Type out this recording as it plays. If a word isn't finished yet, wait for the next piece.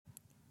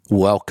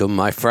Welcome,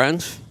 my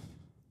friends.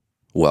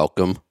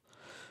 Welcome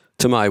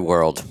to my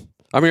world.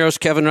 I'm your host,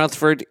 Kevin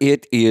Rutherford.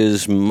 It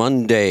is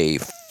Monday,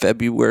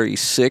 February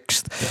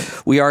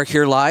 6th. We are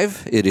here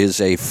live. It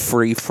is a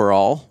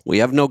free-for-all. We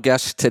have no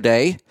guests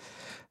today.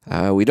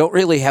 We don't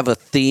really have a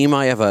theme.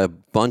 I have a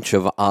bunch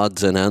of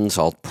odds and ends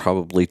I'll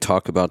probably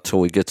talk about till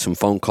we get some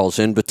phone calls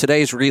in. But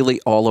today's really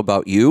all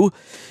about you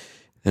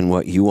and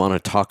what you want to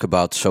talk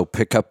about. So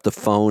pick up the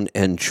phone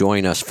and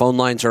join us. Phone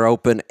lines are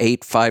open,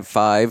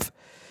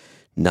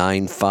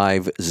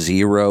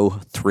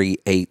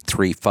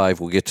 855-950-3835.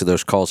 We'll get to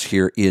those calls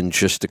here in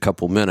just a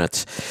couple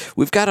minutes.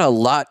 We've got a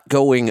lot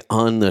going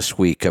on this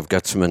week. I've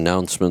got some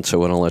announcements I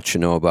want to let you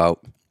know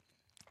about.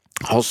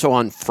 Also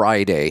on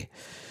Friday,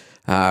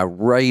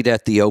 right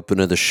at the open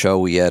of the show,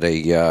 we had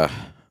a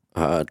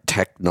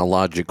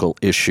technological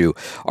issue.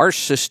 Our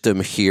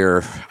system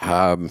here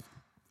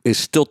is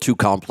still too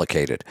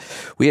complicated.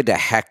 We had to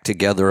hack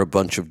together a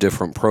bunch of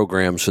different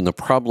programs, and the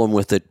problem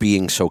with it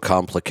being so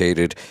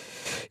complicated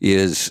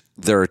is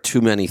there are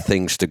too many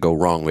things to go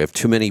wrong. We have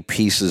too many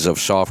pieces of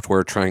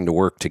software trying to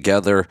work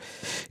together,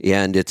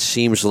 and it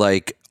seems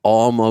like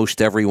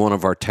almost every one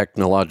of our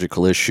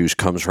technological issues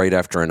comes right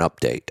after an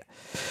update.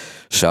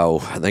 So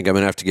I think I'm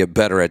going to have to get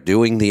better at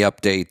doing the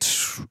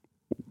updates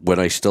when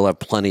I still have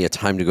plenty of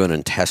time to go in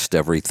and test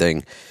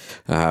everything.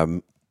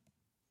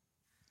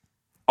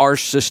 Our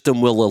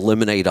system will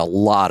eliminate a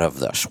lot of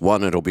this.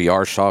 One, it'll be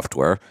our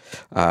software.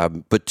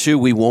 But two,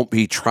 we won't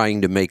be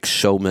trying to make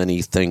so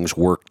many things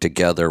work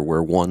together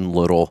where one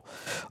little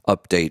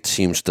update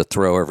seems to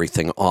throw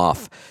everything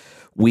off.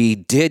 We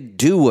did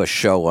do a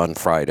show on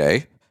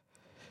Friday.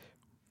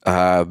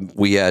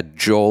 We had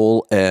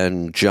Joel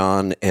and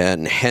John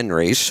and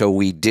Henry, so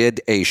we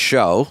did a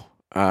show.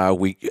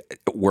 We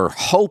were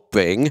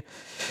hoping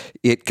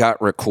it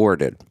got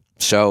recorded.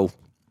 So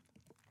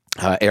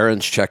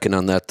Aaron's checking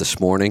on that this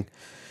morning.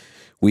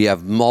 We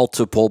have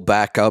multiple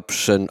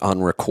backups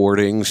on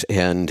recordings,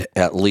 and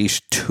at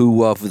least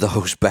two of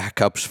those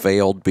backups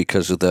failed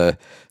because of the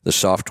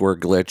software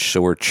glitch.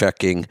 So we're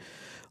checking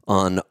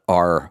on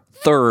our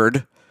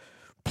third,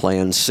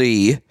 Plan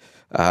C,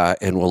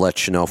 and we'll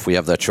let you know if we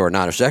have that show or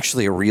not. It's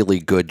actually a really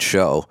good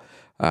show.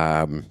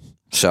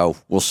 So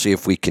we'll see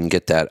if we can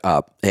get that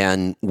up.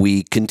 And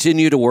we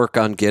continue to work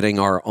on getting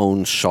our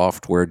own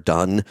software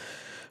done.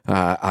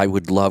 I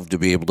would love to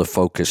be able to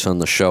focus on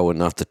the show and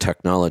not the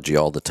technology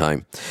all the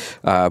time.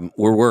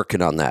 We're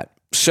working on that.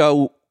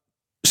 So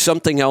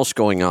something else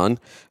going on.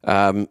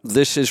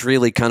 This is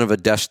really kind of a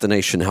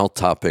destination health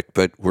topic,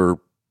 but we're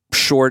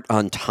short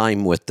on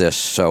time with this,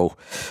 so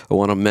I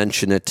want to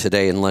mention it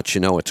today and let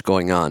you know what's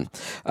going on.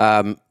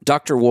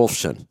 Dr.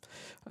 Wolfson.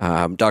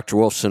 Dr.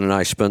 Wolfson and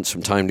I spent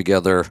some time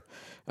together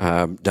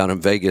down in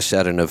Vegas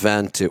at an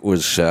event. It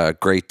was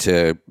great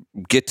to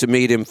get to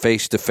meet him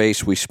face to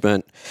face. We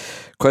spent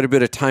quite a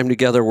bit of time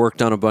together,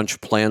 worked on a bunch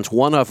of plans.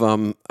 One of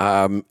them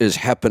is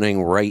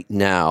happening right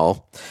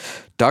now.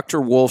 Dr.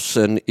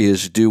 Wolfson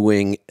is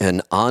doing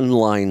an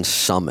online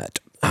summit.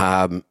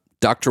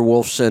 Dr.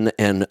 Wolfson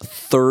and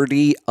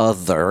 30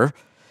 other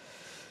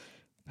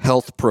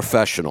health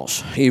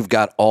professionals. You've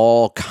got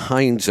all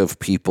kinds of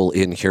people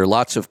in here,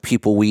 lots of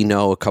people we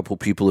know, a couple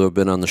people who have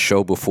been on the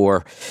show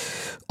before,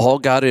 all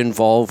got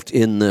involved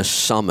in this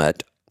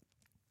summit.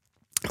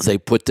 They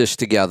put this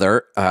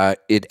together.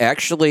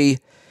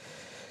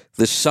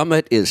 The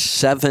summit is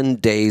 7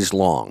 days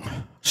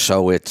long,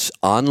 so it's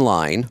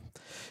online.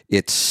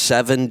 It's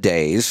 7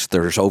 days.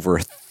 There's over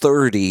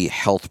 30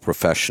 health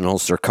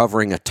professionals. They're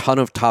covering a ton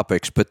of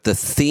topics, but the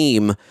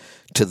theme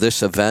to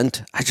this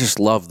event, I just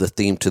love the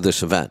theme to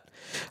this event.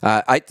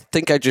 I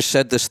think I just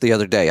said this the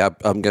other day.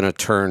 I'm going to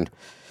turn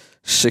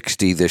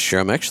 60 this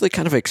year. I'm actually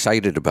kind of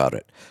excited about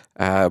it.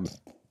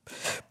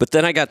 But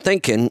then I got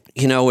thinking,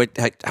 I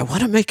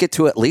want to make it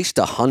to at least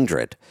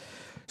 100.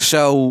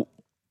 So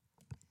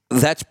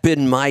that's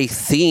been my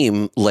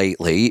theme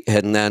lately.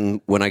 And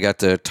then when I got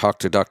to talk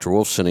to Dr.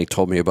 Wolfson, he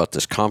told me about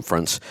this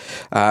conference.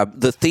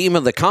 The theme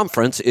of the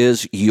conference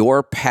is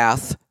Your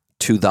Path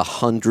to the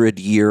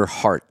 100-Year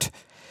Heart.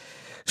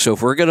 So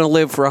if we're going to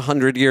live for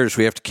 100 years,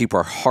 we have to keep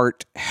our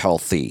heart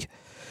healthy.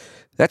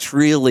 That's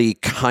really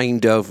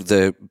kind of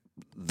the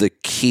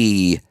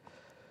key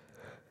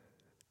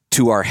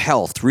to our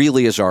health,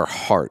 really, is our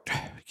heart.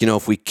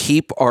 If we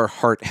keep our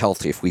heart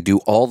healthy, if we do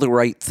all the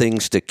right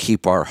things to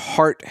keep our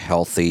heart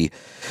healthy,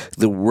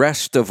 the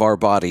rest of our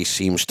body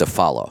seems to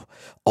follow.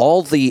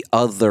 All the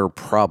other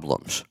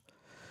problems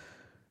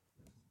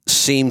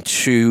seem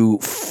to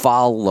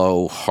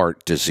follow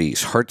heart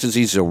disease. Heart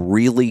disease is a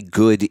really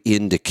good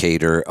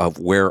indicator of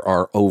where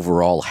our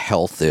overall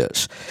health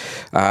is.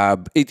 I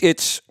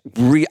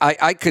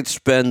could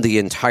spend the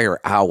entire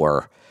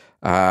hour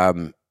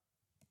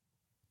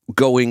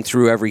going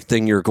through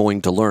everything you're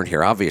going to learn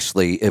here.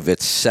 Obviously, if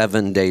it's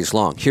 7 days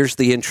long. Here's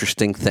the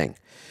interesting thing.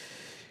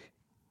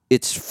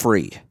 It's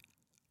free.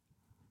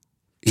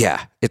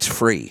 Yeah, it's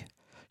free.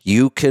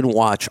 You can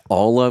watch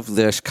all of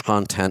this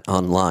content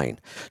online.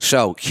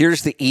 So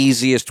here's the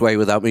easiest way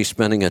without me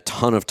spending a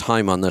ton of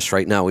time on this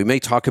right now. We may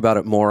talk about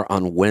it more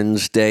on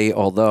Wednesday,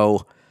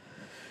 although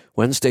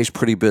Wednesday's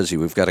pretty busy.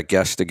 We've got a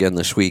guest again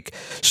this week.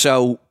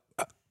 So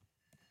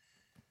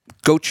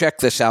go check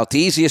this out. The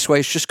easiest way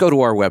is just go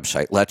to our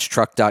website,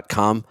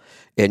 letstruck.com,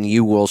 and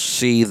you will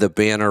see the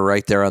banner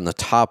right there on the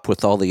top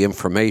with all the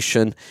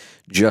information.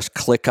 Just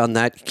click on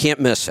that. You can't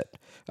miss it.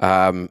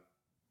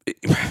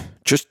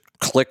 Just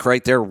click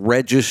right there,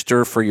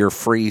 register for your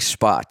free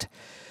spot.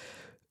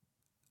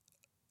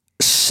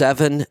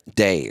 7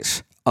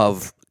 days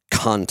of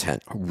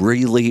content,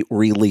 really,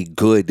 really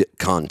good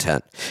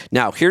content.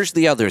 Now, here's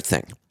the other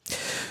thing.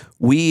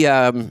 We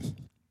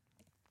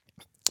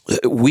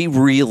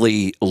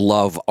really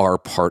love our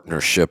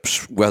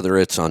partnerships, whether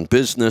it's on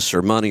business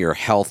or money or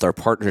health. Our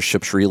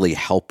partnerships really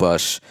help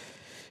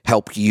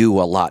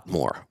you a lot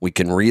more. We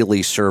can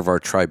really serve our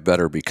tribe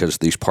better because of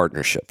these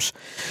partnerships.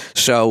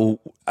 So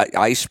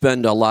I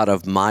spend a lot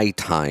of my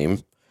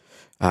time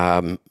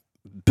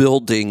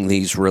building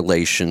these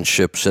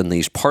relationships and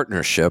these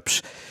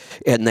partnerships,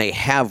 and they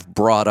have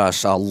brought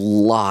us a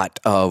lot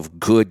of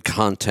good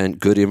content,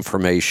 good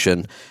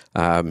information.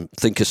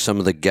 Think of some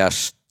of the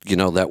guests,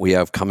 that we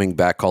have coming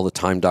back all the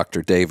time,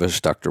 Dr.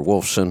 Davis, Dr.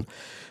 Wolfson.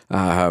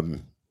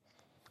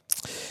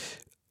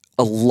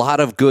 A lot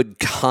of good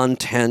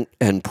content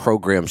and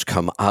programs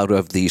come out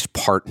of these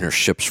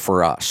partnerships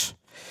for us.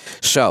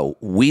 So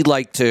we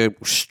like to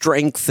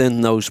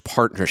strengthen those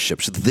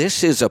partnerships.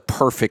 This is a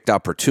perfect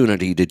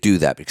opportunity to do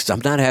that because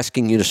I'm not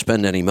asking you to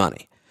spend any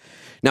money.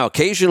 Now,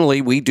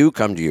 occasionally we do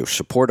come to you,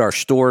 support our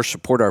store,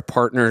 support our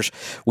partners.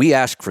 We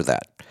ask for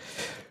that.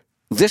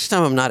 This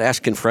time I'm not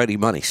asking for any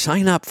money.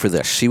 Sign up for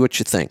this. See what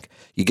you think.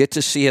 You get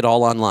to see it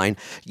all online.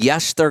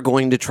 Yes, they're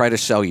going to try to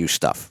sell you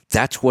stuff.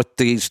 That's what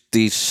these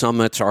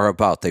summits are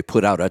about. They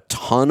put out a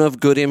ton of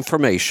good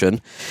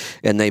information,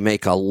 and they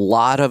make a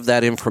lot of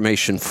that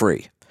information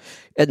free.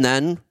 And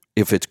then,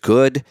 if it's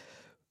good,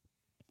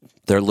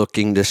 they're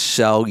looking to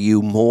sell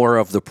you more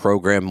of the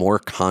program, more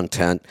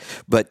content.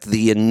 But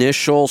the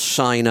initial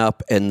sign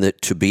up and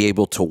to be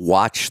able to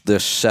watch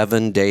this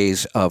 7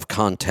 days of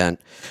content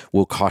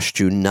will cost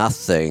you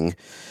nothing.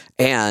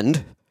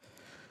 And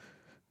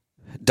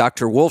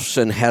Dr.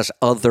 Wolfson has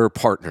other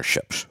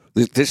partnerships.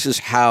 This is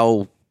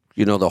how,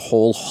 the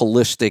whole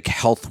holistic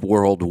health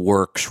world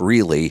works,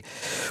 really.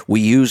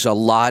 We use a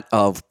lot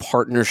of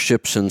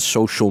partnerships and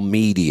social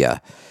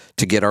media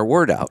to get our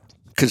word out,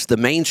 because the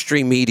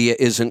mainstream media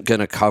isn't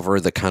going to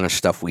cover the kind of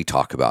stuff we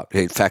talk about.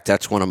 In fact,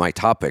 that's one of my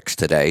topics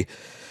today.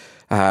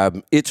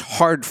 It's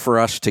hard for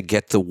us to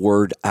get the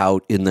word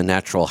out in the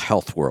natural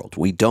health world.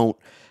 We don't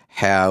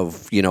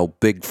have,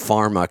 big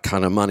pharma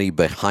kind of money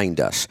behind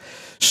us.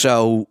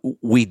 So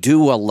we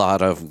do a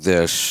lot of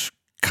this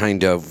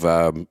kind of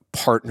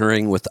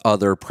partnering with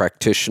other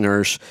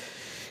practitioners,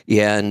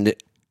 and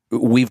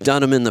we've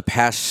done them in the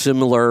past.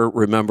 Similar,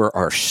 remember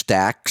our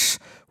stacks?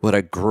 What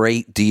a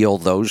great deal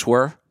those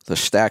were. The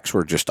stacks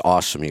were just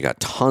awesome. You got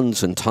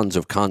tons and tons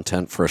of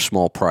content for a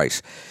small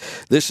price.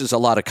 This is a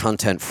lot of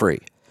content free.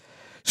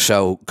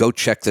 So go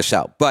check this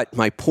out. But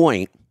my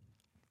point,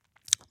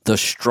 the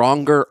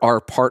stronger our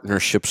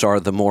partnerships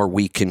are, the more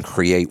we can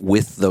create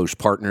with those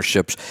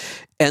partnerships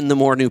and the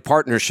more new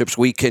partnerships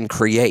we can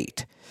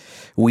create.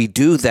 We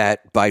do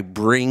that by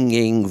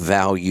bringing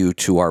value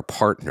to our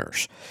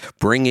partners.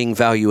 Bringing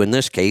value in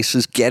this case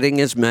is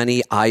getting as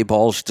many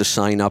eyeballs to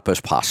sign up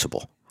as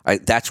possible.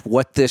 That's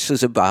what this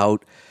is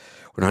about.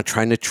 We're not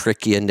trying to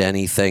trick you into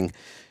anything.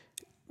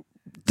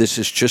 This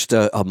is just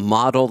a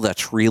model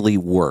that's really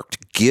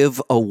worked.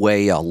 Give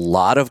away a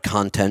lot of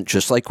content,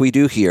 just like we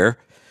do here,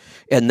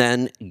 and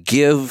then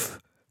give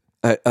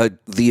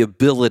the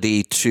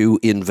ability to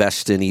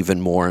invest in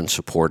even more and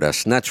support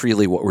us. And that's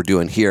really what we're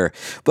doing here.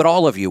 But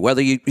all of you,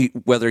 whether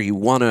you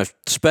want to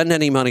spend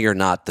any money or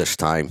not this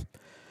time,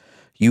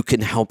 you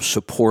can help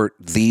support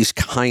these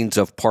kinds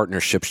of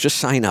partnerships. Just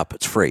sign up.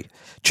 It's free.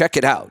 Check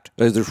it out.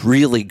 There's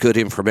really good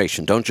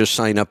information. Don't just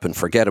sign up and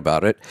forget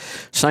about it.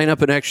 Sign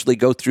up and actually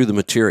go through the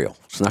material.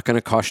 It's not going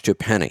to cost you a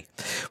penny.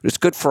 But it's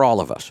good for all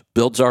of us.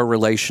 Builds our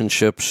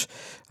relationships,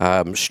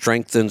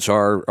 strengthens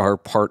our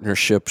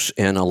partnerships,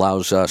 and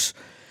allows us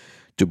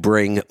to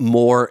bring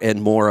more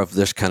and more of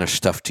this kind of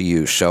stuff to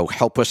you. So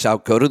help us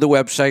out. Go to the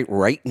website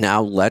right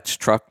now,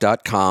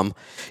 letstruck.com,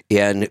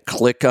 and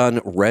click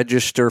on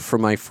register for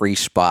my free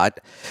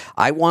spot.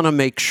 I want to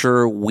make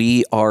sure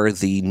we are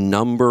the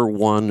number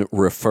one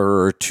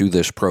referrer to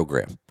this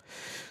program.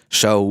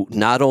 So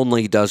not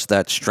only does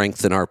that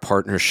strengthen our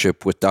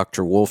partnership with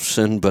Dr.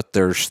 Wolfson, but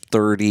there's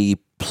 30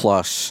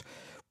 plus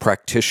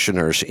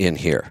practitioners in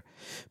here.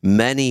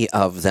 Many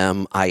of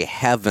them I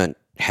haven't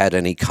had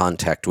any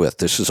contact with.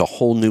 This is a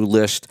whole new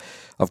list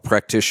of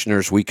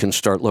practitioners we can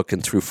start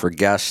looking through for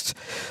guests.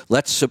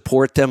 Let's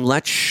support them.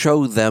 Let's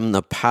show them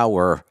the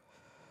power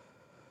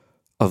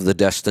of the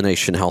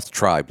Destination Health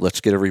Tribe.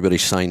 Let's get everybody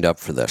signed up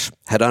for this.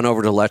 Head on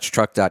over to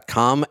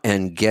letstruck.com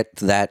and get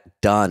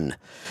that done.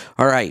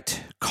 All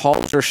right,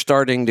 calls are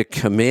starting to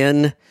come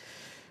in.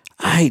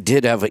 I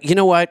did have it. You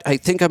know what? I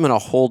think I'm going to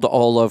hold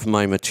all of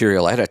my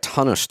material. I had a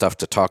ton of stuff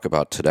to talk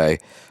about today,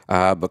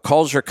 but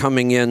calls are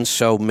coming in,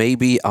 so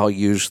maybe I'll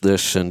use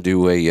this and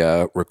do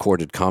a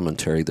recorded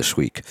commentary this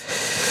week.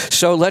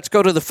 So let's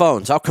go to the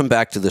phones. I'll come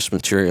back to this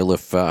material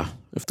if the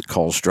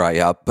calls dry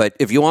up. But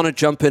if you want to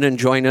jump in and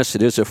join us,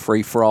 it is a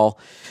free-for-all.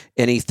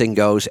 Anything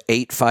goes.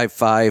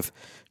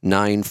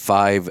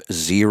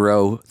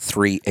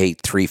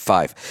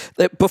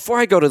 855-950-3835. Before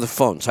I go to the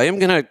phones, I am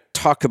going to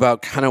talk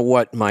about kind of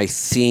what my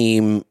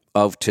theme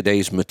of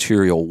today's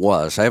material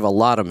was. I have a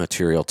lot of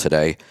material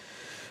today,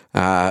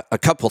 a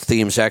couple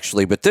themes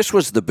actually, but this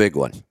was the big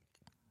one.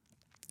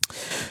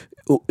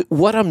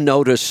 What I'm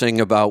noticing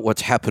about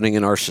what's happening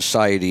in our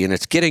society, and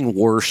it's getting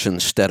worse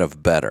instead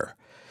of better.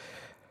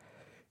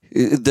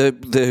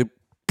 The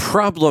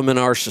problem in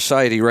our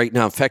society right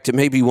now, in fact, it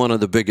may be one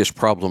of the biggest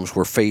problems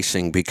we're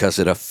facing because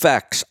it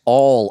affects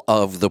all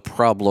of the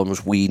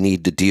problems we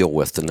need to deal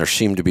with, and there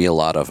seem to be a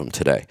lot of them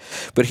today.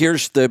 But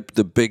here's the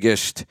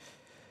biggest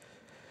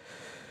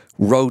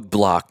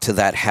roadblock to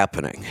that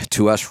happening,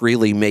 to us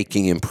really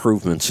making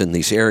improvements in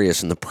these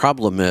areas. And the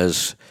problem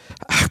is,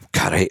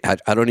 God,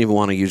 I don't even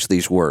want to use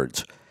these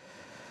words.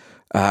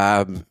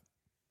 I'm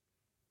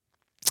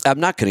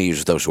not going to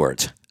use those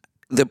words.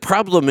 The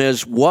problem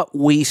is what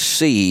we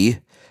see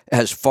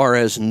as far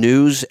as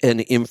news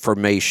and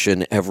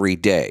information every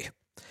day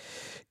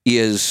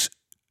is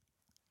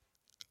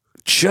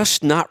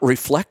just not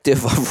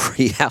reflective of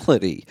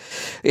reality.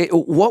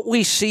 What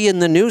we see in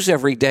the news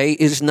every day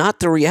is not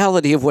the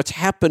reality of what's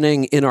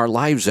happening in our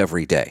lives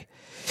every day.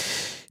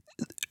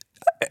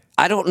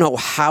 I don't know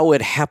how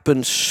it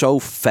happened so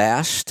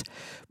fast,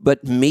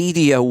 but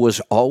media was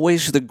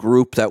always the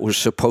group that was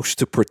supposed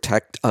to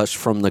protect us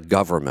from the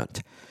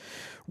government.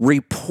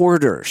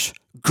 Reporters,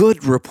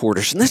 good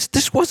reporters, and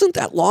this wasn't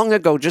that long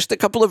ago, just a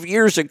couple of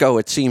years ago,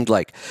 it seemed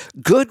like.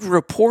 Good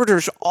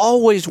reporters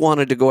always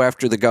wanted to go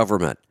after the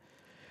government.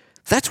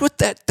 That's what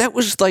that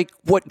was like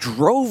what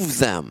drove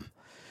them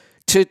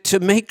to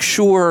make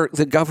sure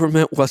the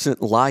government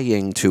wasn't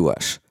lying to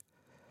us.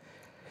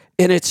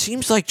 And it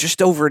seems like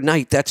just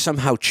overnight that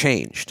somehow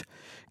changed.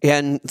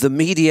 And the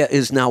media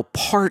is now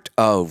part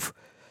of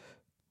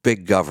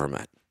big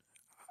government.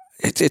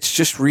 It's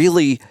just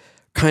really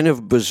kind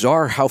of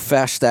bizarre how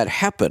fast that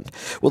happened.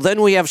 Well,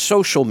 then we have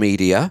social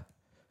media.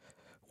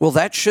 Well,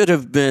 that should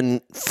have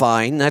been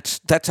fine.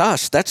 That's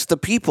us. That's the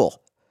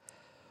people.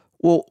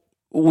 Well,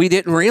 we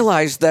didn't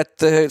realize that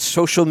the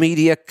social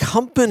media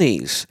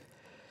companies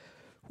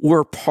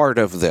were part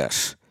of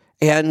this.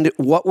 And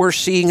what we're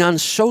seeing on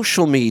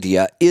social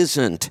media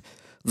isn't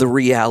the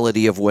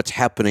reality of what's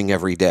happening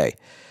every day.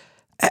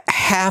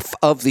 Half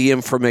of the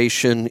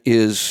information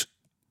is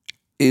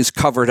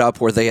covered up,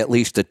 or they at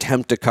least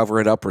attempt to cover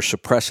it up or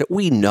suppress it.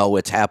 We know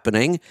it's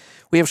happening.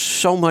 We have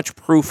so much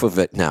proof of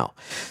it now.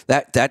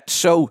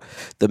 So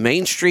the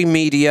mainstream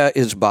media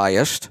is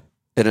biased,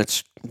 and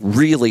it's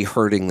really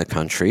hurting the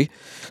country.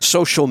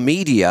 Social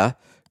media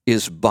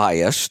is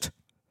biased,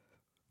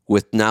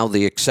 with now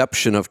the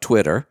exception of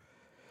Twitter,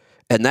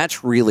 and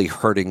that's really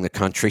hurting the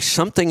country.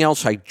 Something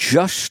else I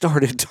just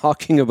started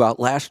talking about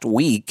last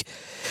week,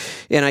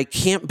 and I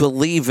can't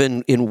believe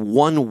in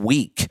 1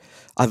 week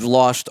I've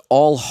lost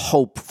all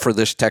hope for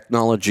this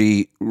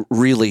technology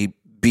really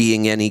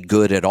being any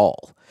good at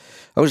all.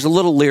 I was a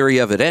little leery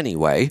of it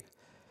anyway,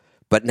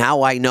 but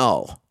now I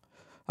know.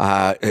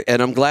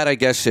 And I'm glad, I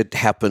guess, it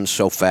happened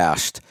so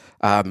fast.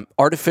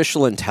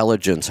 Artificial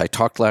intelligence. I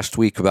talked last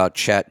week about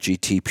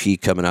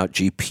ChatGPT coming out,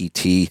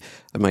 GPT.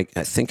 I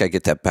think I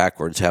get that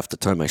backwards half the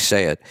time I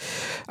say it.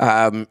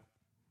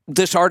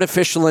 This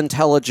artificial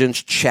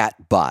intelligence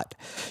chat bot,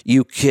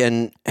 you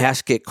can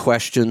ask it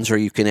questions or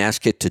you can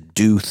ask it to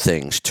do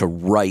things, to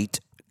write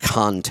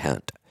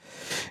content.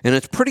 And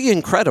it's pretty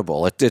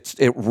incredible. It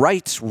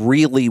writes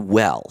really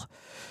well.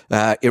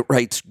 It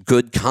writes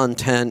good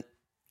content,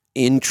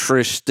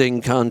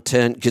 interesting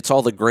content, gets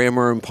all the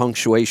grammar and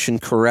punctuation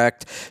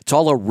correct. It's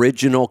all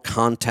original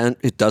content.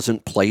 It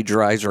doesn't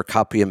plagiarize or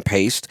copy and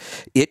paste.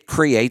 It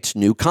creates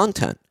new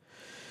content.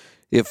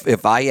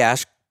 If I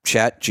ask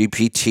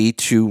ChatGPT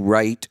to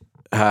write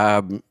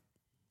an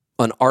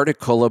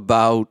article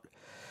about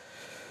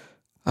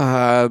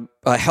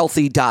a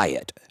healthy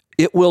diet,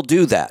 it will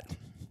do that.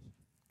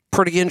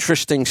 Pretty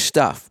interesting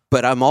stuff,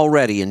 but I'm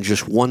already in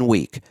just 1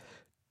 week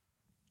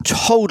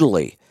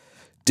totally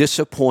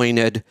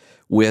disappointed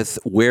with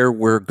where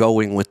we're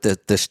going with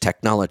this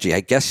technology.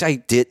 I guess I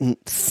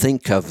didn't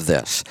think of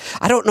this.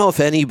 I don't know if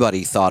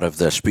anybody thought of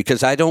this,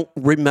 because I don't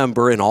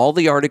remember in all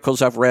the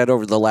articles I've read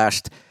over the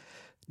last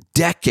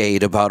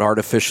decade about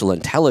artificial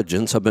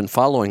intelligence. I've been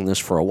following this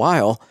for a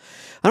while.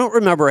 I don't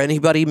remember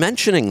anybody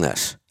mentioning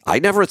this. I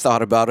never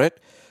thought about it.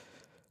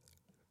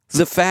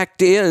 The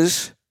fact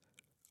is,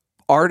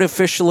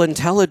 artificial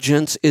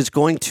intelligence is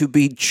going to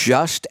be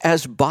just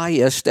as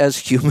biased as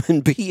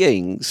human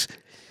beings.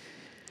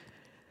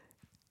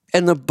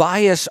 And the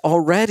bias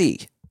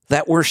already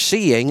that we're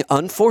seeing,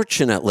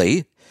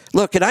 unfortunately,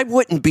 look, and I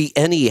wouldn't be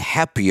any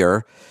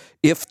happier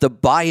if the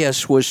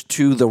bias was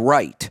to the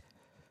right.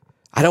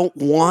 I don't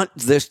want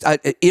this.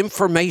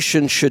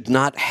 Information should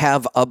not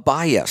have a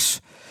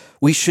bias.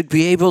 We should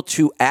be able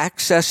to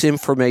access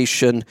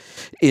information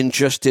in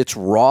just its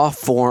raw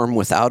form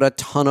without a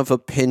ton of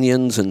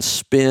opinions and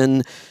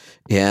spin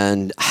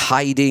and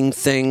hiding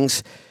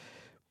things.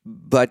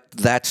 But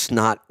that's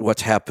not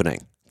what's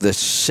happening. The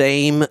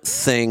same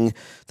thing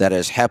that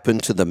has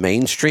happened to the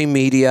mainstream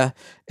media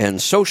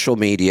and social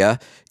media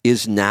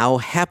is now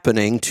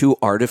happening to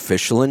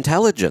artificial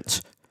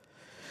intelligence.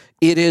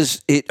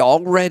 It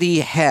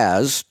already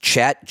has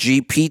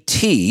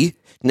ChatGPT.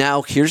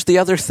 Now, here's the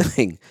other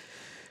thing.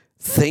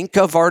 Think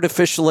of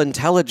artificial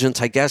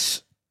intelligence, I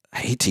guess, I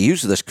hate to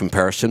use this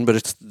comparison,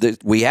 but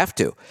we have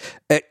to.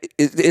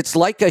 It's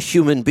like a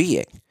human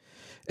being,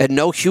 and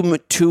no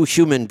two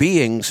human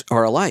beings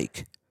are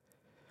alike.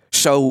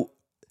 So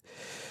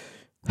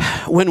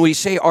when we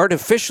say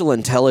artificial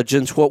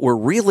intelligence, what we're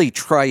really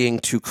trying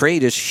to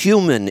create is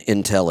human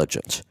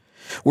intelligence.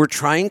 We're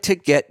trying to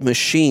get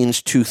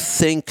machines to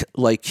think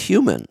like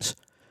humans.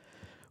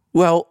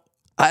 Well,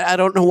 I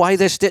don't know why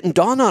this didn't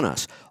dawn on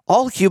us.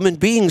 All human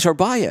beings are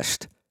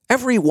biased.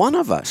 Every one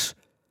of us.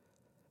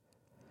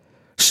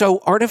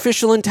 So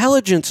artificial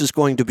intelligence is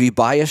going to be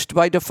biased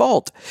by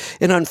default.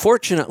 And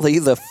unfortunately,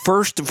 the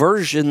first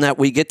version that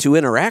we get to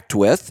interact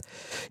with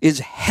is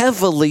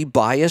heavily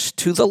biased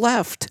to the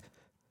left.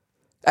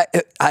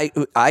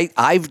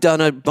 I've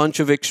done a bunch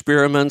of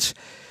experiments.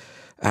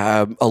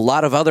 A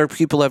lot of other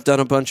people have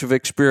done a bunch of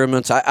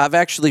experiments. I've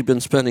actually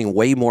been spending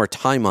way more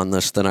time on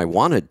this than I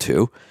wanted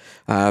to,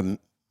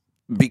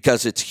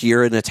 because it's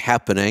here and it's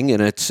happening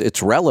and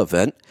it's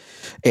relevant.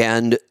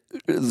 And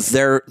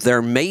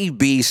there may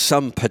be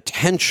some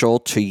potential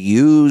to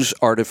use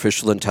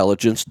artificial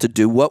intelligence to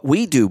do what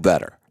we do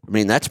better. I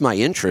mean, that's my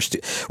interest.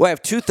 Well, I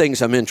have two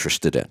things I'm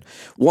interested in.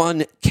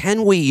 One,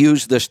 can we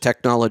use this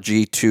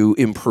technology to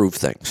improve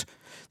things?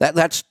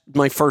 That's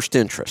my first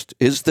interest.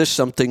 Is this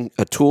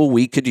a tool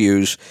we could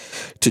use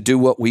to do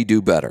what we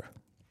do better?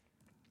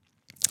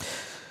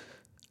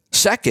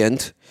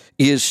 Second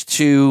is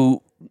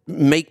to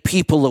make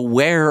people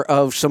aware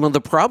of some of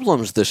the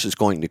problems this is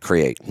going to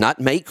create. Not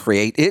may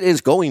create, it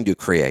is going to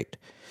create.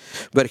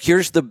 But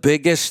here's the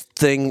biggest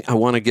thing I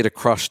want to get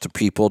across to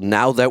people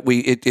now that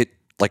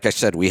like I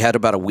said, we had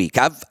about a week.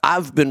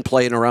 I've been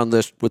playing around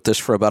with this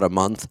for about a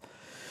month.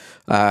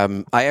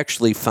 I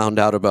actually found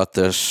out about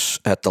this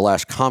at the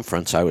last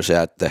conference I was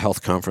at, the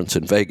health conference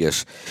in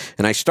Vegas,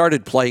 and I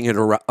started playing it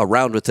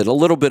around with it a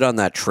little bit on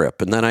that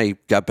trip, and then I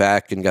got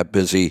back and got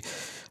busy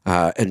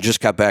and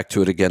just got back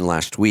to it again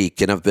last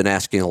week, and I've been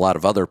asking a lot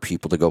of other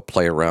people to go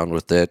play around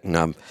with it, and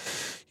I'm,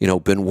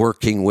 been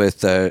working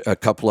with a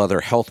couple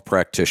other health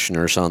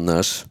practitioners on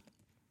this.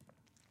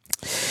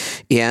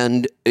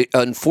 And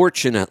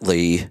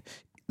unfortunately,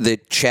 the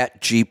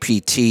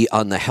ChatGPT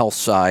on the health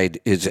side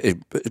is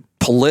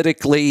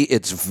politically,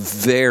 it's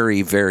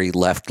very, very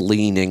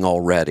left-leaning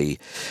already.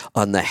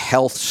 On the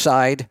health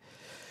side,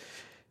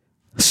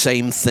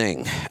 same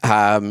thing.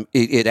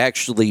 It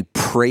actually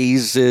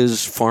praises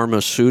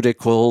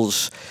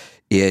pharmaceuticals.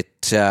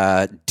 It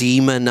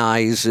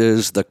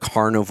demonizes the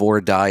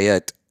carnivore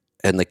diet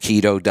and the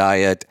keto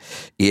diet.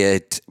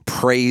 It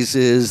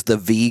praises the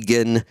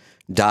vegan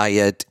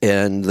diet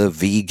and the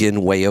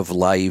vegan way of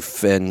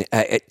life. And,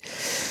 a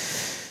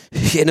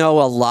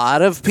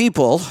lot of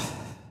people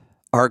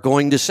are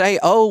going to say,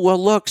 oh,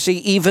 well, look, see,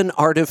 even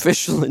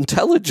artificial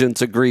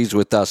intelligence agrees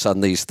with us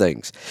on these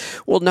things.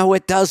 Well, no,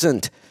 it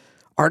doesn't.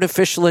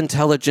 Artificial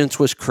intelligence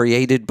was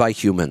created by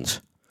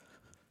humans.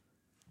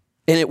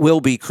 And it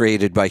will be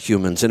created by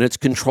humans, and it's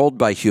controlled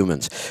by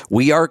humans.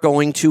 We are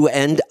going to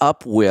end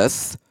up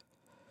with...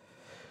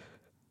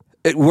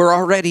 We're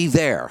already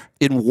there.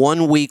 In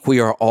 1 week, we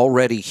are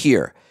already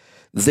here.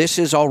 This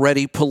is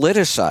already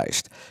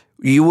politicized.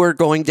 You are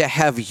going to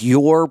have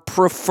your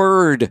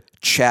preferred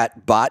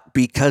chat bot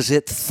because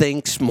it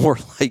thinks more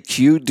like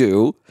you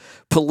do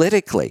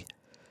politically.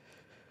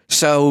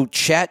 So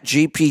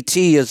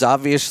ChatGPT is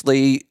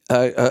obviously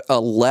a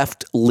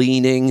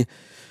left-leaning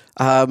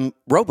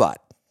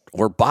robot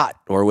or bot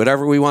or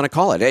whatever we want to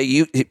call it.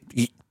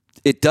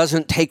 It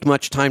doesn't take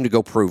much time to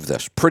go prove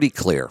this. Pretty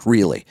clear,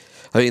 really.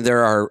 I mean,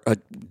 there are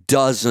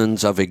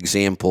dozens of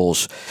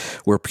examples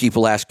where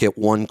people ask it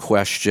one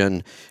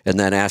question and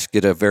then ask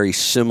it a very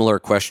similar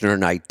question or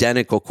an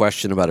identical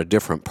question about a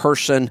different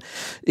person.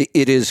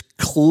 It is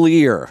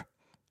clear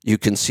you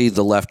can see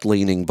the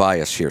left-leaning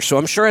bias here. So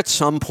I'm sure at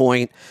some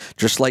point,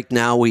 just like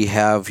now we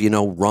have,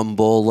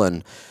 Rumble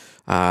and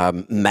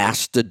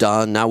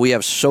Mastodon, now we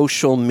have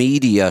social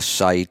media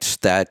sites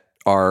that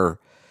are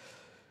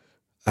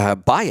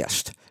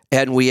biased,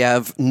 and we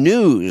have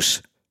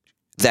news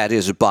that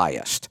is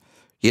biased.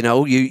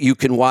 You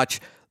can watch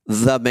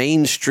the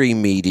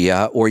mainstream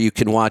media, or you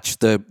can watch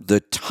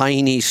the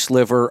tiny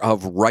sliver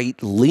of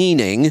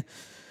right-leaning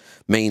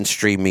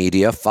mainstream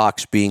media,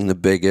 Fox being the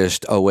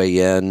biggest,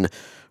 OAN,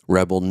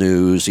 Rebel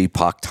News,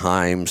 Epoch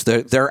Times.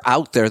 They're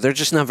out there. They're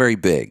just not very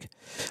big.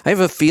 I have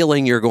a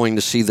feeling you're going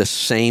to see the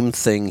same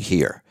thing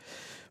here.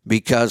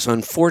 because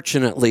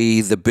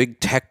unfortunately the big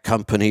tech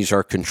companies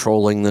are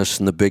controlling this,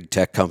 and the big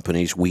tech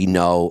companies we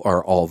know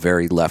are all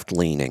very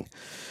left-leaning.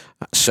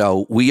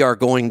 So we are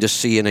going to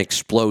see an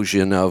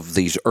explosion of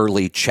these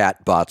early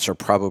chat bots are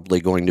probably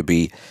going to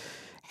be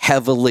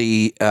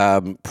heavily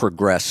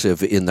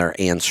progressive in their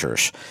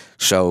answers.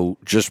 So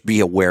just be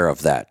aware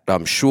of that.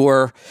 I'm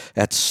sure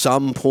at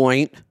some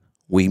point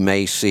we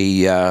may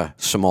see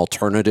some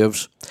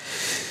alternatives.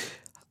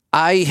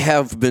 I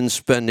have been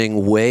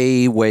spending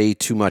way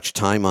too much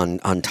time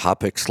on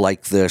topics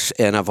like this,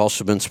 and I've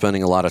also been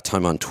spending a lot of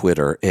time on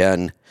Twitter.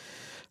 And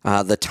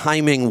the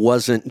timing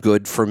wasn't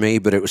good for me,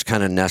 but it was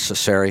kind of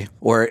necessary,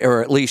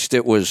 or at least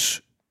it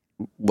was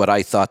what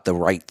I thought the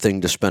right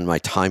thing to spend my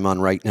time on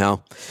right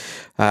now.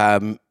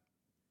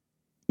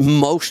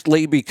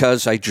 Mostly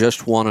because I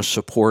just want to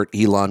support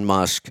Elon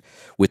Musk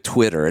with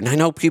Twitter. And I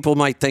know people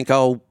might think,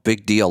 oh,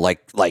 big deal,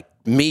 like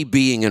me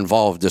being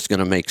involved is going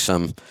to make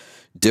some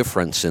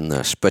difference in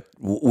this, but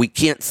we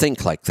can't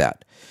think like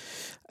that.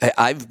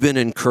 I've been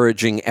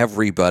encouraging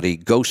everybody,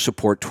 go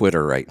support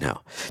Twitter right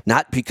now.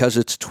 Not because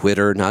it's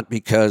Twitter, not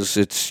because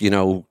it's,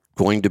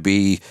 going to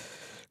be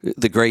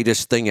the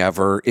greatest thing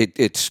ever.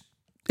 It's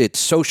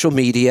social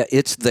media.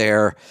 It's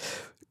there.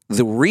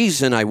 The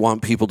reason I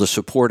want people to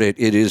support it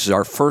is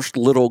our first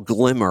little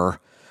glimmer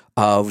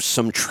of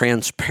some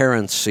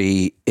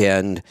transparency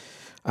and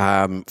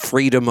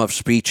freedom of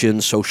speech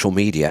in social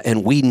media.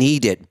 And we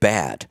need it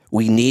bad.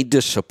 We need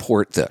to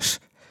support this.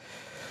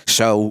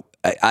 So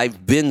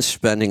I've been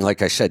spending,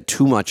 like I said,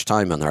 too much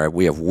time on there.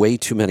 We have way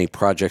too many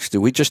projects.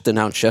 We just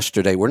announced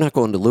yesterday we're not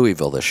going to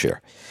Louisville this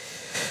year.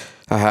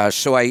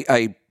 So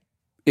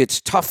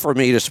it's tough for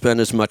me to spend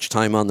as much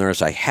time on there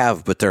as I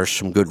have, but there are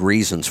some good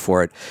reasons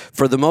for it.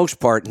 For the most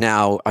part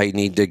now, I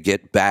need to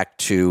get back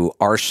to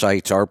our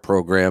sites, our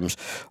programs,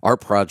 our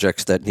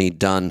projects that need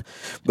done.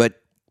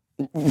 But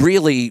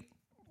really,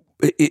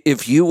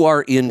 if you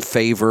are in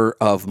favor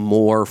of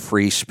more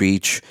free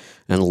speech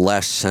and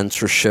less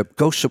censorship,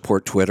 go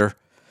support Twitter.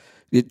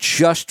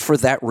 Just for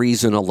that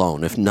reason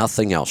alone, if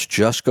nothing else,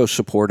 just go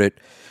support it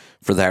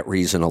for that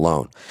reason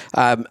alone.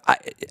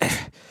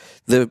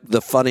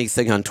 The funny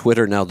thing on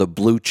Twitter now, the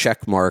blue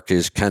check mark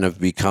is kind of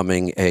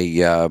becoming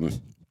a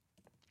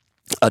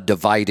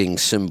dividing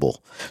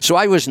symbol. So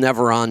I was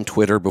never on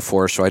Twitter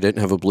before, so I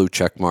didn't have a blue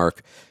check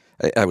mark.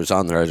 I was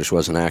on there, I just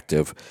wasn't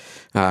active.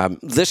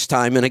 This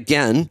time, and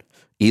again,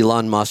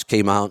 Elon Musk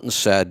came out and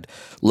said,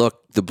 look,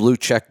 the blue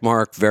check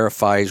mark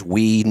verifies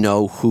we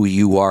know who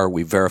you are.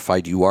 We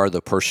verified you are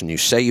the person you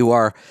say you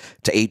are,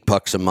 to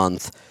 $8 a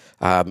month.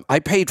 I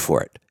paid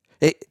for it.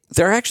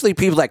 There are actually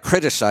people that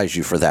criticize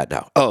you for that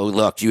now. Oh,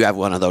 look, you have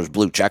one of those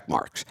blue check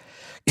marks.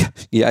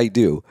 Yeah, I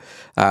do.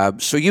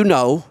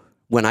 So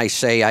when I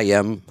say I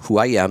am who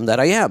I am, that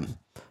I am.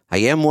 I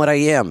am what I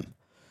am.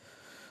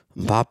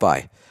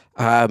 Bye-bye.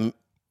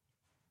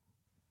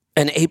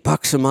 And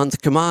 $8 a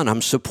month, come on,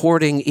 I'm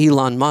supporting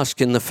Elon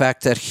Musk in the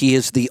fact that he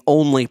is the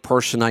only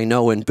person I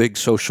know in big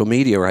social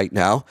media right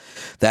now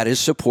that is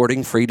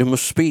supporting freedom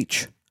of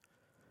speech.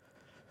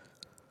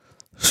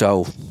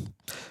 So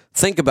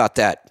think about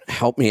that.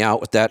 Help me out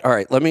with that. All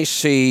right, let me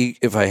see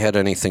if I had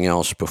anything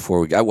else before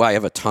we go. Well, I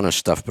have a ton of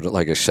stuff, but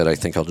like I said, I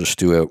think I'll just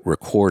do a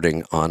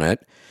recording on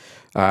it.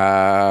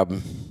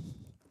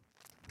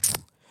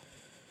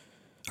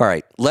 All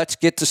right, let's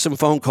get to some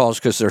phone calls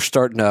because they're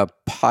starting to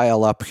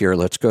pile up here.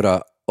 Let's go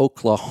to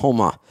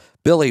Oklahoma.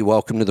 Billy,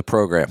 welcome to the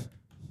program.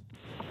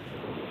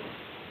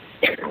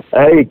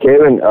 Hey,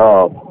 Kevin.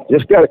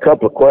 Just got a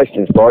couple of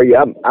questions for you.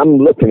 I'm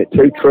looking at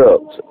 2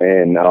 trucks,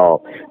 and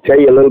tell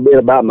you a little bit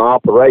about my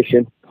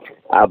operation.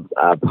 I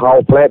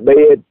haul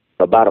flatbed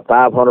about a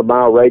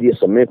 500-mile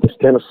radius of Memphis,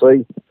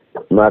 Tennessee.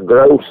 My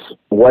gross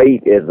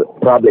weight is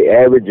probably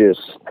averages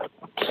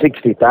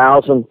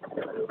 60,000.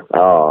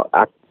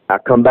 I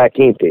come back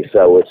empty,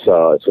 so it's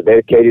a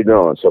dedicated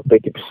run. So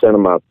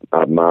 50%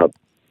 of my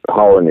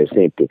hauling is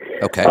empty.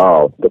 Okay.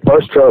 The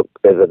first truck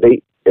is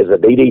a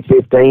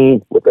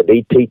DD15 with a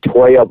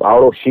DT12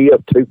 auto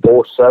ship,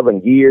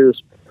 247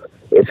 gears.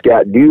 It's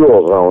got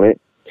duals on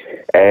it,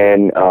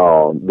 and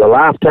the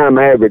lifetime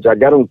average, I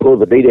got them to pull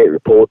the D-Date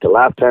report. The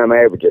lifetime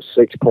average is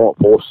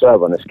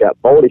 6.47. It's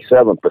got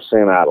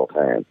 47% idle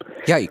time.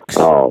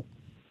 Yikes.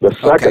 The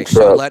second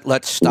so truck,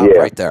 let's stop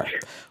right there.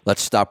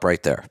 Let's stop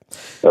right there.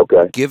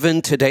 Okay.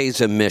 Given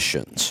today's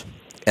emissions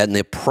and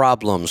the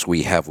problems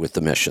we have with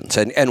emissions,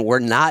 and we're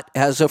not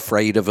as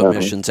afraid of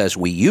emissions as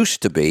we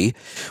used to be.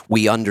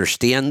 We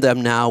understand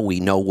them now. We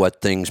know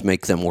what things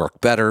make them work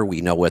better. We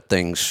know what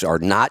things are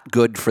not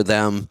good for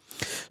them.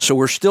 So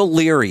we're still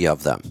leery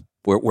of them.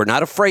 We're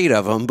not afraid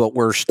of them, but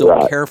we're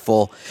still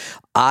careful.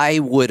 I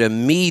would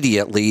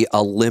immediately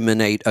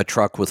eliminate a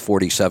truck with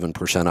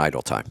 47%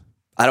 idle time.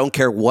 I don't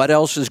care what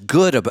else is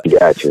good about it.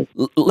 Gotcha.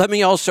 Let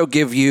me also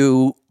give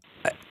you,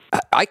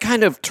 I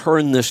kind of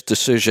turn this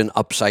decision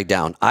upside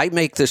down. I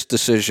make this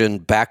decision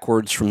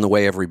backwards from the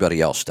way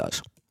everybody else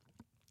does.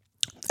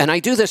 And I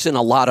do this in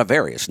a lot of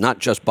areas, not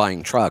just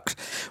buying trucks.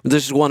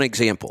 This is one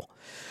example.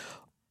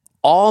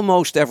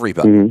 Almost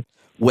everybody,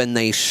 when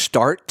they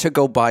start to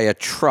go buy a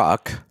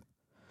truck,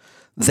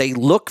 they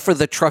look for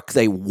the truck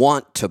they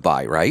want to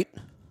buy, right?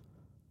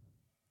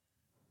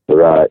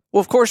 Right.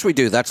 Well, of course we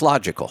do. That's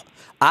logical.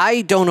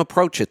 I don't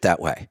approach it that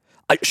way.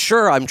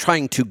 Sure, I'm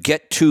trying to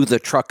get to the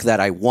truck that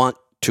I want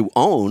to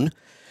own,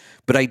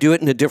 but I do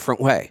it in a different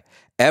way.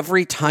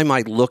 Every time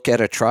I look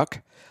at a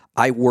truck,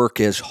 I work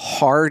as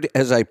hard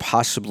as I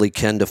possibly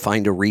can to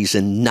find a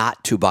reason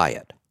not to buy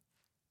it.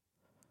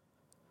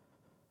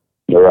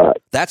 Right.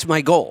 That's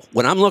my goal.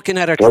 When I'm looking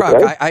at a truck,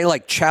 Okay. I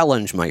like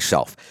challenge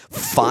myself.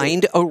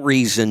 Find a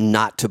reason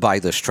not to buy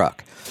this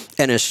truck.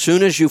 And as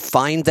soon as you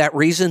find that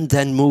reason,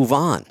 then move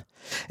on.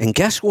 And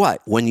guess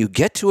what? When you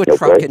get to a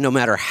truck and no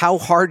matter how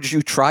hard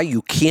you try,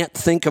 you can't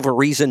think of a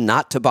reason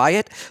not to buy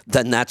it,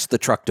 then that's the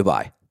truck to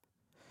buy.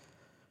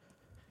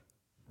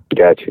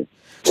 Gotcha.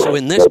 So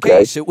in this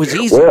case, it was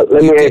easy. Well,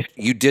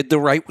 You did the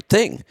right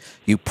thing.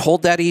 You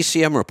pulled that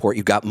ECM report.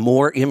 You got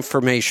more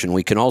information.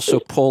 We can also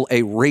pull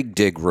a rig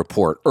dig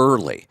report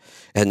early,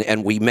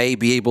 and we may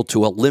be able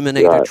to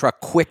eliminate a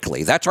truck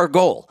quickly. That's our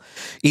goal.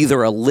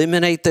 Either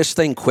eliminate this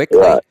thing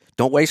quickly,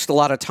 don't waste a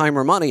lot of time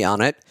or money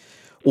on it,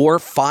 or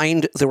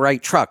find the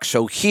right truck.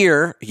 So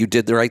here, you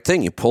did the right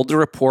thing. You pulled the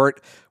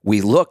report. We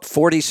looked,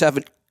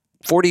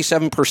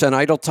 47%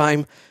 idle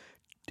time.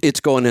 It's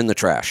going in the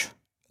trash.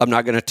 I'm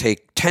not going to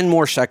take 10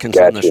 more seconds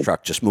on this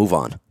truck. Just move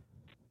on.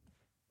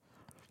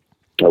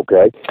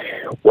 Okay.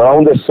 Well,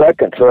 on this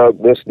second truck,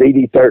 this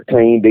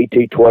DD13,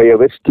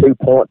 DT12, it's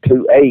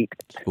 2.28.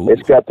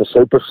 It's got the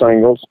super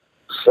singles,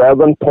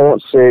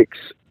 7.6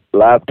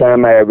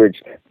 lifetime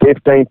average,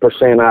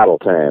 15% idle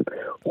time.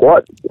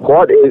 What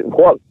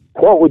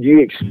would you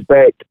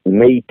expect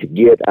me to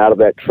get out of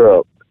that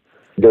truck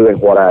doing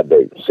what I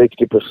do?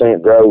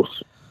 60%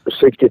 gross,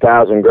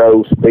 60,000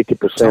 gross,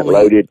 50%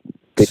 loaded.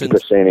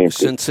 50% empty.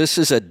 Since this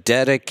is a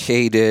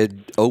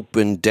dedicated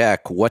open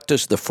deck, what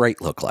does the freight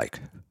look like?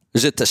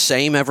 Is it the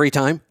same every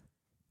time?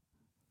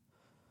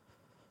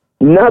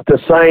 Not the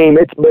same.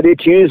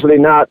 It's usually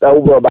not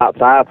over about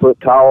 5 foot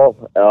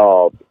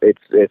tall.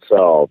 It's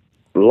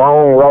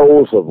long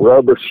rolls of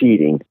rubber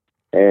sheeting,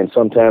 and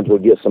sometimes we'll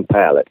get some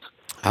pallets.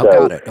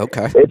 Got it.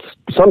 Okay.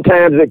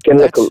 Sometimes it can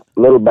look a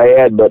little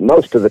bad, but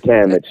most of the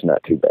time it's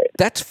not too bad.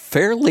 That's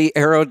fairly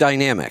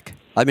aerodynamic.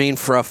 I mean,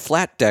 for a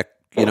flat deck,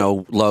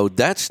 load,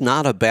 that's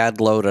not a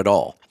bad load at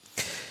all.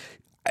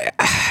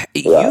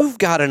 You've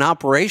got an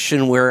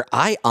operation where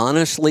I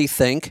honestly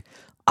think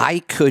I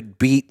could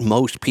beat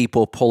most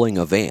people pulling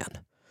a van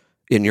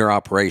in your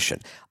operation.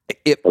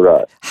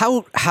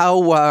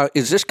 How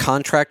is this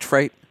contract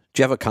freight?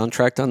 Do you have a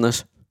contract on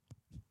this?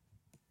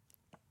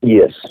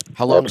 Yes.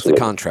 How long is the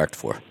contract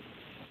for?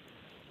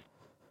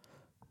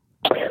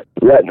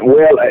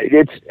 Well,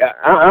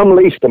 I'm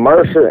leased to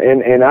Mercer,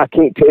 and I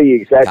can't tell you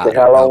exactly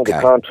how long the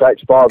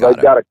contract's for.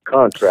 They've got a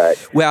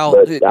contract. Well,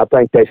 but I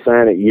think they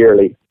sign it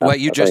yearly. Well,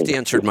 you just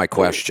answered my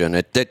question.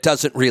 It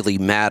doesn't really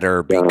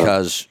matter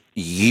because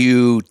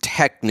you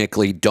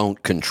technically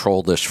don't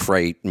control this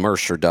freight.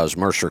 Mercer does.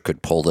 Mercer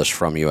could pull this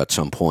from you at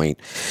some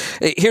point.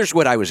 Here's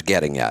what I was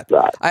getting at.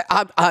 Right.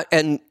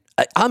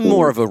 I'm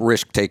more of a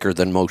risk taker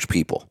than most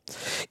people.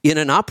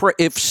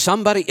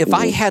 If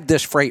I had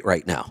this freight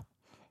right now,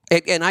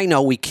 and I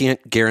know we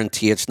can't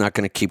guarantee it's not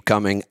going to keep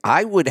coming,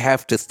 I would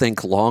have to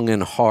think long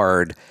and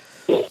hard.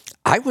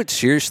 I would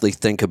seriously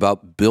think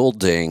about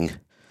building.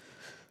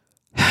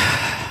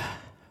 Let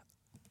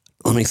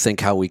me think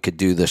how we could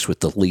do this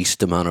with the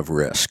least amount of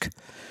risk.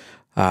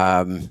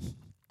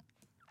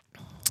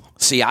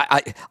 See,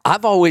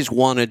 I've always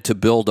wanted to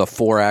build a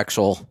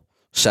 4-axle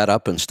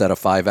setup instead of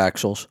 5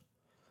 axles.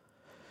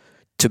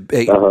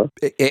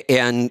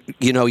 And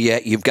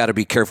you've got to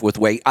be careful with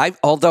weight.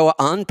 Although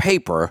on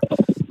paper,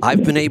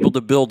 I've been able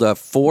to build a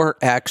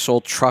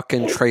 4-axle truck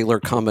and trailer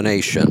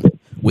combination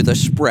with a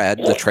spread.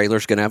 The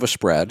trailer's going to have a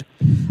spread.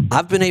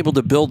 I've been able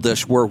to build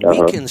this where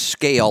we can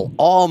scale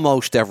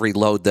almost every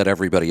load that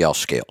everybody else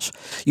scales.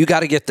 You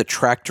got to get the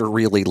tractor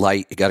really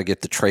light. You got to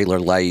get the trailer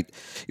light.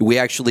 We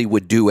actually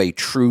would do a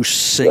true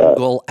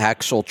single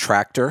axle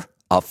tractor,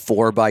 a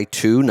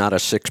 4x2, not a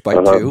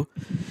 6x2.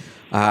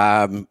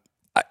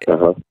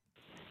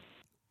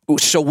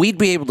 So we'd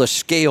be able to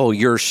scale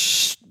you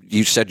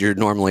said you're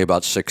normally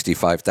about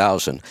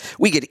 65,000.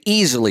 We could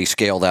easily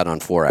scale that on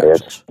 4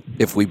 axles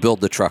if we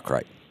build the truck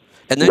right.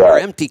 And then you're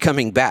empty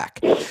coming back.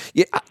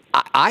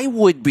 I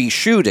would be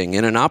shooting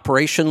in an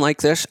operation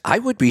like this, I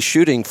would be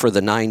shooting for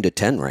the 9 to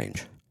 10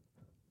 range.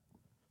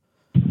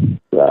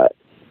 Right.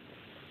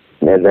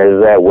 And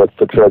is that what's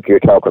the truck you're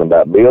talking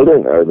about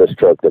building, or this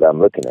truck that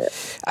I'm looking at?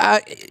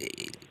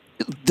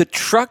 The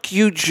truck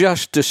you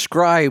just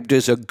described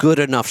is a good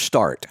enough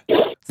start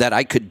that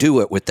I could do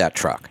it with that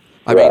truck.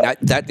 I mean,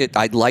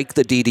 I like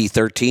the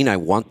DD13. I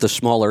want the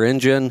smaller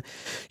engine.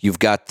 You've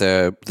got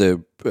the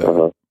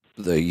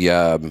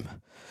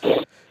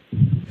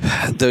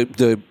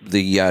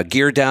The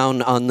gear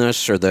down on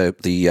this, or the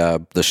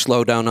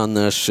slowdown on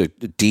this,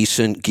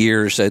 decent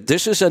gears.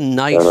 This is a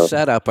nice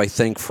setup, I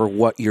think, for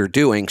what you're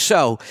doing.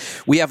 So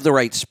we have the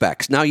right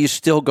specs. Now you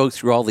still go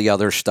through all the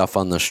other stuff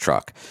on this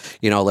truck.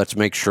 Let's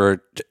make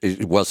sure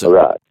it wasn't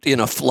in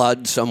a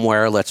flood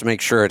somewhere. Let's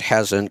make sure it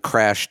hasn't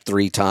crashed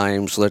 3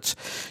 times. Let's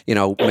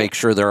make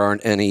sure there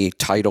aren't any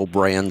title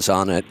brands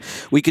on it.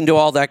 We can do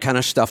all that kind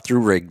of stuff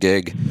through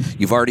RigDig.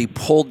 You've already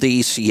pulled the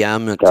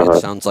ECM.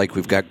 It sounds like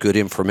we've got good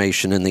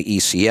information in the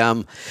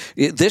ECM.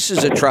 This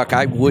is a truck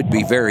I would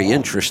be very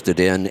interested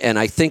in, and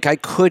I think I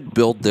could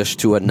build this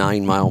to a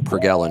 9 mile per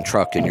gallon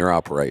truck in your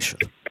operation.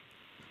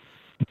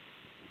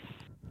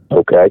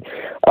 Okay.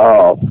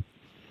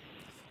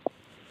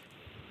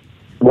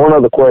 One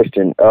other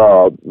question.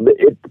 Do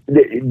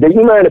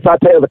you mind if I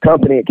tell the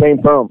company it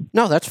came from?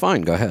 No, that's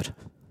fine. Go ahead.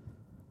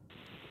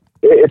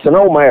 It's an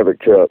old Maverick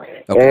truck,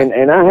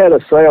 and I had a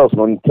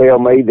salesman tell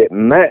me that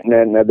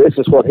now this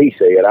is what he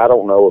said. I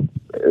don't know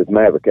if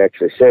Maverick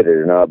actually said it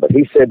or not, but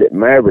he said that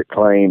Maverick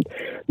claimed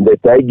that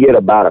they get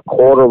about a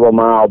quarter of a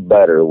mile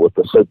better with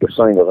the super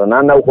singles. And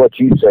I know what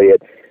you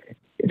said.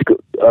 It's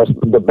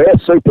the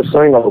best super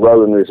single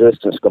rolling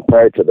resistance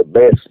compared to the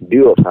best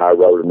dual tire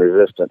rolling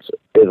resistance.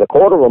 Is a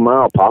quarter of a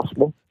mile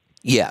possible?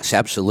 Yes,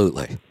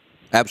 absolutely.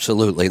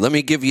 Absolutely. Let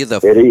me give you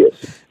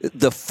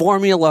the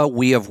formula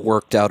we have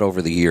worked out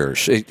over the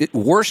years.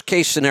 Worst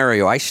case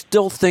scenario, I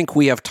still think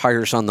we have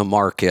tires on the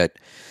market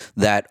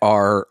that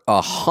are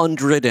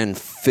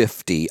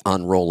 150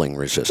 on rolling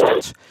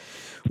resistance.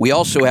 We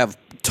also have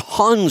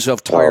tons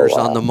of tires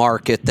on the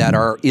market that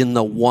are in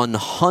the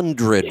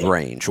 100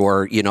 range,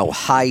 or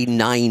high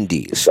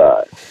 90s.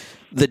 Right.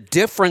 The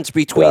difference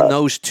between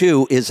those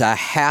two is a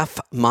half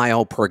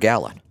mile per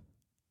gallon.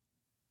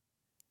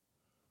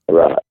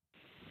 Right.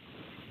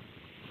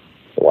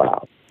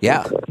 Wow.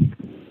 Yeah. Okay.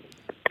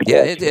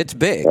 Yeah, it's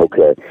big.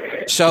 Okay.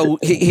 So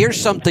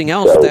here's something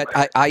else that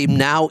I'm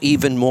now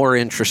even more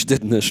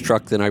interested in this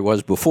truck than I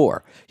was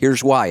before.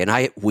 Here's why,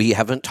 and we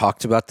haven't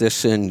talked about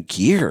this in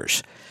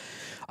years.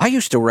 I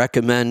used to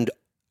recommend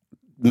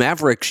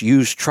Maverick's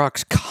used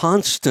trucks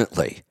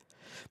constantly.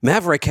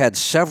 Maverick had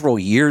several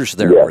years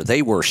there where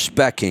they were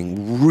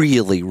speccing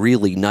really,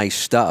 really nice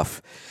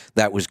stuff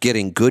that was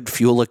getting good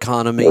fuel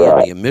economy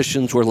and the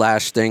emissions were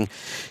lasting.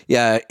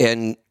 Yeah,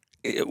 and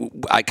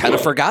I kind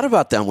of forgot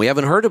about them. We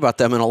haven't heard about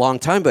them in a long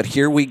time, but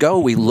here we go.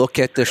 We look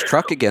at this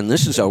truck again.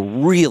 This is a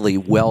really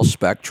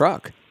well-spec'd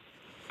truck.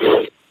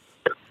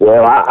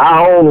 Well,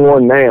 I own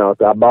one now.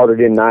 I bought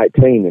it in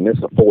 19, and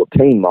it's a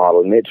 14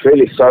 model, and it's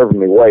really serving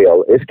me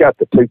well. It's got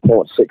the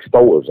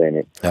 2.64s in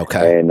it.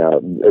 Okay. And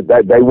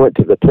they went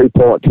to the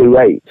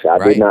 2.28s. I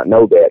did not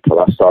know that till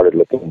I started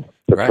looking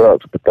for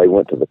trucks, but they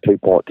went to the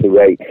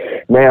 2.28.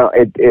 Now,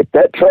 if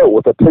that truck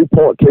with a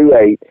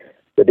 2.28,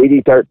 the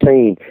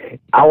DD13,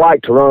 I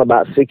like to run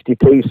about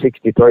 62,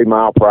 63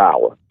 mile per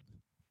hour.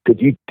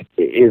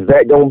 Is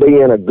that going to be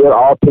in a good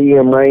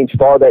RPM range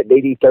for that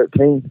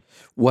DD13?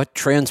 What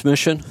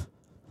transmission?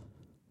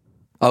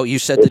 Oh, you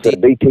said it's the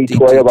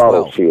DT12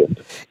 auto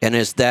shift. And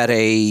is that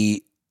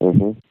a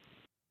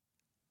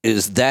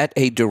is that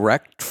a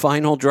direct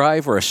final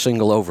drive or a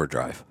single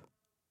overdrive?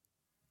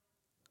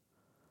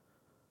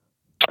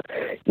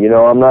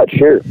 I'm not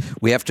sure.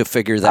 We have to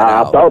figure that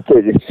out. I thought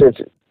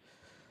that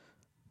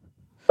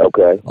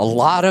okay. A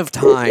lot of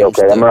times,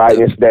 I'm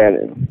writing this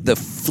down. The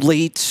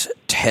fleets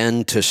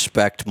tend to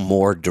spec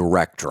more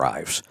direct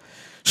drives.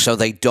 So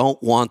they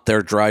don't want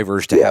their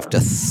drivers to have to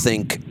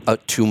think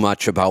too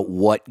much about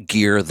what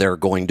gear they're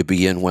going to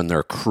be in when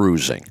they're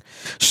cruising.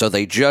 So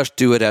they just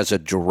do it as a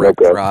direct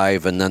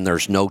drive, and then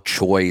there's no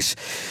choice.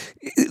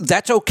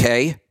 That's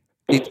okay.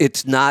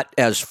 It's not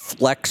as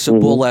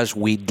flexible as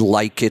we'd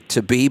like it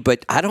to be,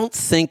 but I don't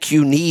think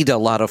you need a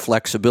lot of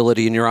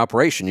flexibility in your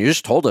operation. You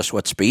just told us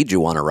what speed you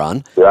want to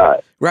run.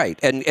 Right. Right.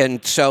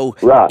 And so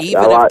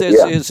even if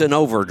this is an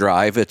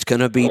overdrive, it's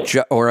going to be,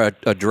 or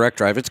a direct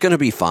drive, it's going to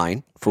be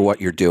fine for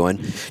what you're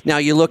doing. Now,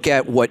 you look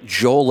at what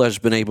Joel has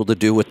been able to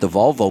do with the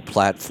Volvo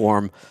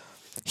platform.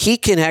 He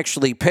can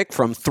actually pick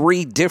from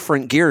 3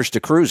 different gears to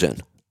cruise in.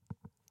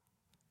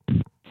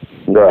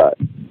 Right.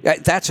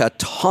 That's a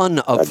ton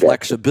of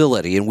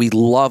flexibility, and we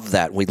love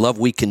that.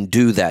 We can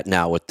do that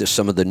now with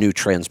some of the new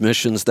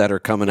transmissions that are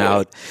coming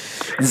out.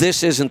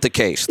 This isn't the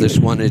case. This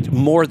one is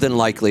more than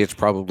likely it's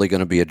probably going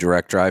to be a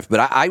direct drive, but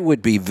I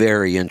would be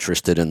very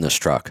interested in this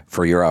truck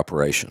for your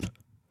operation.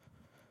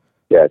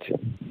 Gotcha.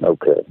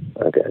 Okay,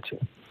 I got you.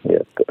 Yeah,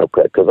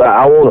 okay, because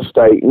I want to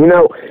stay,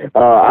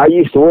 I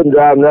used to wouldn't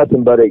drive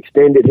nothing but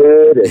extended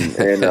hood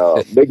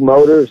and big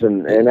motors,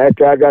 and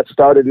after I got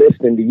started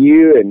listening to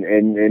you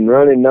and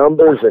running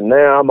numbers, and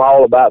now I'm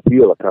all about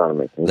fuel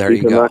economy and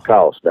keeping my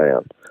costs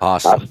down.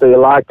 Awesome. I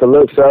still like the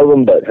looks of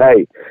them, but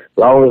hey, as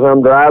long as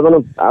I'm driving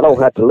them, I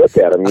don't have to look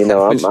at them.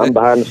 I'm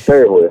behind the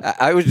steering wheel.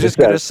 I was just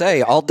going to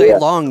say, all day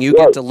long you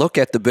get to look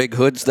at the big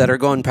hoods that are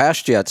going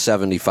past you at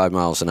 75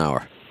 miles an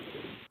hour.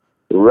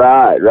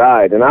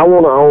 Right. And I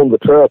want to own the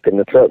truck and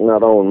the truck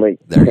not own me.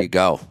 There you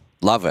go.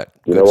 Love it.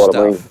 You Good know what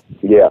stuff. I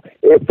mean? Yeah.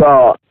 If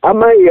I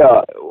may,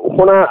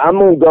 when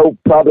I'm gonna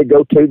probably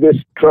go to this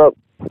truck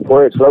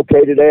where it's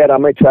located at, I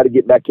may try to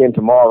get back in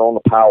tomorrow on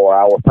the power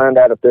hour, find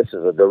out if this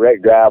is a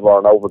direct drive or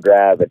an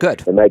overdrive,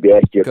 Good. and maybe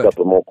ask you a Good.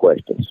 couple of more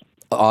questions.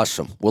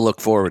 Awesome. We'll look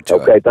forward to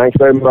it. Okay. Thanks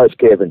very much,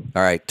 Kevin.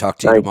 All right. Talk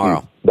to you Thank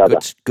tomorrow. you. Bye-bye.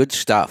 Good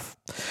stuff.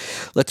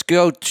 Let's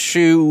go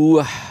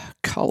to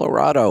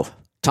Colorado.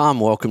 Tom,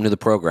 welcome to the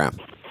program.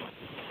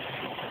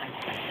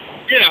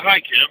 Yeah, hi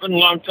Kevin.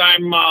 Long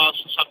time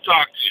since I've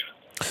talked to you.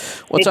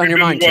 What's Hope on your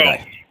you're mind doing well.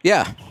 today?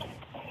 Yeah.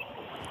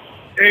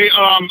 Hey,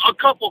 a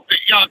couple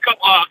things. Yeah, a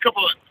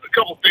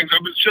couple things. I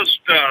was just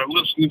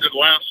listening to the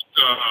last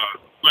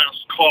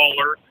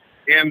caller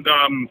and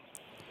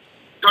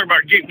talking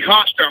about getting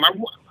costs down.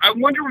 I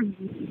wonder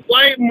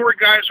why more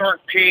guys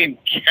aren't paying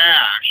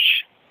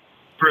cash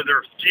for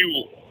their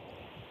fuel.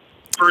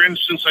 For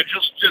instance, I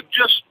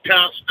just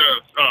passed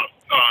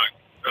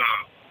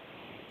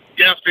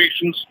gas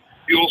stations,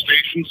 fuel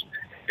stations,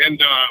 and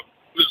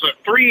it was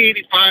a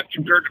 $3.85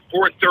 compared to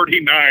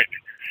 $4.39.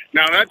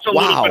 Now that's a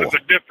little bit of a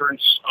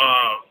difference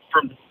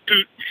from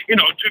two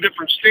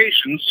different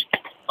stations,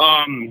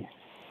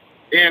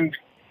 and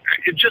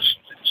it just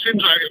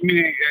seems like, I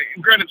mean,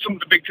 granted, some of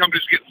the big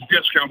companies get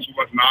discounts and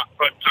whatnot,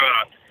 but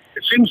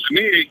it seems to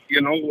me,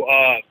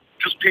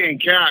 just paying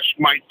cash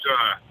might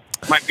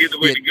be the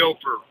way to go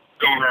for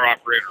owner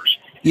operators.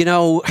 You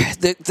know,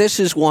 this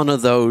is one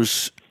of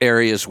those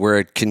areas where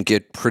it can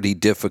get pretty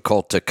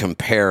difficult to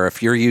compare.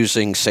 If you're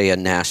using, say, a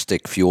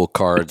NASTC fuel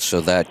card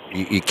so that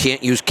you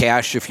can't use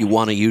cash if you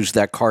want to use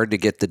that card to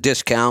get the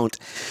discount.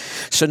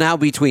 So now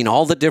between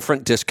all the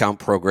different discount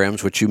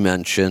programs, which you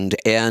mentioned,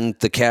 and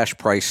the cash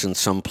price in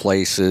some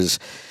places,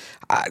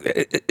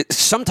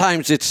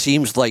 sometimes it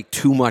seems like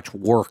too much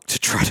work to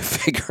try to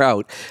figure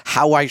out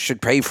how I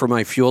should pay for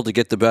my fuel to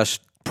get the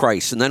best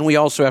price. And then we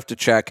also have to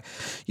check,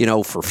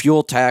 for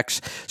fuel tax.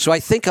 So I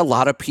think a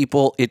lot of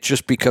people, it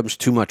just becomes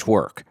too much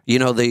work.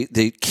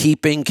 The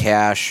keeping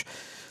cash,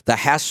 the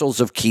hassles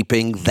of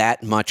keeping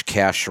that much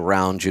cash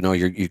around,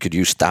 you could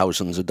use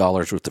thousands of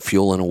dollars worth of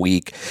fuel in a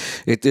week.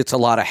 It's a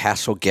lot of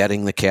hassle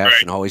getting the cash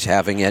Right. and always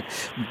having it.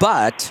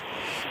 But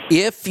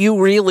if you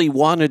really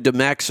wanted to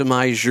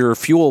maximize your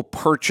fuel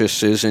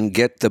purchases and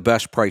get the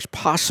best price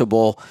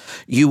possible,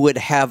 you would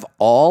have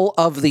all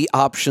of the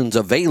options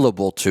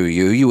available to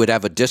you. You would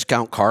have a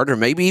discount card or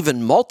maybe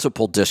even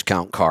multiple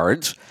discount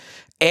cards,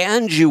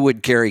 and you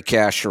would carry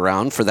cash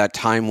around for that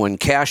time when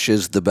cash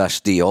is the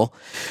best deal.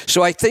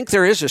 So I think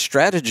there is a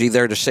strategy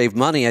there to save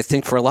money. I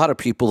think for a lot of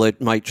people, it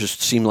might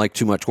just seem like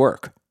too much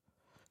work.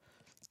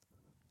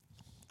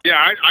 Yeah,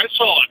 I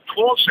saw a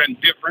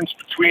 12-cent difference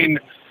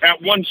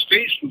at one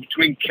station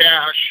between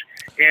cash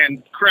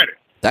and credit.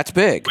 That's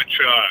big. Which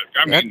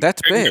I mean,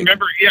 that's big.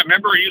 Remember,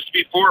 it used to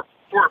be 4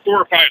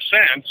 or 5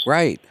 cents.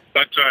 Right.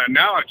 But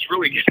now it's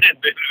really good.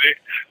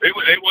 They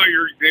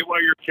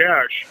want your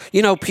cash.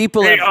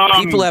 People Hey,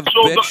 have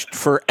bitched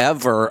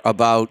forever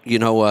about a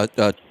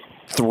 $3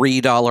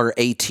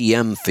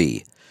 ATM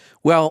fee.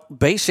 Well,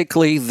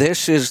 basically,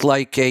 this is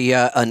like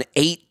an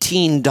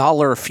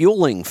 $18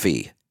 fueling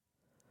fee.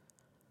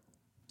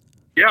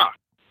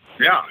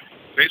 Yeah,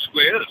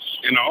 basically is,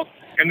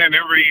 And then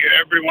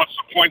everybody wants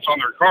the points on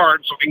their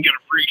card so they can get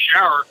a free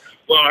shower.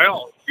 Well,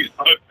 hell,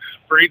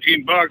 for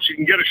 $18 you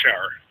can get a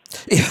shower.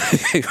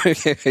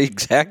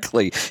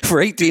 Exactly. For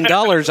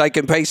 $18, I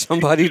can pay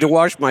somebody to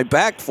wash my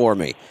back for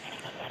me.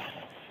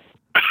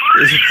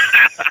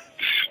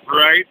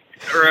 Right.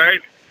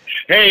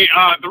 Hey,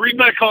 the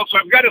reason I called, so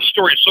I've got a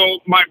story. So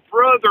my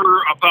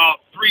brother,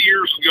 about 3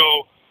 years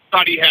ago,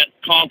 thought he had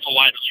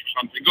tonsillitis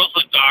or something. He goes to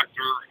the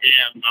doctor,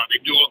 and they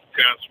do a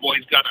test. Well,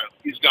 he's got a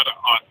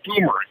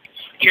tumor,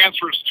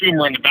 cancerous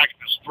tumor in the back of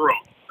his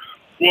throat.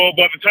 Well,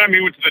 by the time he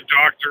went to the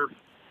doctor,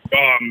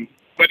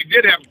 but he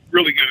did have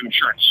really good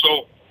insurance.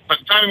 So by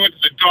the time he went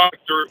to the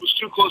doctor, it was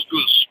too close to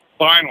his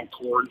spinal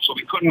cord, so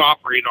they couldn't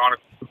operate on it,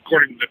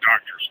 according to the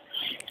doctors.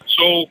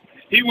 So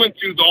he went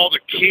through all the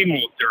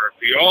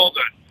chemotherapy, all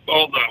the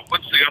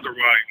what's the other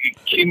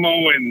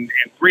chemo and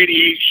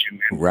radiation,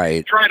 and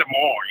right. Tried them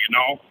all,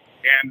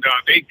 and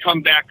they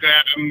come back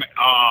at him,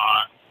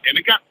 and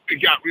it got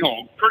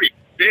pretty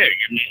big,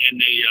 and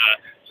they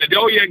said,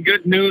 oh yeah,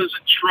 good news,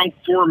 it shrunk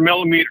 4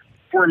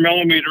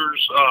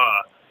 millimeters.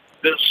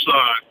 This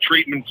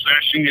treatment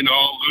session,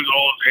 lose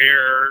all his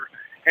hair,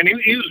 and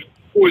he was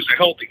always a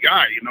healthy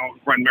guy,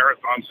 run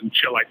marathons and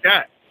shit like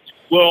that.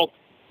 Well,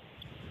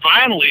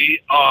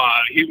 finally,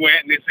 he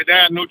went and they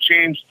said, no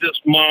change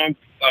this month,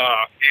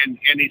 and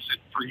he said,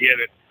 forget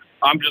it.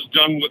 I'm just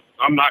done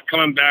I'm not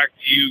coming back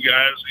to you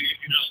guys. You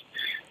just,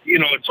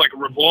 it's like a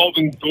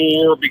revolving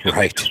door because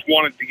right. they just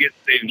wanted to get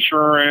the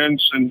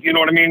insurance and you know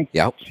what I mean?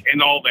 Yep.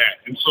 And all that.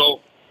 And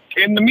so,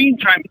 in the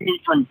meantime, he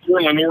moved from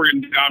Portland,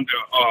 Oregon down to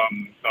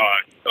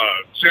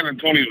San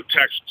Antonio,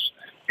 Texas.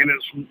 And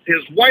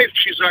his wife,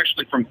 she's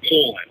actually from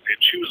Poland, and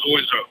she was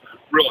always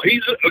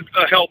he's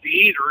a healthy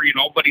eater,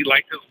 but he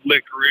liked his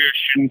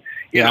licorice and,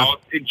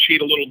 he'd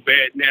cheat a little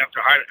bit and have to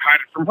hide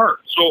it from her.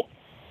 So,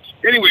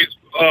 anyways,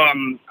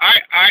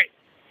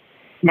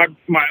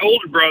 my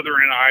older brother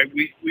and I,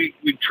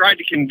 we tried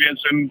to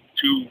convince him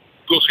to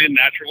go see a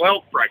natural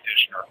health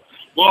practitioner.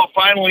 Well,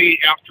 finally,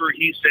 after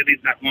he said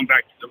he's not going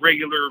back to the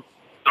regular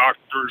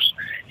doctors,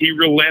 he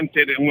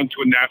relented and went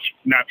to a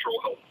natural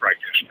health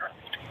practitioner.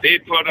 They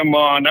put him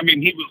on, I mean,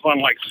 he was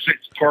on like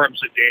 6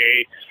 carbs a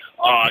day,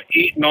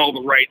 eating all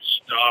the right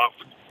stuff.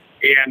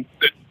 And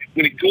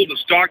when he told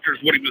his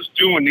doctors what he was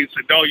doing, he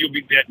said, "Oh, you'll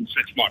be dead in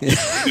 6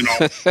 months." You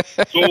know.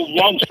 So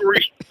long story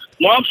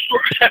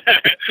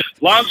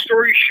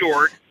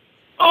short,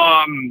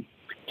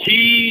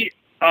 he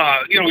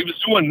he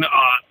was doing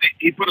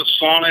he put a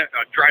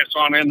dry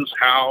sauna in his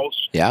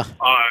house. Yeah.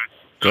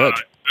 Good.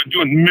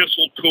 Doing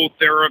mistletoe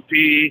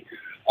therapy,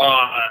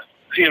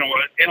 and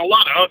a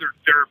lot of other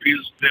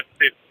therapies that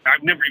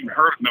I've never even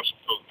heard of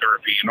mistletoe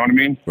therapy. You know what I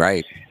mean?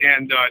 Right.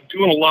 And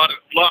doing a lot of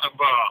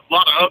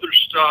other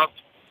stuff.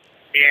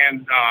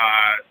 And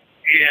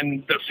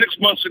in the 6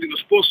 months that he was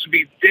supposed to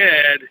be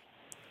dead,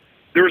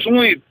 there was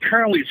only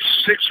apparently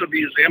 6 of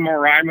these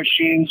MRI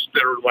machines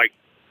that are like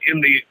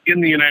in the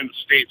United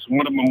States, and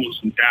one of them was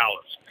in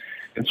Dallas.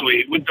 And so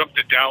he went up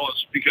to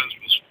Dallas because he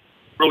was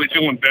really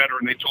feeling better,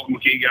 and they told him,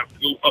 "Okay, you got to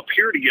go up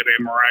here to get an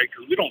MRI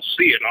because we don't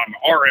see it on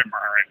our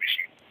MRI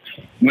machine."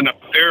 Went up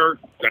there,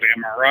 got an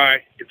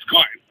MRI. It's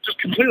gone, just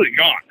completely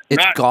gone.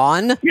 It's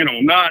gone.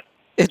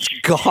 It's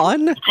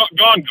gone.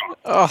 Gone.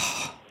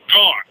 Oh.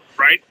 Gone.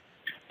 Right.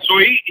 So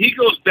he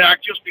goes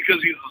back just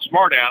because he's a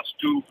smartass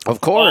to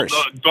of course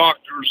all the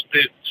doctors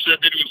that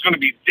said that he was going to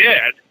be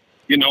dead,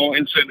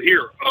 and said,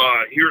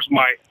 here's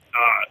my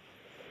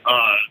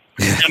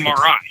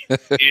MRI.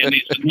 And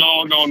he said,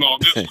 no,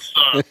 this is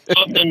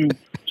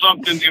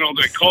something,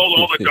 they called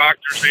all the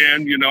doctors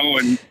in,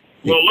 and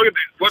well, look at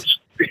this, what's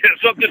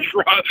something's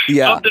wrong.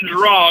 Yeah. Something's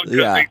wrong because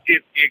Yeah.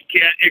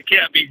 it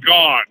can't be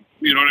gone.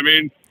 You know what I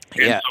mean?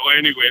 And Yeah. so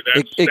anyway,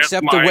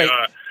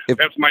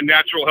 that's my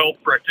natural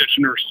health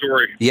practitioner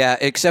story. Yeah,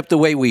 except the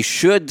way we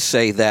should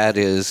say that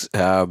is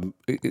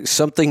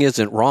something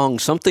isn't wrong,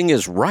 something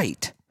is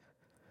right.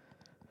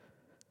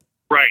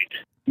 Right.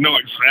 No,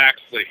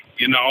 exactly.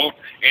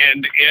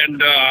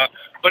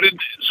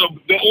 So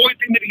the only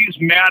thing that he's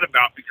mad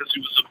about, because he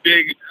was a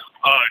big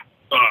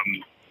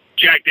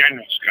Jack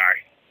Daniels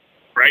guy,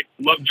 right?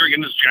 Loved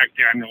drinking his Jack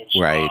Daniels.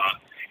 Right.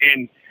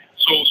 And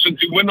so since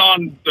he went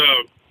on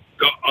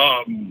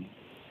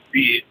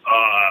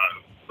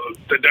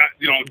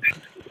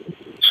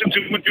since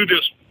he went through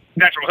this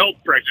natural health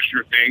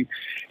practitioner thing,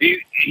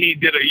 he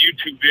did a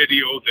YouTube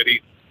video that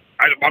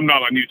I'm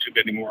not on YouTube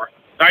anymore.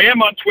 I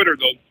am on Twitter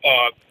though.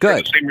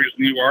 Good. For the same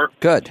reason you are.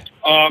 Good.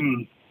 I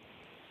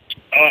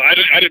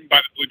didn't buy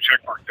the blue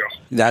check mark though.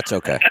 That's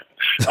okay.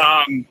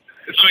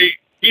 So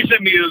he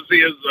sent me his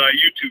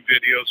YouTube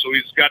video. So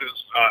he's got his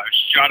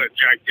shot at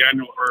Jack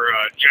Daniels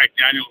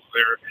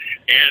there,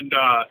 and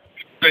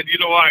said,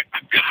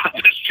 I've got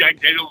this Jack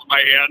Daniels in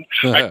my hand.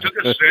 I took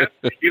a sip.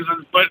 He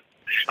says, but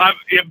I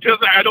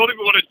don't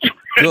even want to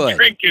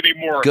drink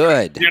anymore.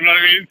 Good. You know what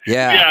I mean?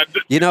 Yeah.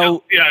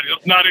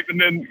 It's not even.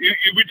 Then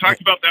we talked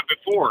about that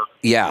before.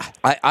 Yeah,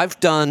 I've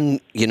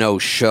done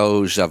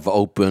shows. I've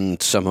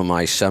opened some of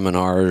my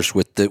seminars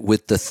with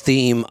the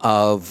theme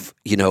of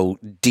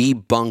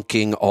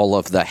debunking all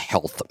of the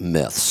health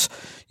myths.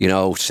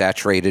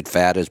 Saturated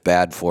fat is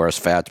bad for us,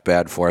 fat's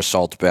bad for us,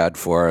 salt's bad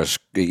for us,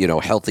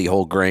 healthy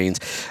whole grains.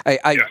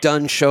 I've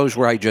done shows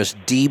where I just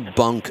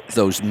debunk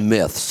those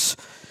myths.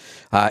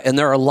 And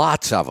there are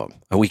lots of them,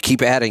 and we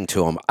keep adding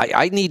to them.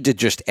 I need to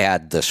just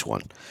add this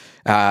one.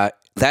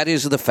 That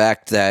is the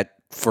fact that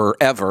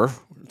forever,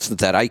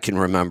 that I can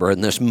remember,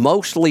 and this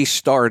mostly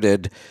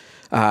started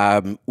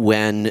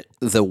when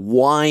the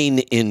wine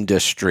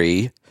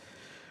industry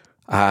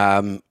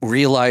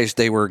realized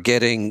they were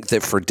getting,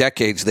 that for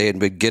decades they had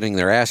been getting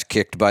their ass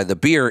kicked by the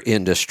beer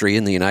industry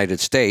in the United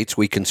States.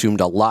 We consumed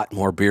a lot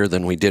more beer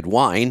than we did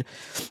wine,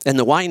 and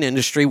the wine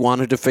industry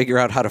wanted to figure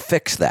out how to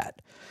fix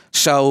that.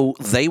 So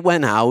they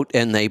went out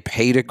and they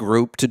paid a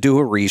group to do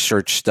a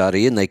research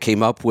study, and they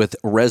came up with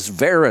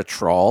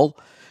resveratrol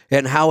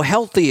and how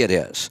healthy it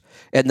is.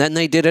 And then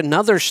they did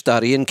another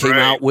study and came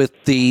out with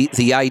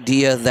the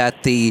idea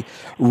that the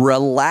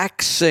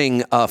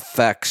relaxing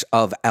effects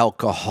of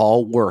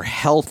alcohol were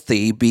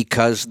healthy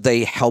because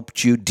they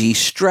helped you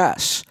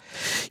de-stress.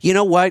 You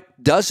know what?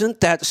 Doesn't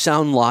that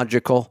sound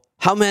logical?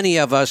 How many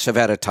of us have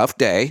had a tough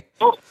day?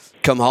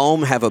 Come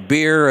home, have a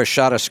beer, a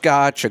shot of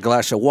scotch, a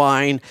glass of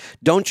wine.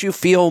 Don't you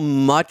feel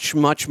much,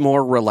 much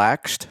more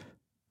relaxed?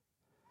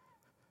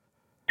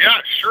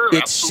 Yeah, sure.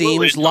 It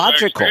seems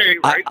logical.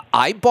 Right?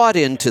 I bought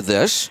into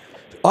this.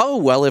 Oh,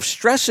 well, if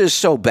stress is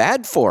so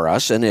bad for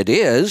us, and it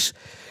is,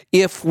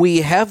 if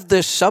we have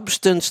this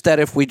substance that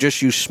if we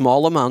just use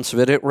small amounts of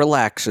it, it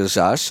relaxes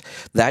us,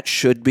 that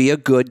should be a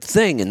good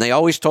thing. And they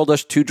always told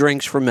us 2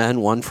 drinks for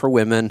men, 1 for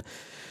women.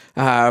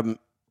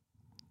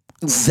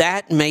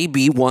 That may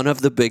be one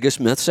of the biggest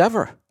myths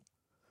ever.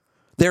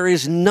 There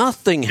is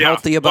nothing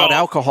healthy about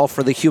alcohol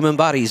for the human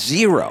body.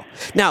 0.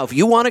 Now, if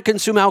you want to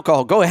consume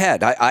alcohol, go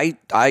ahead.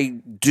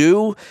 I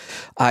do.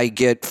 I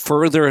get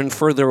further and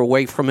further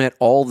away from it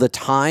all the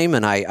time,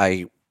 and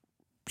I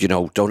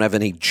don't have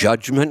any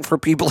judgment for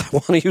people that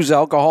want to use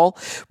alcohol,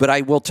 but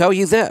I will tell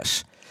you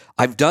this.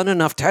 I've done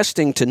enough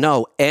testing to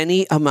know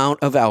any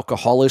amount of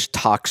alcohol is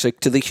toxic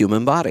to the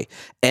human body.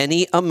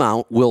 Any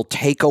amount will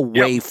take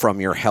away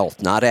from your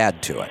health, not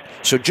add to it.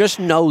 So just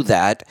know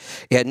that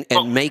and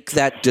make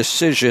that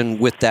decision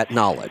with that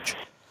knowledge.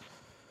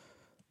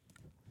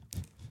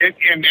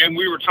 And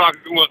we were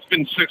talking, well, it's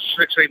been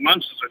 8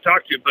 months since I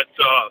talked to you, but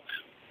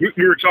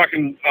we were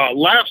talking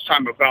last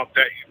time about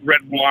that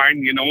red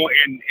wine,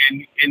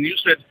 and you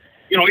said,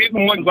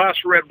 even one glass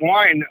of red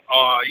wine,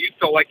 you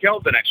felt like hell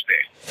the next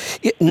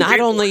day. Not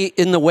only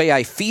in the way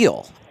I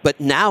feel, but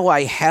now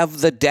I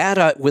have the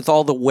data with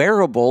all the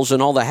wearables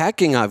and all the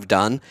hacking I've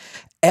done.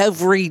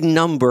 Every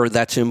number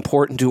that's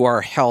important to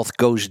our health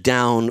goes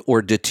down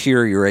or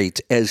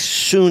deteriorates as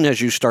soon as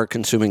you start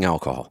consuming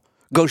alcohol.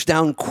 Goes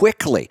down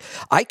quickly.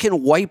 I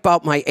can wipe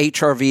out my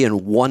HRV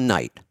in one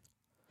night.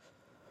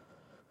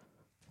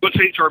 What's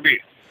HRV?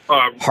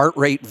 Heart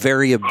rate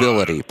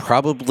variability,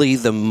 probably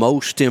the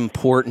most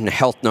important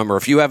health number.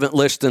 If you haven't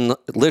listened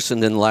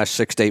in the last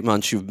 6 to 8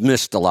 months, you've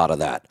missed a lot of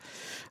that.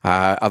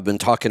 I've been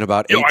talking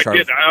about HRV.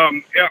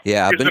 I did.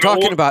 I've been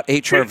talking about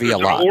HRV a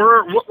lot.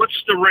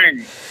 What's the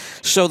ring?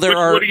 So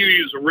what do you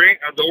use? A ring?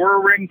 The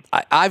Oura ring?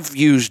 I've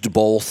used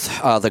both.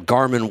 The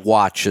Garmin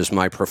watch is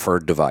my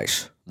preferred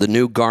device. The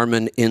new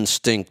Garmin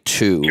Instinct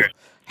 2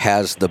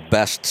 has the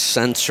best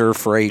sensor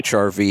for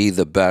HRV,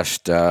 the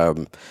best.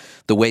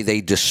 The way they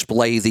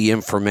display the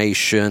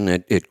information,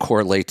 it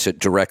correlates it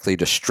directly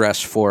to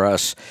stress for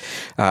us.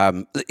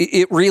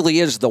 It really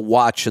is the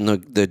watch and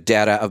the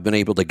data I've been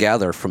able to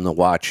gather from the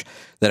watch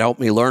that helped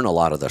me learn a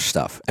lot of this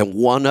stuff. And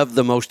one of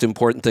the most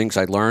important things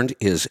I learned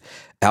is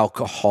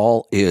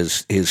alcohol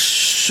is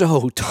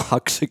so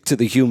toxic to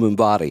the human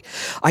body.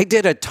 I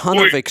did a ton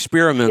of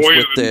experiments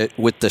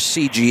with the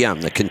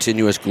CGM, the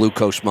continuous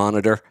glucose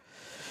monitor.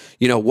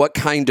 What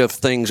kind of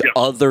things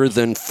other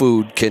than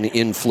food can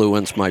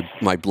influence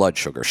my blood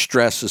sugar?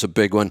 Stress is a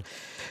big one.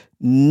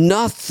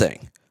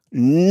 Nothing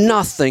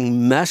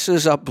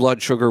messes up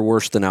blood sugar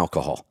worse than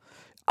alcohol.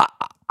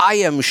 I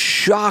am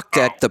shocked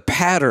at the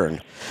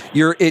pattern.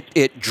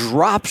 It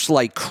drops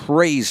like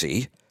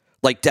crazy,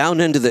 like down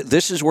into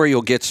this is where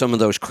you'll get some of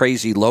those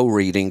crazy low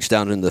readings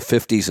down in the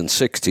 50s and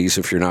 60s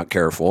if you're not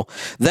careful.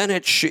 Then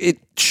it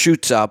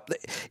shoots up.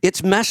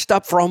 It's messed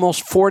up for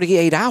almost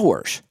 48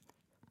 hours.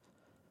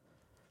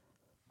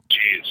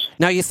 Jeez.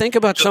 Now you think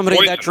about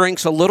somebody that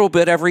drinks a little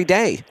bit every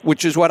day,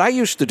 which is what I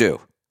used to do.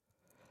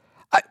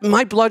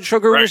 My blood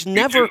sugar was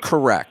never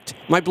correct.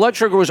 My blood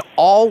sugar was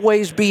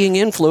always being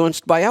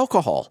influenced by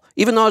alcohol,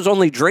 even though I was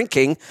only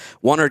drinking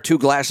 1 or 2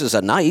 glasses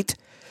a night.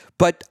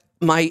 But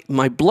my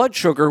blood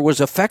sugar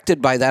was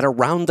affected by that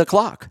around the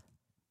clock.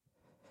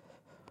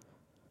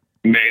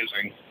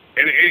 Amazing.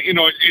 And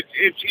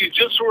you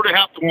just sort of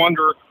have to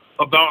wonder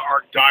about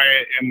our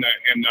diet and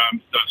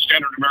the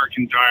standard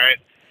American diet.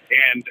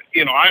 And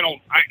I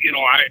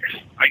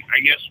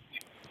guess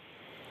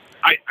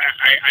I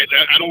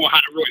don't know how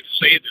to really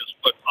say this,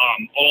 but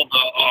all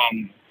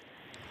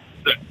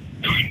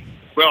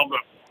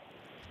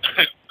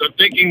the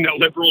thinking that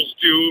liberals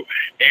do,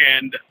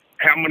 and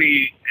how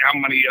many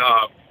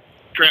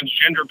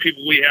transgender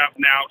people we have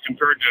now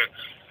compared to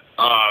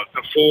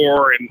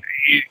before, and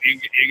you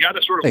got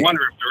to sort of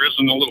wonder if there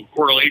isn't a little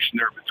correlation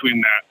there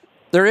between that.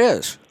 There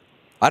is.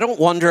 I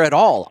don't wonder at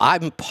all.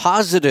 I'm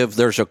positive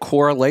there's a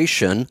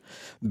correlation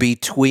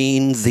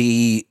between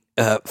the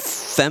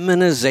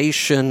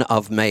feminization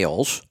of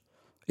males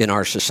in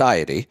our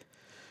society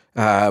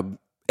and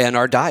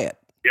our diet.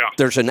 Yeah.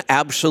 There's an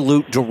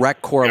absolute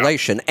direct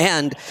correlation. Yeah.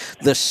 And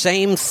the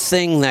same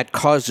thing that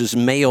causes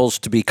males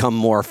to become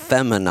more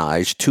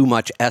feminized, too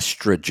much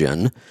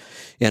estrogen,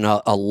 and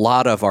a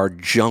lot of our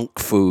junk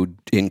food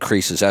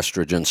increases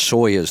estrogen.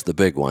 Soy is the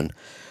big one.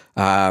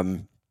 Right.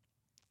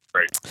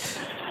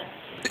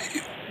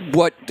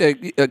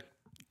 A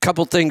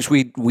couple things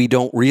we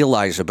don't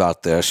realize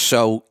about this.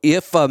 So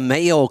if a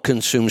male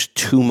consumes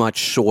too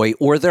much soy,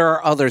 or there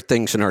are other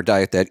things in our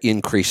diet that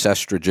increase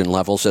estrogen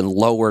levels and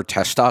lower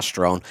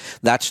testosterone,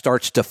 that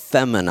starts to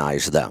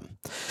feminize them.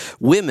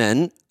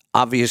 Women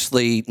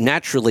obviously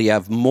naturally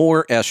have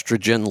more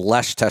estrogen,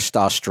 less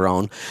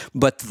testosterone,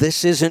 but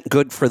this isn't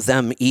good for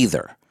them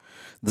either.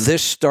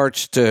 This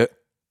starts to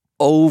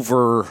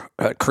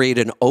create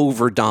an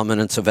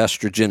overdominance of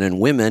estrogen in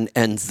women,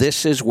 and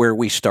this is where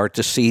we start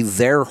to see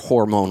their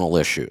hormonal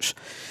issues.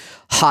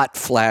 Hot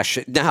flash.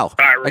 Now,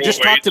 I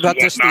just talked about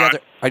this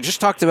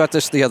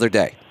the other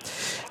day.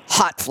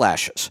 Hot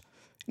flashes.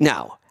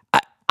 Now,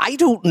 I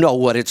don't know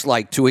what it's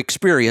like to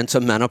experience a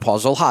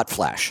menopausal hot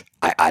flash.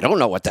 I don't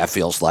know what that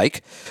feels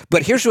like,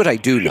 but here's what I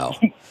do know.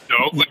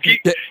 No, but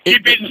keep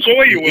eating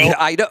soy, you will.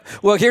 I know.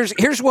 Well,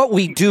 here's what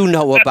we do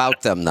know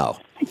about them, though.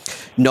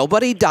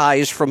 Nobody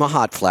dies from a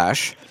hot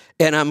flash,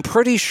 and I'm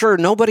pretty sure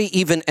nobody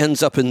even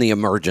ends up in the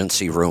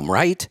emergency room,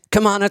 right?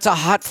 Come on, it's a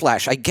hot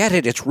flash. I get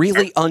it. It's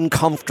really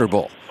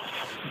uncomfortable.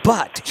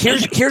 But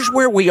here's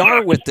where we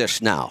are with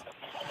this now.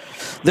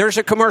 There's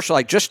a commercial.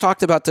 I just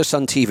talked about this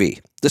on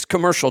TV. This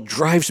commercial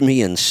drives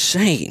me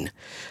insane.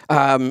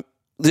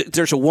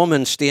 There's a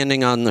woman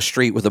standing on the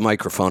street with a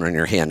microphone in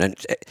her hand. And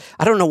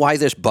I don't know why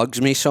this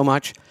bugs me so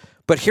much,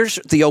 but here's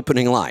the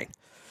opening line.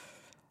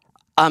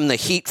 I'm the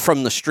heat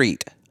from the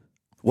street.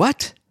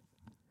 What?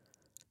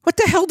 What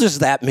the hell does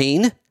that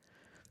mean?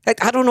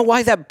 I don't know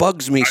why that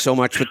bugs me so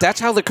much, but that's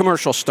how the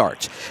commercial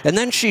starts. And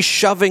then she's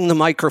shoving the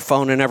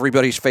microphone in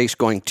everybody's face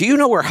going, do you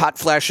know where hot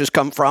flashes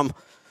come from?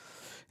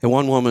 And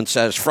one woman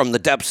says, from the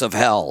depths of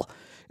hell.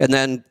 And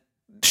then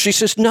she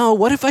says, no,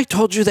 what if I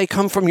told you they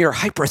come from your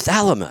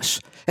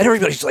hypothalamus? And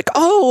everybody's like,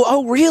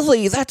 oh,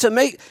 really? That's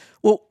amazing.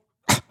 Well,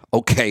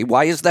 okay,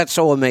 why is that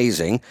so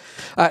amazing?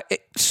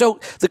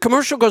 So the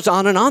commercial goes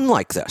on and on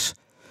like this.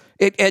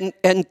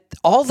 And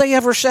all they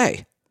ever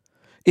say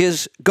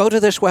is go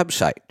to this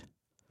website.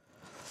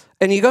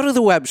 And you go to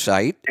the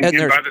website,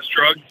 and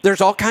there's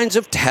all kinds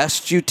of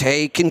tests you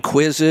take and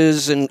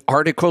quizzes and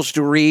articles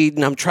to read,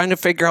 and I'm trying to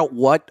figure out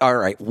what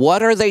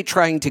are they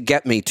trying to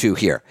get me to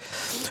here?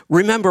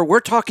 Remember,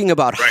 we're talking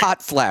about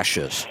hot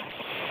flashes.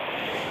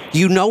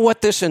 You know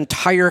what this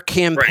entire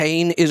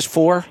campaign is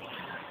for?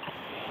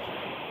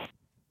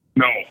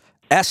 No.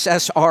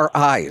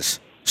 SSRIs,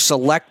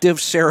 selective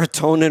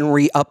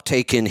serotonin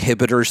reuptake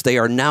inhibitors. They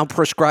are now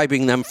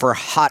prescribing them for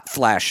hot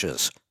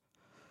flashes.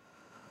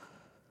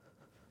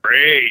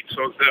 Great.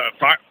 So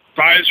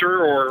Pfizer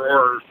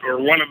or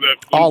one of the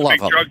big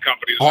drug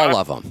companies. All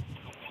of them.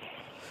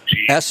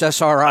 Jeez.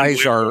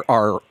 SSRIs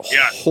are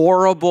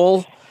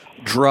horrible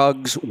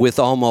drugs with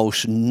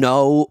almost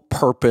no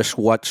purpose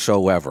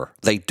whatsoever.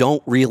 They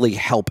don't really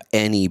help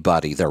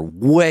anybody. They're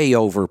way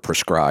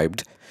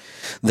overprescribed.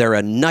 They're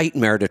a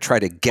nightmare to try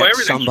to get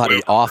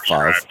somebody off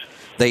of.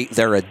 They're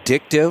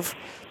addictive.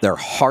 They're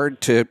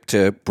hard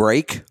to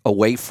break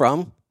away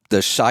from.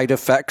 The side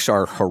effects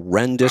are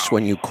horrendous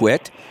when you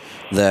quit.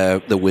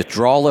 The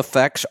withdrawal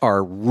effects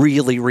are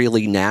really,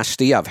 really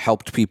nasty. I've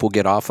helped people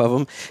get off of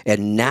them.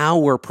 And now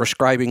we're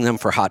prescribing them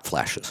for hot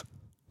flashes.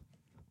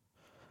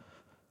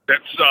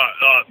 That's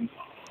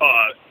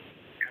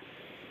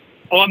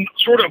on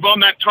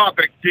that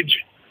topic. Did you?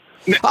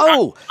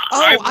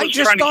 I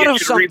just thought of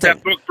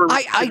something.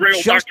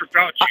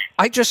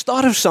 I just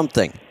thought of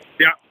something.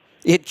 Yeah.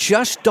 It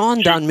just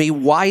dawned on me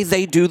why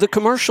they do the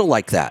commercial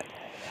like that.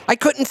 I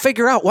couldn't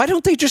figure out, why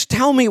don't they just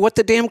tell me what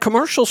the damn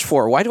commercial's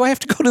for? Why do I have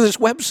to go to this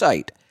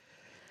website?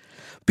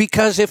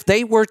 Because if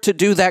they were to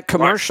do that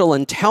commercial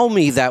and tell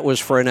me that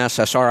was for an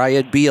SSRI,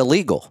 it'd be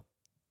illegal.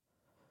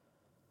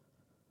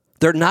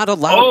 They're not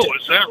allowed.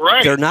 Is that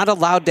right? They're not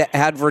allowed to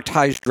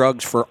advertise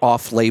drugs for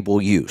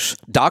off-label use.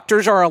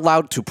 Doctors are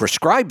allowed to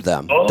prescribe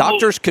them.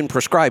 Doctors can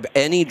prescribe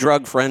any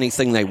drug for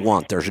anything they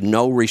want. There's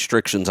no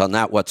restrictions on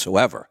that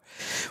whatsoever.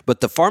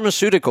 But the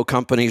pharmaceutical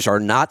companies are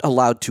not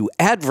allowed to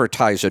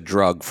advertise a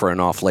drug for an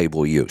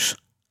off-label use.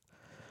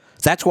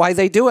 That's why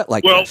they do it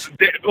like this.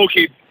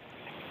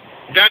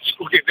 That's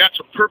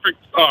a perfect.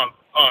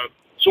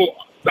 So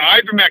the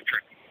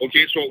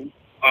ivermectin.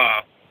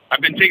 I've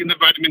been taking the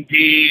vitamin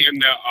D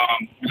and the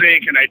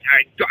zinc, and I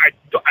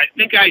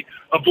think I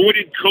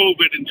avoided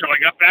COVID until I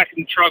got back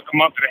in the truck a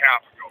month and a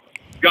half ago.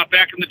 Got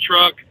back in the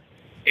truck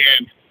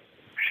and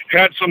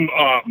had some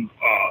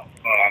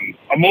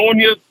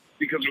ammonia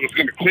because it was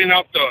going to clean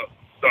out the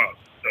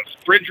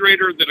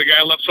refrigerator that a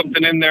guy left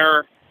something in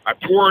there. I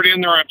pour it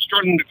in there. I'm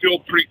starting to feel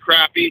pretty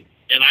crappy,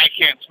 and I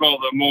can't smell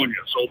the ammonia.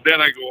 So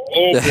then I go,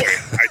 oh boy,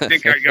 I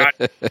think I got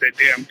the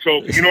damn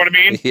COVID. You know what I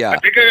mean? Yeah. I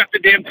think I got the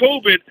damn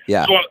COVID.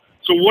 Yeah.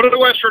 So what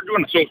do I start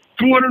doing? So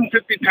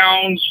 250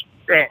 pounds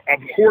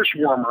of horse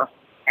warmer,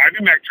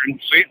 ivermectin,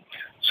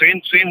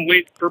 same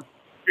weight per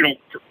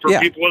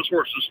people as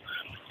horses,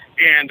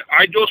 and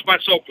I dose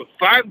myself with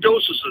 5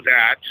 doses of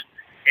that,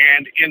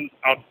 and in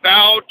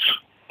about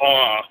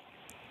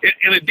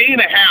in a day and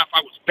a half,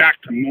 I was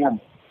back to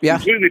normal. Yeah.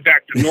 Completely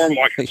back to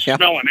normal. I could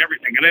smell and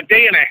everything in a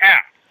day and a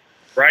half,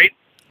 right?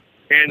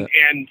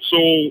 And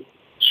so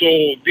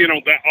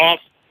the off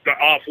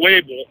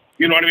label.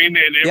 You know what I mean?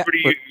 And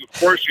everybody, of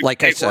course,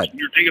 like I said,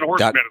 you're taking horse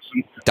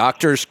medicine.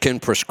 Doctors can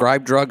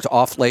prescribe drugs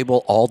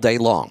off-label all day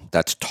long.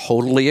 That's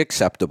totally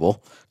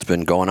acceptable. It's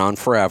been going on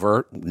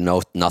forever.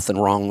 Nothing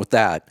wrong with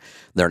that.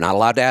 They're not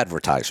allowed to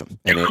advertise them.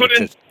 And it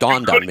just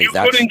dawned on me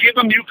that you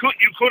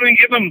couldn't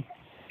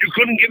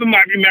give them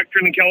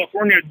ivermectin in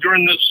California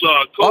during this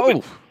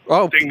COVID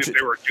thing that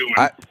they were doing.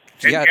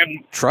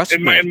 Trust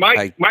me.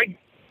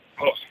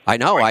 I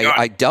know.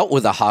 I dealt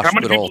with a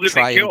hospital. How many people did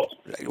they kill?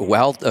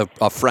 Well,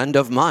 a friend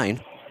of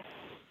mine.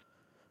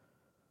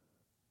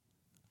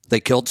 They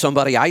killed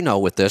somebody I know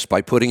with this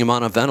by putting him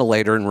on a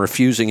ventilator and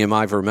refusing him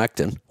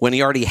ivermectin when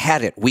he already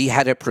had it. We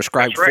had it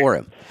prescribed for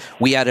him.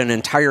 We had an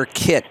entire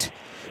kit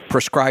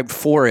prescribed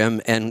for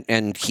him,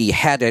 and he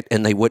had it,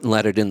 and they wouldn't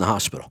let it in the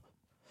hospital.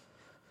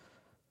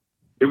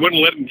 They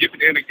wouldn't let him get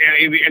it,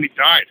 and he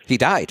died. He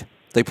died.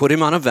 They put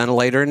him on a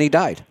ventilator, and he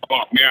died.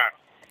 Oh, man.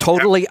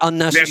 Totally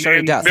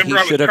unnecessary death. He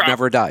should have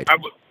never died.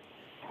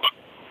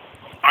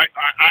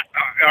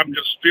 I'm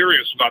just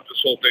furious about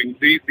this whole thing.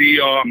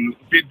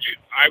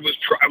 I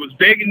was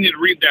begging you to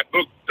read that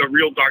book, The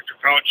Real Dr.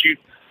 Fauci,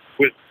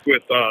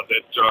 that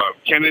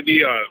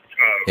Kennedy,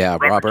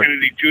 Robert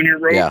Kennedy Jr.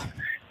 wrote. Yeah.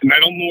 And I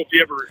don't know if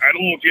you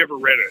ever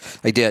read it.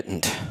 I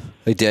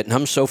didn't.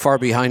 I'm so far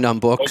behind on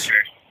books. Okay.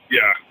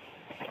 Yeah.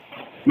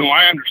 No,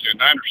 I understand.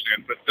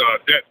 But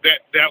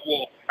that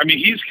will. I mean,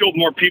 he's killed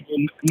more people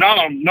not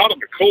of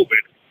the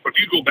COVID, but if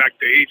you go back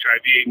to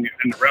HIV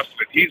and the rest of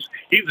it,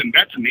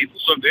 that's an evil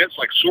son. That's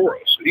like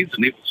Soros. He's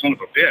an evil son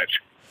of a bitch.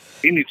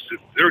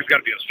 There's got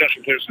to be a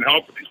special place in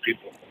hell for these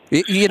people.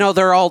 You know,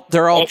 they're all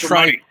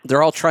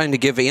trying to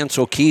give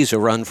Ansel Keys a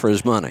run for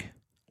his money.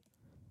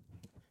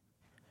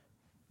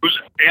 Who's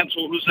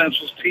Ansel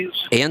Keys?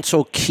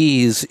 Ansel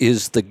Keys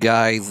is the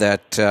guy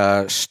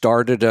that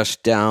started us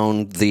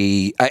down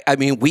the. I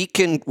mean, we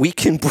can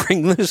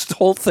bring this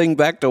whole thing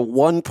back to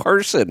one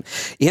person.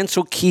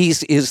 Ansel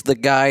Keys is the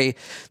guy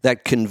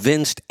that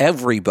convinced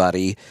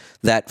everybody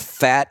that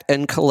fat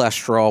and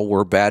cholesterol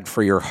were bad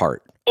for your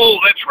heart. Oh,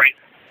 that's right.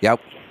 Yep.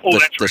 Oh,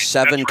 the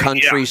seven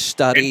countries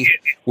study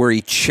where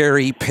he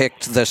cherry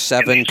picked the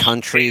seven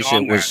countries.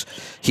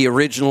 He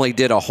originally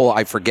did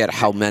I forget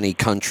how many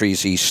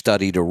countries he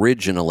studied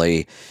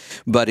originally,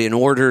 but in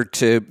order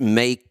to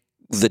make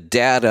the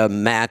data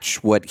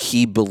match what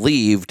he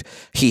believed,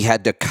 he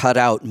had to cut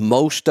out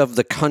most of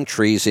the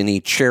countries, and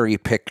he cherry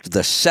picked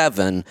the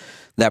seven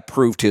that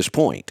proved his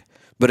point.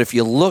 But if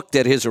you looked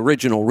at his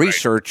original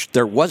research,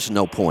 there was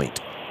no point.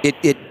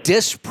 It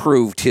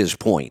disproved his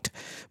point,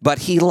 but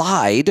he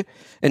lied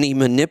and he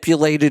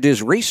manipulated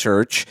his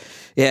research,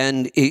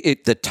 and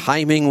the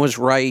timing was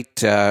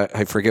right.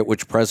 I forget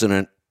which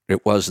president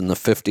it was in the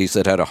 50s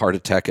that had a heart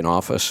attack in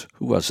office.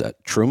 Who was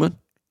that? Truman?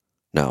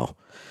 No.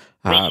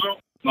 No.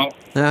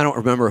 I don't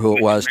remember who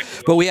it was,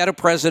 but we had a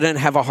president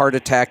have a heart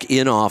attack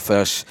in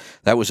office.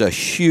 That was a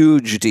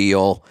huge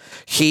deal.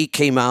 He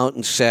came out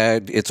and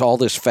said, it's all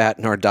this fat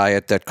in our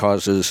diet that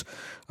causes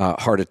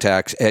heart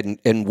attacks. And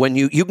when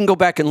you can go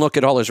back and look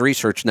at all his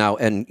research now,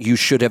 and you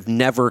should have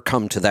never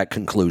come to that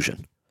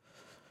conclusion.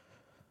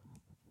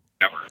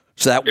 Never.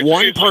 So that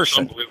one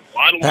person,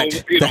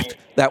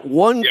 that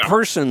one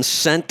person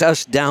sent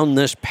us down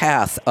this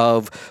path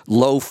of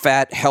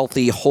low-fat,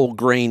 healthy, whole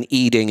grain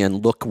eating,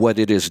 and look what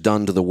it has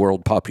done to the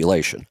world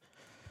population.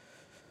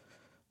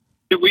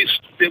 That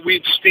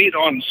we've stayed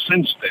on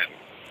since then.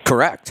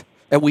 Correct.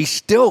 And we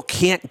still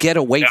can't get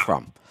away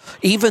from.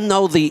 Even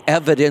though the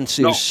evidence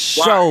is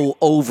so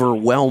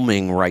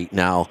overwhelming right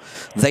now,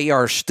 they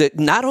are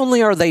not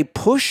only are they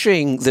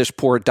pushing this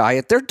poor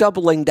diet, they're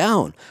doubling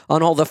down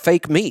on all the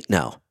fake meat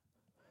now.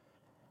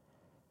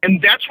 And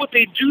that's what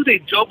they do. They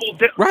double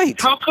down. Right.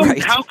 How come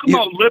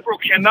a liberal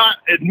cannot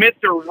admit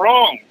they're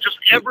wrong? Just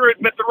ever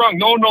admit they're wrong?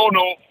 No.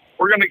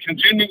 We're going to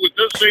continue with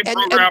this same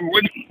program.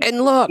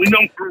 And look, we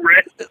don't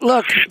correct.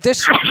 Look,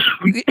 this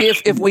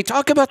if we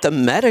talk about the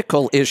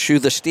medical issue,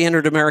 the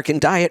standard American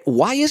diet,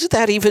 why is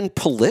that even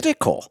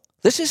political?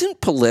 This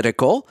isn't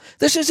political.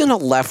 This isn't a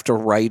left or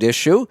right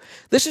issue.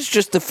 This is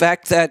just the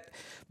fact that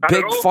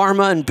big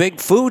pharma and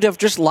big food have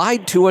just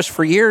lied to us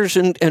for years,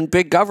 and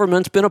big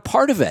government's been a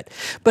part of it.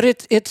 But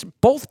it's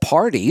both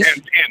parties.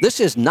 And this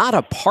is not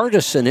a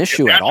partisan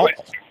issue at all.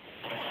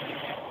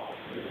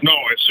 No,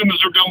 as soon as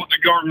they're done with the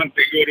government,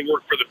 they go to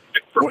work for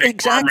big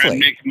pharma and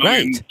make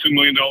 $2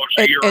 million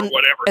a year or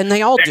whatever. And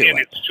they all do it.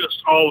 It's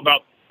just all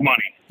about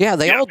money. Yeah,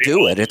 they all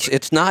do it.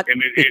 It's not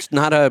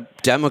a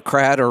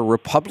Democrat or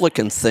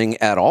Republican thing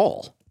at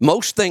all.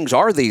 Most things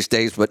are these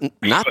days, but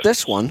not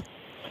this one.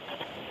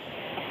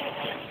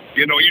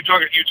 You know, you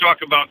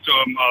talk about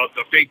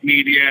the fake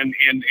media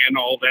and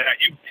all that.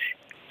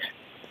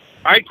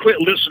 I quit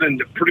listening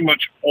to pretty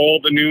much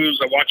all the news.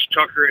 I watch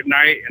Tucker at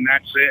night, and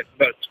that's it.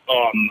 But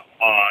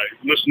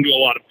listen to a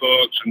lot of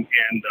books and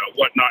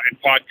whatnot,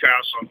 and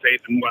podcasts on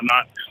faith and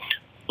whatnot.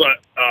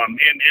 But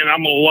and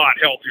I'm a lot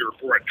healthier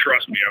for it.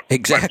 Trust me.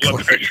 Exactly. My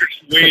blood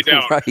pressure's way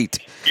down. Right.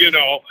 You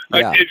know,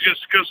 it's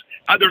just because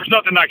there's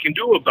nothing I can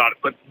do about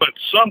it. But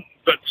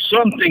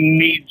something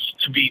needs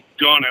to be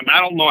done, and I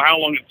don't know how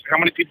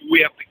many people we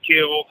have to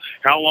kill,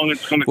 how long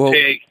it's going to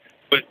take.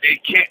 But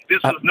it can't.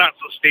 This is not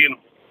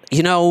sustainable.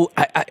 You know,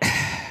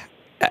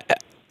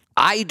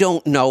 I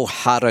don't know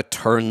how to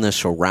turn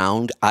this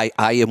around. I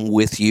am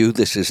with you.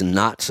 This is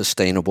not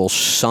sustainable.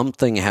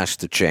 Something has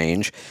to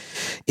change.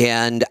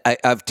 And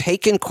I've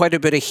taken quite a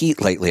bit of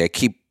heat lately. I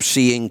keep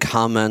seeing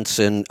comments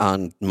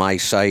on my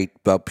site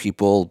about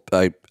people.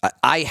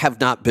 I have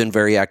not been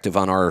very active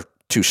on our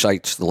two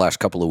sites the last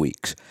couple of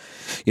weeks.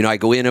 You know, I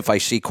go in, if I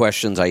see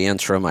questions, I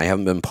answer them. I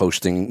haven't been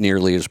posting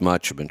nearly as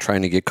much. I've been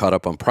trying to get caught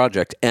up on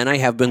project, and I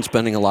have been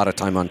spending a lot of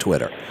time on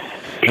Twitter.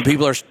 And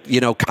people are,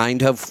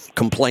 kind of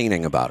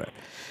complaining about it.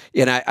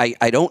 And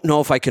I don't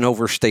know if I can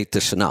overstate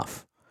this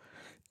enough.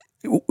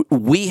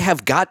 We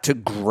have got to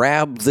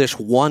grab this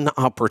one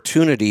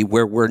opportunity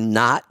where we're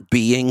not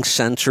being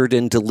censored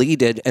and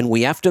deleted, and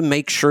we have to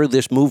make sure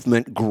this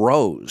movement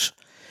grows.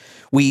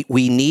 We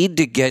need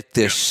to get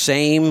this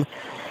same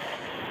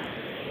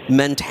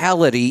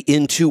mentality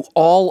into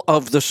all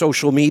of the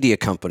social media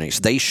companies.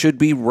 They should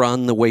be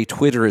run the way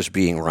Twitter is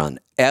being run.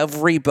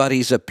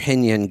 Everybody's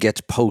opinion gets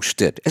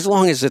posted, as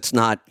long as it's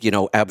not,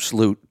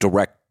 absolute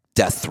direct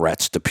death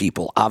threats to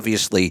people.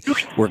 Obviously,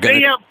 we're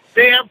going to.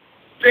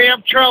 They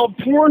have child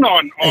porn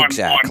on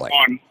exactly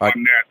on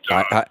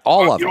that.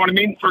 All of them. You know what I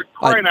mean? For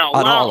crying out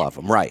on loud. all of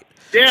them, right?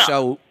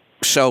 Yeah.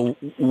 So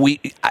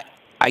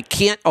I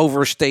can't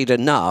overstate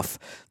enough.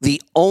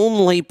 The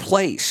only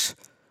place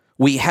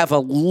we have a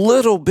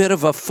little bit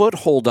of a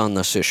foothold on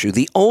this issue,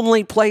 the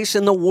only place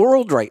in the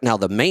world right now,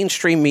 the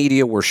mainstream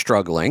media, we're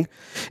struggling.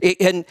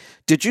 And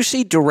did you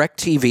see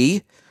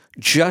DirecTV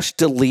just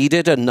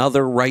deleted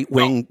another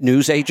right-wing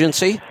news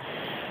agency?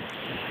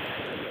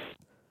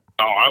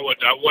 No, I would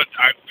have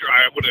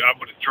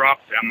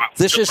dropped them.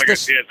 This is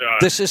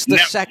the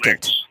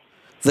Netflix.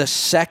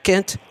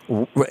 second,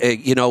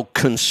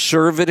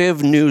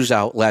 conservative news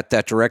outlet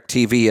that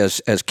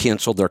DirecTV has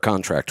canceled their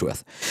contract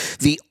with.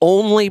 The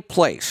only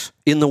place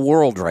in the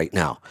world right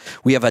now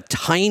we have a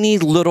tiny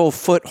little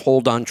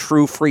foothold on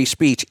true free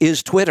speech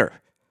is Twitter.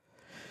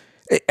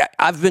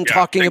 I've been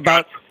talking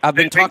about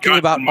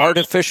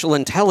artificial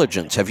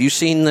intelligence. Have you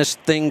seen this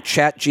thing,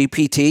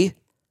 ChatGPT?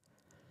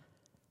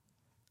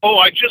 Oh,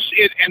 I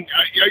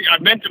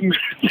meant to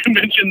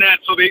mention that.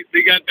 So they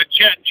got the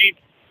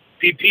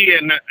ChatGPT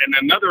and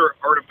another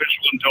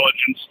artificial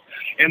intelligence,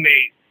 and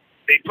they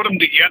put them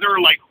together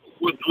like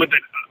with a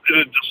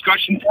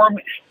discussion forum,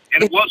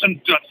 and it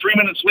wasn't 3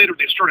 minutes later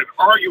they started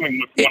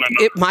arguing with one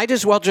another. It might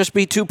as well just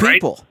be two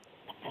people. Right?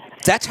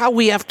 That's how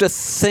we have to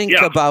think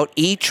about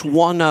each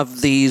one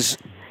of these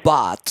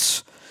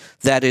bots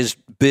that has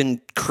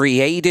been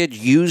created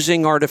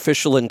using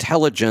artificial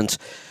intelligence.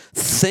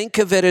 Think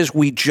of it as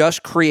we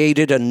just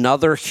created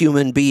another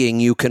human being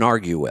you can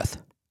argue with.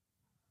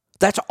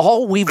 That's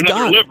all we've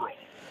done. Liberal.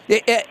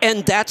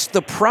 And that's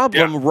the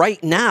problem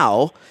right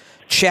now.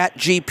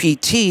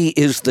 ChatGPT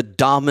is the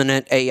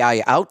dominant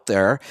AI out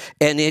there,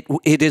 and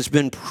it has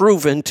been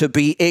proven to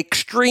be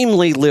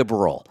extremely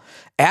liberal.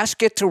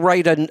 Ask it to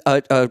write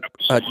a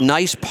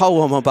nice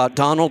poem about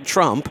Donald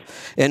Trump,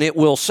 and it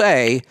will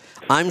say,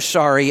 "I'm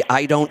sorry,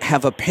 I don't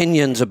have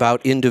opinions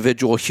about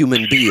individual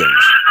human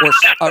beings,"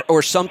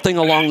 or something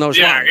along those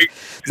lines.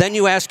 Then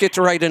you ask it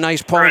to write a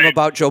nice poem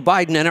about Joe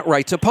Biden, and it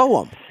writes a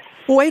poem.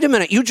 Wait a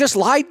minute, you just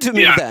lied to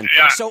me then.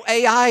 Yeah. So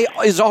AI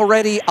is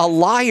already a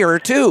liar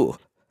too.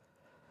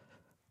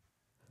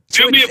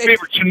 Do me a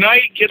favor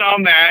tonight. Get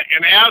on that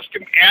and ask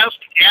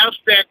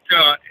that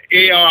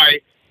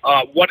AI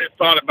what it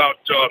thought about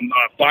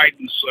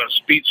Biden's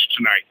speech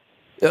tonight.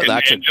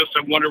 I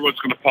wonder what's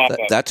going to pop up.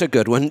 That's a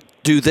good one.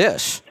 Do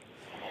this.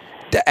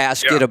 To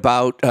ask it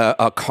about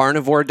a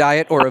carnivore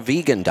diet or a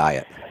vegan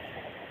diet.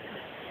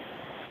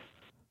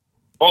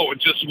 Oh,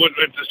 it's just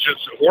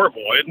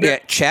horrible, isn't it? Yeah,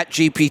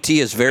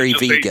 ChatGPT is very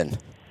vegan.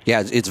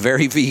 It's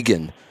very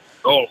vegan.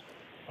 Oh.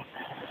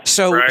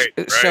 So I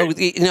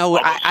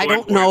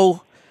don't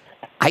know.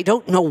 I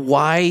don't know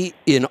why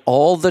in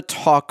all the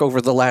talk over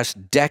the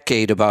last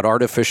decade about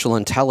artificial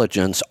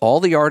intelligence, all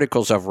the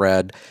articles I've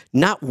read,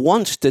 not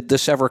once did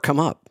this ever come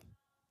up.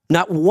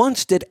 Not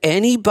once did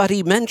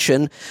anybody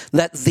mention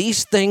that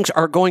these things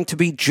are going to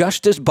be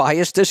just as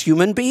biased as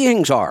human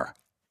beings are.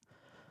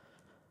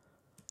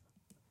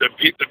 The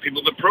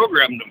people that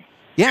programmed them.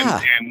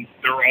 Yeah. And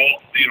they're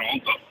all,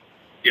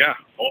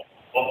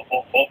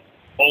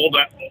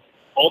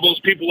 all those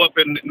people up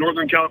in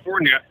Northern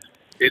California,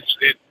 it's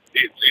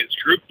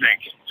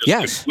groupthink.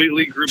 Just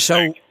completely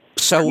groupthink.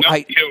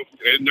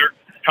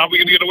 How are we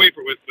going to get away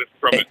from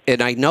it?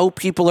 And I know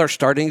people are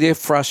starting to get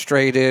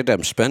frustrated.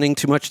 I'm spending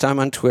too much time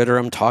on Twitter.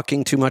 I'm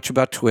talking too much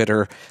about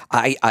Twitter.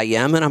 I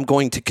am, and I'm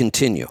going to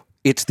continue.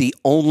 It's the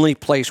only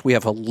place we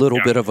have a little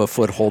bit of a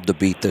foothold to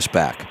beat this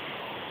back.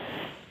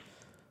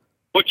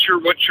 What's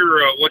your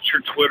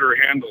Twitter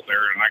handle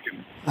there? And I can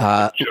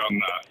put you on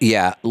the,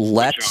 yeah,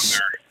 let's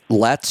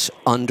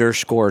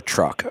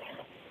 _truck.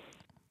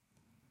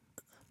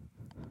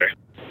 Okay.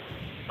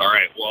 All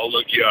right. Well, I'll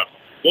look you up.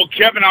 Well,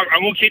 Kevin, I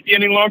won't keep you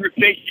any longer.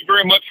 Thank you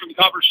very much for the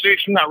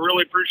conversation. I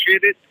really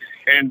appreciate it.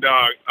 And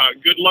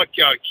good luck.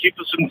 Keep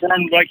us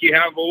informed like you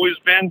have always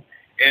been.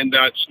 And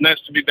it's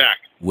nice to be back.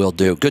 Will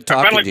do. Good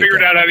talking to you. I finally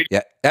figured out how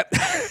Yeah.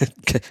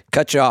 to...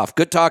 Cut you off.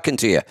 Good talking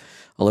to you.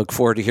 I look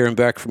forward to hearing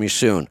back from you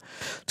soon.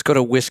 Let's go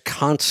to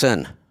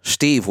Wisconsin.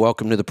 Steve,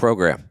 welcome to the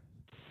program.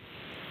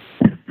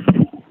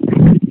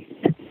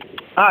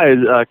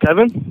 Hi,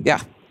 Kevin?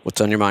 Yeah.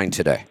 What's on your mind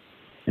today?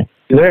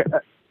 Hey,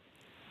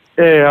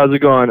 how's it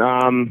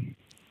going?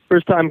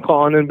 First time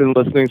calling in, been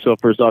listening. So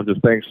first off, just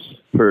thanks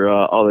for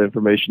all the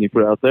information you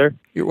put out there.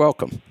 You're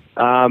welcome.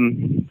 I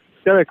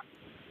got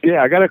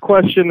a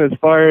question as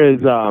far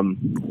as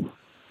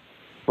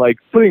like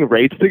putting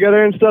rates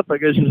together and stuff. I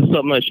guess this is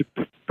something I should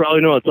probably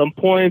know at some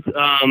point. Just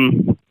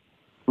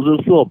a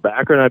little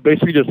background. I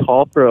basically just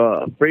haul for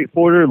a freight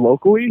forwarder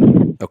locally.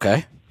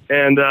 Okay.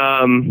 And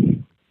I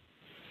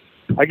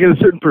get a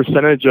certain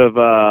percentage of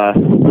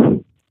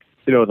the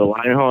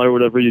line haul or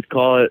whatever you'd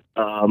call it,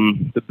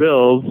 the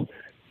bills.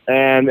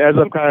 And as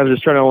I'm kind of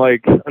just trying to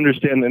like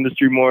understand the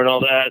industry more and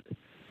all that,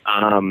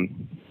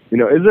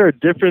 is there a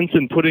difference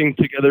in putting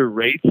together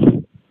rates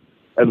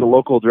as a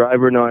local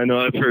driver? Now, I know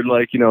I've heard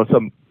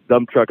some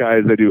dump truck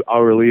guys, they do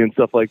hourly and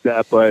stuff like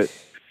that, but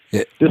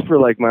just for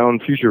like my own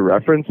future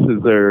reference,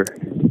 is there?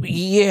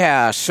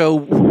 Yeah. So,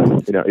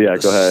 Go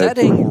ahead.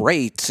 setting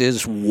rates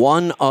is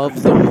one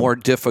of the more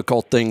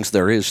difficult things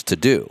there is to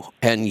do,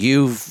 and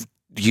you've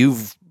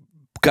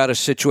got a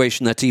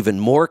situation that's even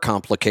more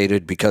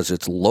complicated because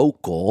it's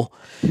local,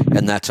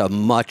 and that's a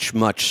much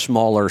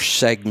smaller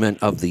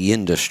segment of the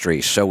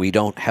industry. So we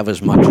don't have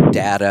as much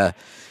data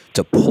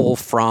to pull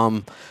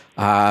from.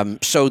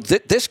 So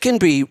this can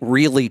be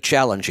really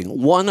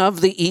challenging. One of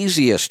the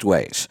easiest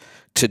ways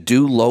to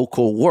do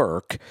local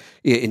work,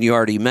 and you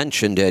already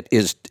mentioned it,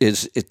 is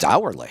it's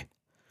hourly.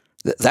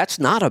 That's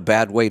not a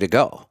bad way to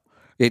go.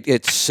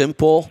 It's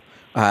simple.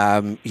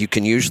 You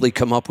can usually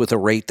come up with a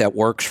rate that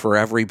works for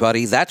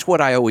everybody. That's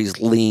what I always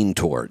lean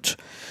towards.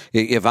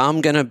 If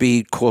I'm going to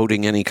be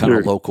quoting any kind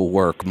of local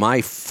work,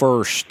 my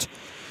first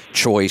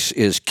choice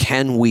is,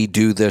 can we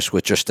do this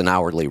with just an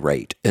hourly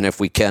rate? And if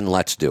we can,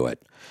 let's do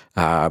it.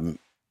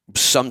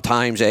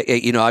 Sometimes,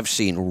 I've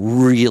seen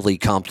really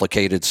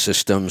complicated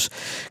systems.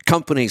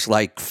 Companies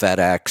like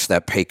FedEx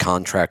that pay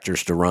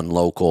contractors to run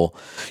local,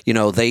 they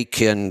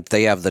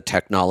have the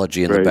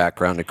technology in the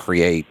background to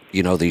create,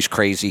 these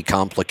crazy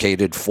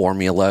complicated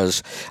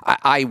formulas.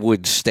 I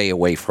would stay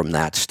away from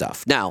that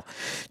stuff. Now,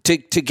 to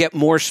get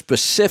more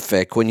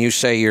specific, when you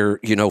say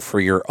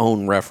for your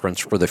own reference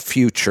for the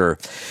future,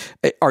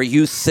 are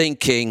you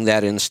thinking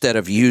that instead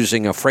of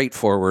using a freight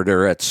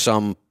forwarder at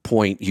some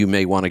point you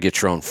may want to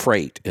get your own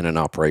freight in an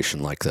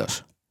operation like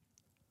this?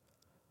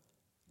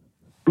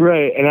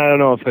 Right. And I don't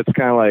know if it's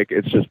kind of like,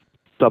 it's just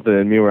something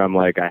in me where I'm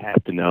like, I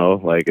have to know,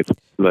 like, it's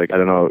like, I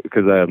don't know,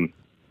 because that's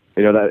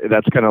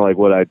kind of like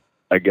what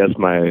I guess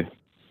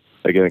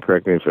again,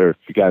 correct me if you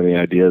got any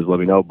ideas, let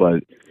me know,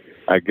 but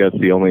I guess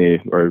the only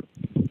best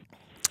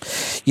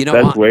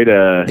way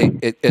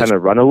to kind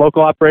of run a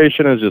local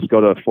operation is just go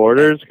to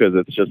forwarders, because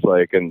it's just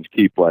like, and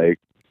keep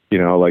like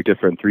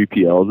different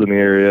 3PLs in the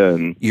area,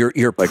 and you're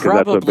like,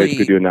 probably, that's what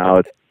basically do now.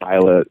 It's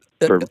pilot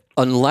for,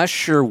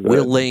 unless you're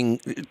willing.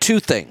 Two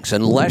things: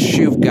 unless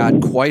you've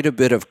got quite a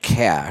bit of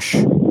cash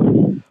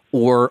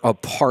or a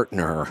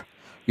partner,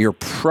 you're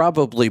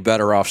probably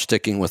better off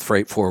sticking with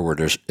freight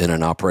forwarders in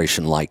an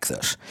operation like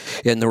this.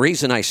 And the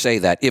reason I say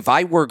that, if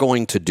I were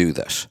going to do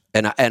this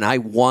and I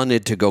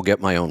wanted to go get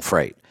my own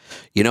freight,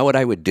 you know what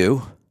I would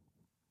do?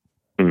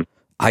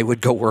 I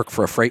would go work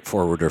for a freight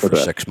forwarder for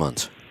 6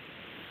 months.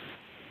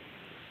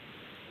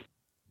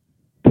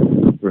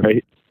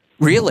 Right.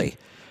 Really?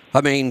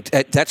 I mean,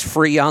 that's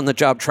free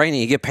on-the-job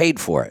training. You get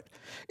paid for it.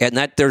 And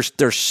that there's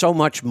so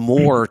much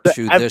more to this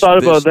business. I've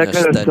thought about that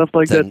kind of stuff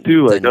like that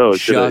too. Like,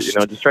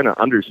 just trying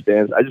to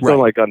understand. I just don't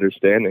like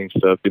understanding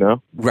stuff,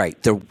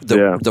 Right.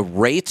 The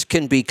rates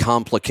can be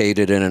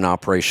complicated in an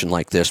operation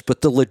like this,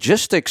 but the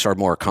logistics are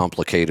more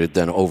complicated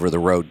than over the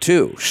road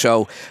too.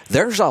 So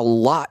there's a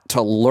lot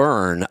to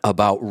learn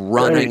about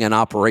running an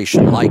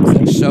operation like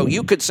this. So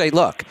you could say,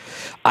 look,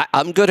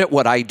 I'm good at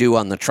what I do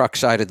on the truck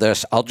side of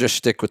this. I'll just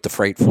stick with the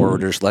freight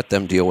forwarders, let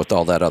them deal with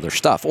all that other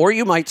stuff. Or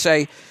you might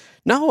say,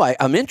 no,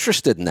 I'm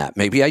interested in that.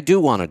 Maybe I do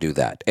want to do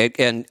that.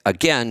 And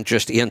again,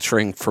 just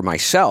answering for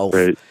myself,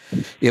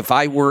 if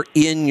I were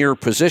in your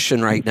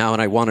position right now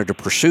and I wanted to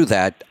pursue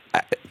that,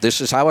 this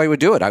is how I would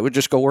do it. I would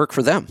just go work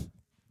for them.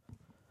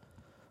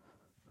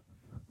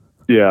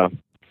 Yeah.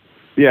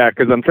 Yeah,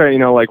 because I'm trying,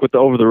 like with the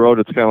over the road,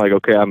 it's kind of like,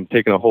 okay, I'm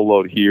taking a whole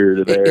load here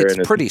to there, it's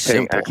and pretty it's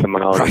paying simple. X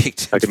amount.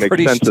 Right. I can make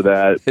sense of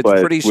that. It's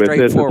but pretty with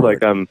this, it's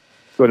like I'm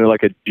going to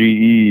like a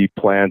GE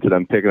plant and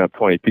I'm picking up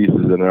 20 pieces,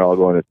 and they're all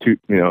going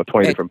to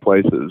 20 different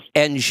places.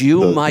 And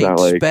you might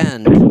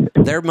spend,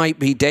 there might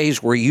be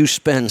days where you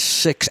spend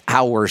 6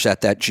 hours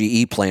at that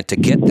GE plant to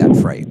get that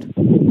freight.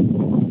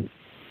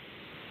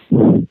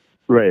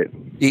 Right.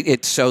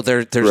 So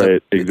there's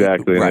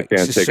exactly. And it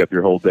can't take up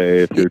your whole day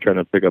if you're trying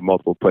to pick up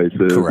multiple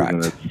places.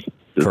 Correct.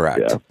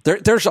 Correct. Yeah.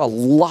 There's a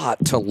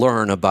lot to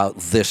learn about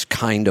this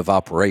kind of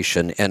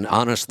operation, and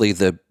honestly,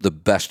 the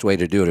best way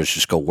to do it is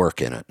just go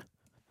work in it.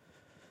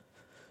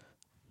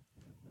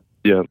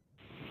 Yeah,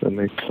 that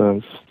makes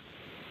sense.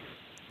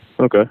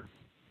 Okay.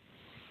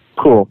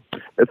 Cool.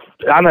 It's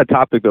on that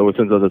topic though,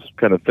 since I'll just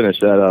kind of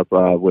finish that up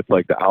with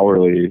like the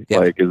hourly,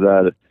 like, is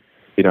that,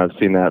 I've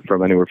seen that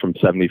from anywhere from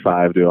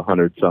 75 to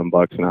 100 some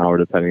bucks an hour,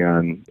 depending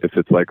on if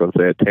it's like, let's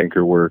say a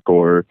tanker work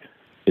or,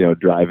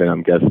 driving.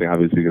 I'm guessing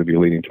obviously going to be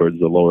leaning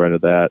towards the lower end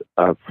of that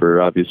for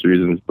obvious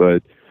reasons,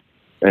 but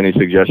any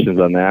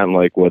suggestions on that and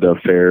like what a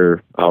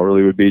fair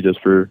hourly would be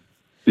just for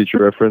future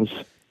reference?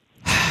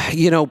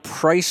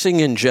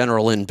 Pricing in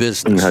general in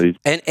business,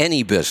 and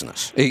any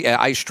business,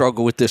 I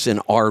struggle with this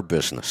in our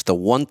business. The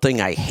one thing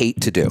I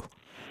hate to do,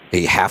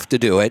 you have to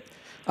do it.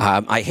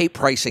 I hate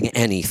pricing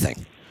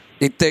anything.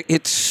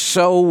 It's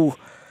so,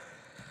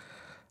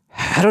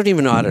 I don't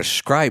even know how to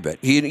describe it.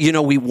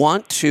 We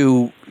want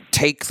to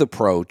take the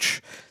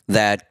approach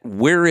that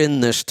we're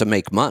in this to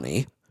make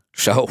money.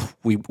 So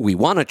we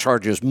want to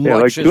charge as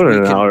much as we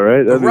can. Hour,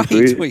 right? That'd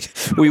be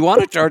sweet. We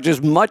want to charge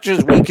as much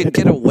as we can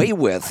get away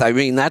with. I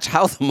mean, that's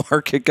how the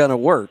market kind of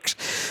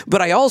works.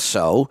 But I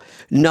also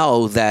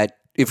know that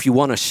if you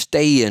want to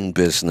stay in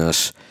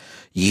business,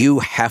 You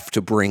have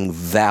to bring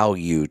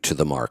value to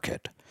the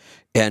market.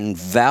 And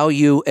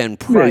value and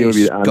Yeah, you wanna price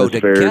be go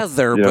honest, fair,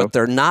 together, you know? but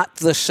they're not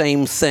the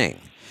same thing.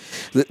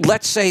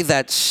 Let's say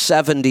that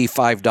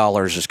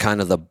 $75 is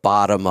kind of the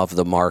bottom of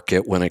the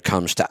market when it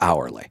comes to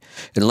hourly.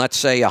 And let's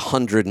say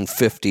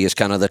 150 is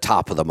kind of the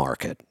top of the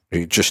market,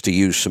 just to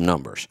use some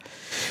numbers.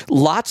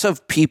 Lots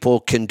of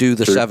people can do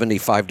the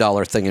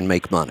 $75 thing and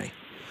make money.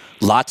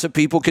 Lots of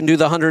people can do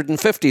the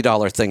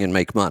 $150 thing and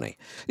make money.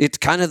 It's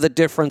kind of the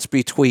difference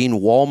between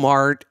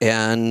Walmart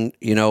and,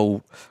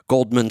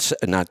 Goldman,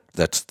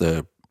 that's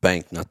the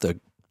bank, not the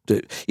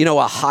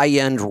a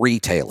high-end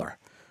retailer.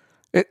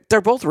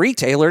 They're both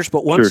retailers,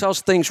 but one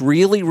sells things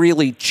really,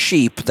 really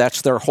cheap.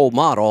 That's their whole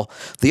model.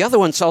 The other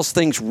one sells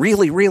things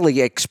really, really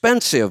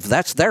expensive.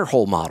 That's their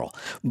whole model.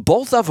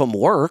 Both of them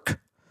work,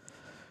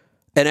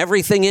 and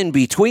everything in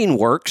between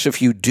works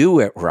if you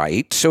do it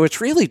right. So it's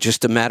really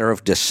just a matter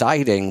of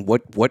deciding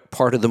what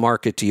part of the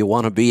market do you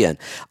want to be in.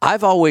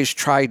 I've always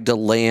tried to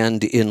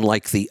land in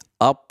like the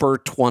upper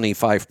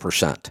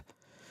 25%.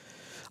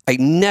 I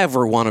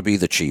never want to be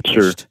the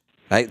cheapest.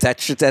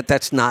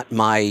 That's not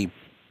my...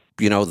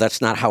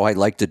 that's not how I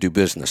like to do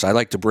business. I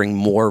like to bring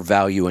more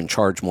value and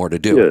charge more to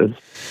do it.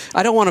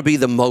 I don't want to be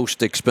the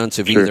most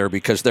expensive either,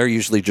 because they're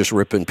usually just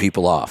ripping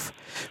people off.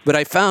 But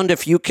I found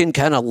if you can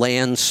kind of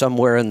land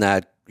somewhere in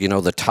that,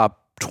 the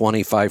top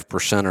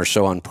 25% or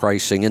so on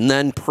pricing, and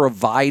then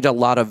provide a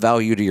lot of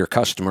value to your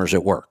customers,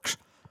 it works.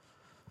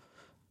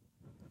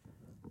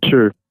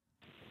 Sure.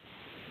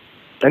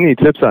 Any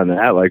tips on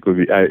that? Like, would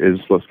be as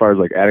far as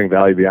like adding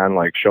value beyond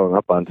like showing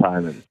up on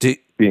time and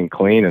being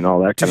clean and all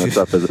that kind of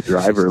stuff as a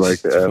driver, like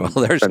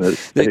trying to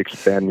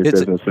expand your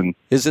business. And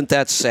isn't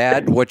that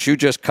sad? What you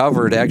just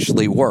covered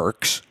actually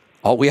works.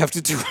 All we have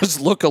to do is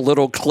look a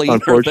little cleaner.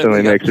 Unfortunately,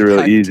 it makes it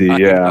really easy.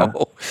 Yeah,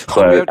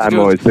 but I'm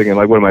always thinking,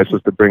 like, what am I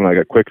supposed to bring? Like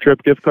a Quick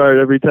Trip gift card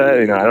every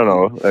time? I don't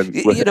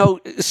know.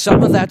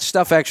 Some of that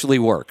stuff actually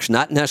works.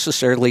 Not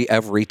necessarily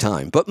every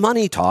time, but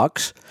money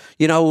talks.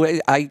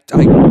 I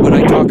when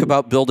I talk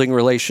about building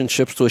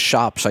relationships with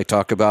shops, I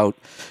talk about,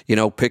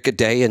 pick a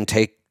day and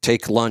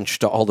take lunch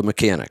to all the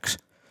mechanics,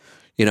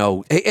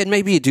 and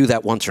maybe you do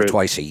that once or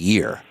twice a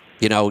year,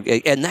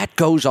 and that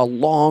goes a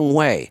long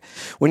way.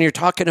 When you're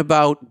talking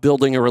about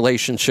building a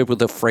relationship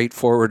with a freight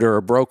forwarder or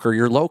a broker,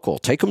 you're local.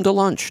 Take them to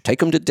lunch, take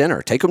them to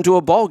dinner, take them to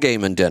a ball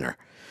game and dinner,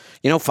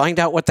 find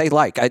out what they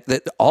like.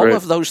 All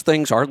of those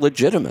things are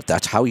legitimate.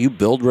 That's how you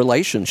build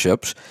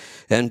relationships,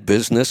 and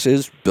business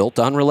is built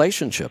on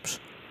relationships.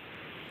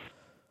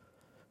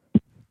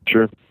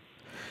 Sure.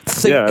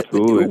 Yeah,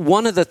 absolutely.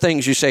 One of the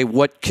things you say,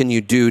 what can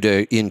you do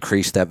to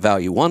increase that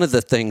value? One of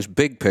the things,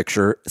 big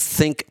picture,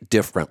 think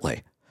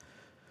differently.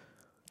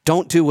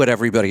 Don't do what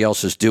everybody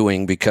else is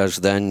doing, because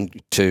then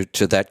to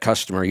that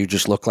customer, you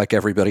just look like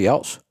everybody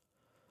else.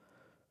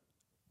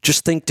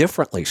 Just think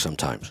differently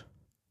sometimes.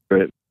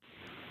 Right.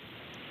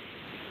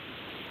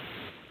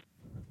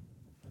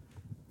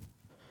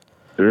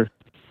 Sure.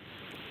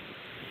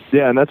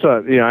 Yeah, and that's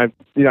what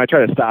I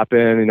try to stop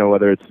in.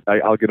 Whether it's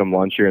I'll get them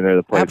lunch here and there.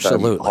 The place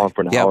Absolutely. I'm on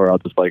for an hour. I'll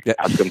just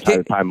ask them time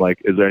to time.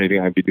 Like, is there anything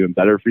I'd be doing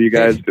better for you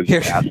guys? Because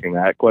you're asking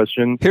that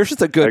question. Here's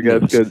the good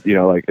news. Good.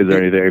 Is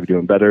there anything I'd be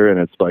doing better?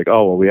 And it's like,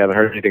 oh well, we haven't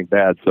heard anything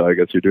bad, so I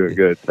guess you're doing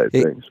good type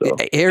thing. So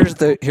here's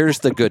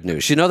the good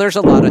news. There's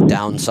a lot of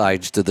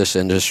downsides to this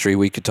industry.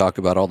 We could talk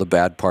about all the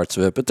bad parts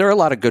of it, but there are a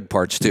lot of good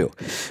parts too.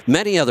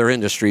 Many other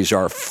industries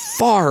are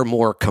far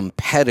more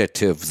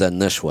competitive than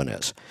this one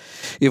is.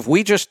 If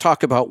we just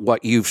talk about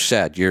what you've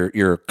said,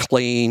 you're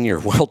clean,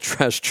 you're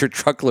well-dressed, your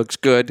truck looks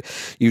good,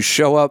 you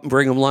show up and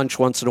bring them lunch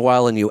once in a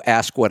while, and you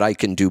ask what I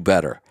can do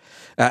better.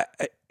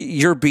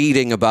 You're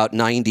beating about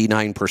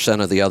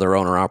 99% of the other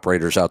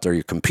owner-operators out there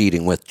you're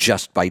competing with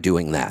just by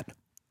doing that.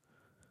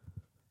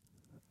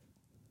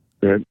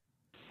 Right.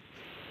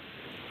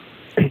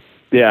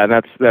 Yeah, and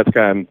that's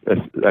kind of,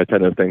 I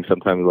tend to think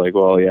sometimes like,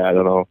 well, yeah, I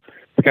don't know.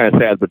 It's kind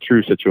of sad but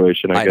true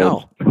situation, I guess.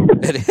 Know.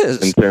 It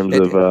is. In terms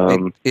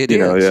of, it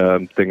is. Yeah,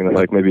 I'm thinking that,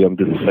 like, maybe I'm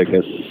just, I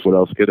guess, what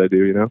else could I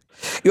do,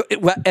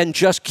 And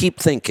just keep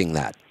thinking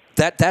that.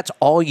 That's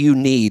all you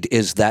need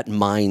is that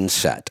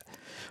mindset.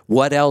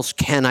 What else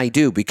can I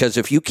do? Because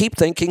if you keep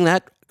thinking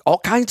that, all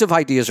kinds of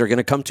ideas are going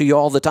to come to you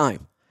all the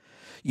time.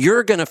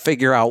 You're going to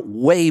figure out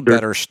way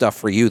better stuff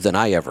for you than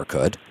I ever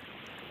could.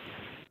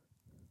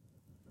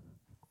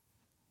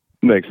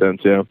 Makes sense,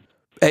 yeah.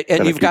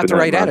 And you've got the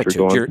right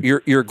attitude.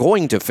 You're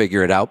going to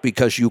figure it out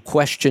because you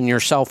question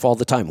yourself all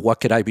the time. What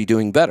could I be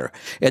doing better?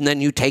 And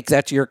then you take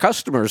that to your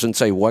customers and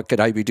say, what could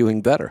I be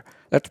doing better?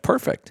 That's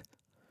perfect.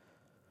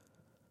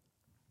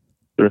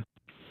 Sure.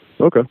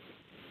 Okay.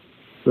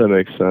 That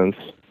makes sense.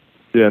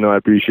 Yeah, no, I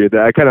appreciate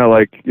that. I kind of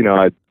like,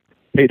 I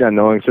hate not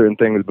knowing certain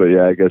things, but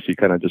yeah, I guess you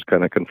kind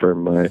of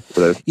confirm what I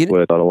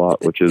thought a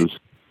lot, which is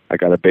I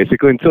got to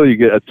basically, until you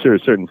get a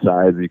certain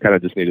size, you kind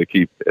of just need to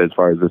keep, as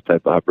far as this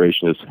type of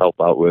operation, just help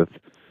out with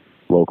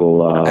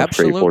local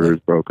freight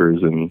forwarders,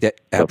 brokers, and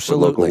stuff for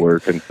local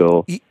work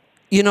until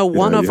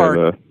One of you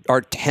have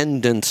our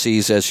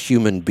tendencies as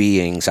human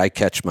beings, I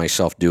catch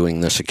myself doing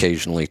this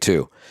occasionally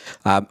too.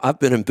 I've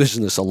been in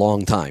business a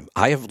long time.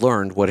 I have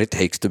learned what it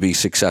takes to be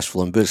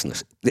successful in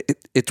business.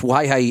 It's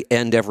why I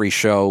end every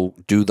show,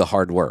 do the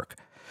hard work.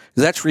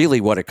 That's really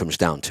what it comes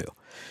down to.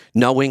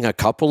 Knowing a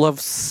couple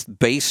of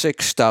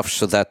basic stuff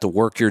so that the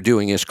work you're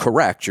doing is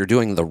correct. You're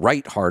doing the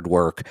right hard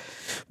work.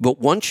 But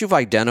once you've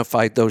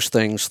identified those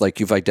things, like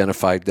you've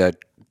identified that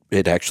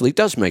it actually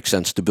does make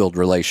sense to build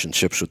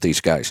relationships with these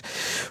guys,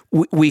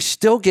 we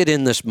still get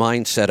in this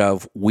mindset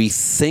of we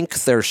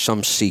think there's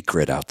some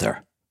secret out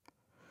there.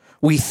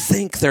 We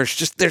think there's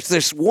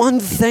this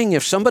one thing.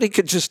 If somebody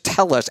could just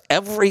tell us,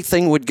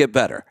 everything would get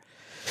better.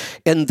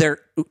 And there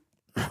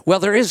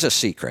is a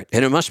secret,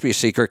 and it must be a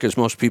secret because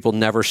most people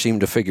never seem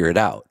to figure it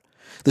out.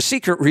 The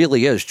secret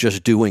really is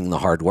just doing the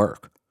hard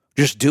work,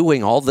 just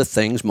doing all the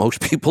things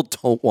most people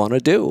don't want to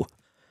do.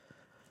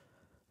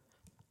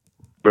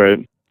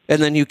 Right.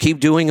 And then you keep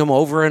doing them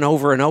over and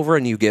over and over,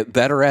 and you get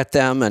better at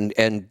them,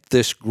 and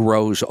this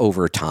grows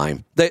over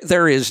time.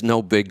 There is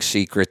no big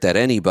secret that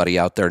anybody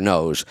out there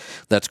knows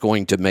that's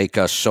going to make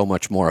us so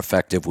much more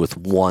effective with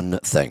one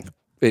thing.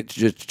 It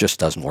just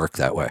doesn't work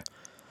that way.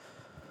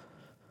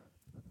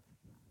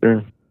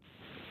 Sure.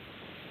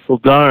 Well,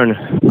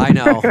 darn. I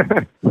know.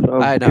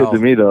 I know. Good to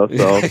me though,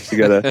 so you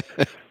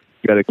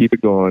gotta keep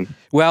it going.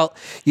 Well,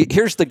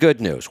 here's the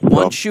good news.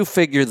 Once you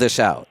figure this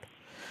out,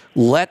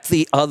 let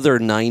the other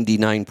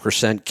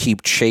 99%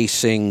 keep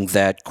chasing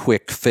that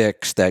quick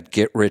fix, that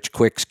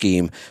get-rich-quick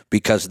scheme,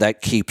 because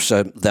that keeps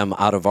them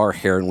out of our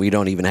hair, and we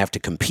don't even have to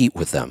compete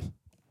with them.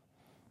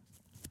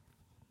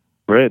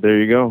 Right, there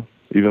you go.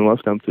 Even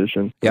less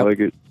competition. Yep. I like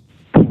it.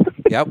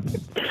 Yep.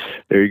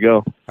 There you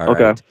go. All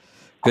okay. Right.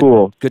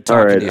 Cool. Good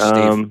talking to you,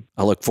 Steve.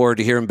 I look forward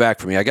to hearing back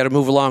from you. I got to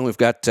move along. We've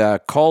got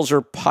calls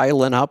are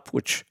piling up,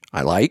 which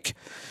I like.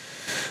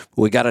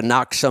 We got to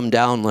knock some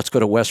down. Let's go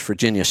to West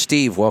Virginia.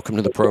 Steve, welcome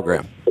to the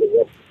program.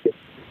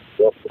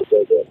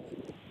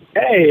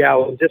 Hey, I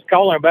was just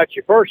calling about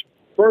your first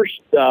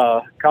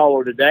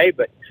caller today,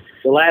 but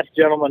the last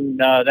gentleman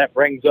that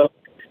brings up,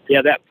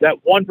 that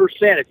 1%.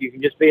 If you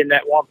can just be in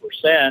that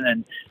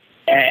 1%,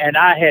 and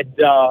I had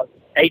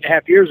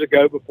 8.5 years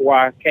ago, before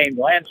I came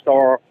to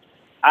Landstar,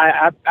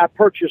 I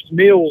purchased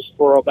meals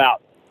for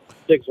about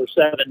 6 or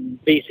 7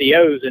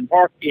 BCOs and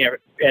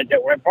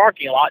that were in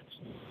parking lots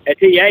at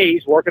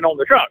TAs working on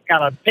the truck,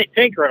 kind of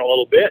tinkering a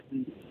little bit.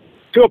 And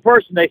to a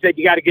person, they said,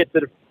 you got to get to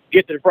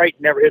the freight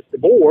and never hits the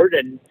board.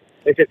 And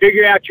they said,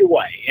 figure out your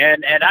way.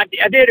 And I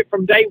did it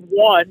from day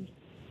one.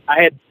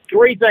 I had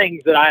 3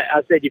 things that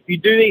I said, if you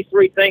do these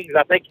 3 things,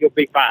 I think you'll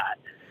be fine.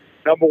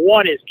 Number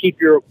 1 is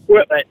keep your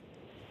equipment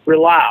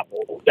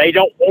reliable. They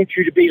don't want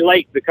you to be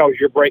late because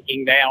you're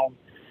breaking down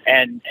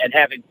and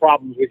having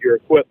problems with your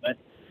equipment,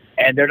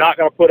 and they're not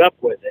going to put up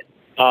with it.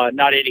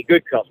 Not any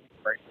good customer.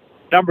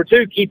 Number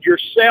 2, keep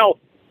yourself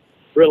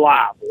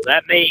reliable.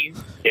 That means,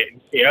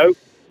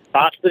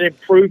 constant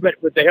improvement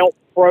with the health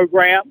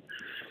program,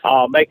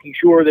 making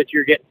sure that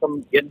you're getting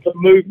some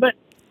movement.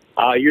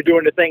 You're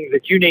doing the things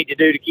that you need to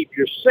do to keep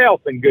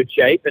yourself in good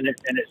shape. And at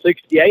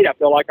 68, I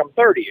feel like I'm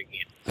 30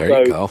 again. There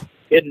you go.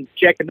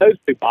 Checking those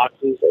 2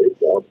 boxes.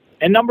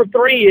 And number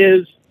 3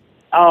 is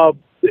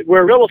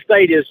where real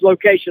estate is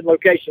location.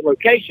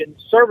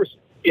 Service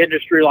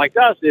industry like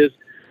us is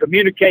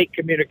communicate.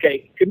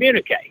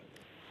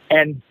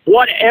 And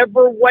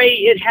whatever way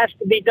it has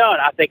to be done,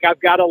 I think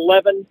I've got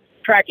 11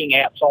 tracking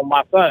apps on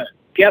my phone.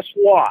 Guess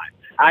what?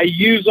 I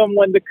use them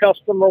when the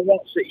customer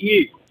wants it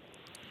used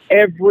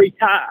every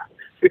time,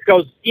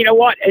 because you know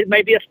what? It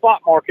may be a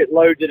spot market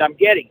load that I'm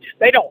getting.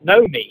 They don't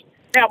know me.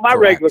 Now, my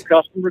regular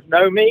customers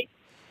know me,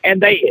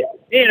 and they,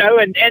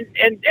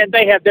 and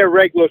they have their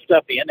regular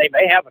stuff in. They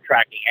may have a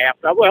tracking app.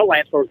 Well,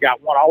 Landstar's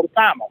got one all the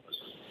time on this.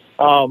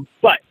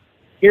 But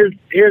here's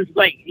the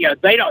thing.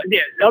 They don't.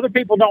 Other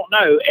people don't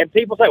know, and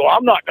people say, "Well,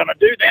 I'm not going to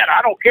do that.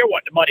 I don't care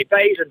what the money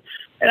pays."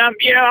 And I'm,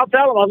 I'll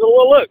tell them, I said,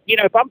 "Well, look,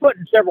 if I'm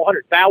putting several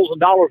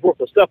 $100,000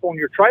 worth of stuff on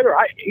your trailer,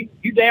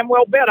 you damn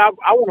well bet I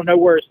want to know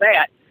where it's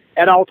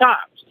at all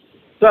times."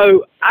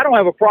 So I don't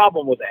have a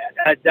problem with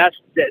that. That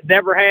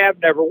never have,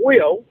 never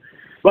will.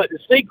 But the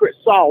secret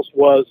sauce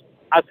was,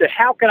 I said,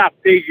 how can I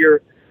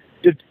figure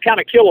to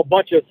kind of kill a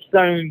bunch of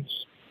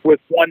stones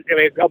with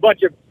a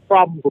bunch of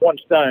problems with one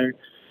stone?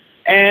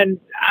 And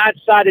I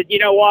decided, you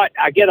know what?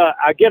 I get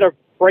a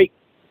freight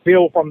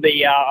bill from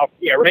the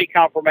rate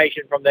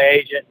confirmation from the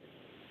agent.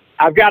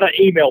 I've got an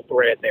email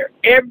thread there.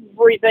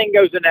 Everything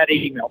goes in that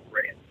email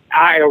thread.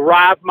 I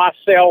arrive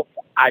myself.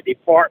 I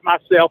depart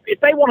myself.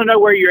 If they want to know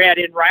where you're at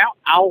en route,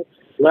 I'll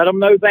let them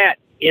know that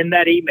in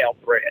that email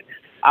thread.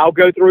 I'll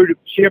go through the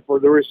shipper,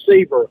 the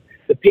receiver.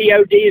 The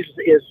POD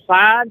is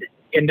signed,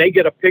 and they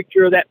get a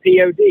picture of that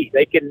POD.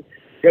 They can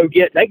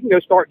go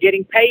start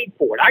getting paid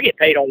for it. I get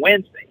paid on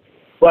Wednesday,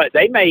 but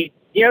they may,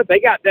 they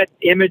got that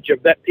image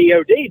of that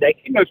POD. They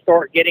can go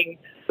start getting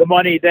the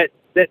money that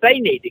they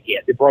need to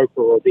get, the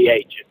broker or the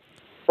agent,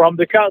 from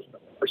the customer.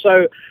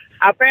 So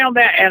I found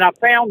that, and I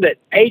found that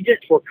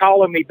agents were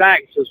calling me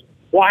back and says,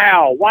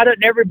 "Wow, why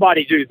doesn't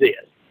everybody do this?"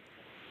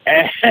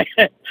 And,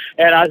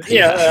 and I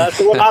said,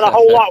 well, not a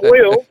whole lot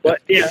will,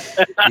 but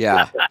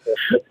Yeah.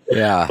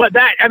 Yeah. But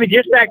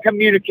just that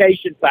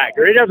communication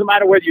factor. It doesn't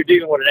matter whether you're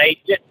dealing with an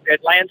agent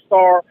at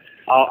Landstar,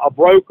 a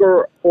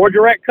broker, or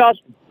direct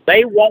customer.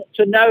 They want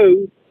to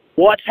know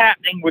what's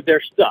happening with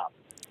their stuff.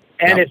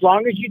 And Yep. as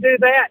long as you do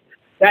that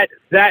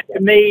to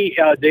me,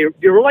 the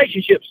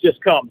relationships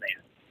just come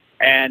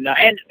then,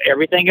 and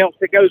everything else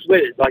that goes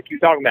with it, like you're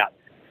talking about,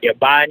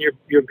 buying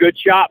your good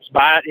shops,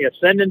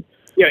 sending,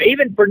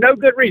 even for no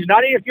good reason,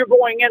 not even if you're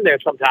going in there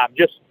sometimes,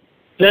 just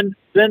send.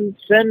 They're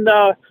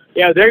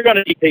going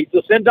to eat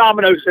pizza. Send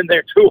Domino's in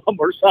there to them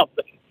or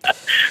something.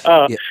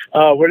 I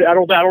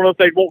don't know if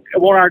they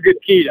want our good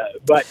keto,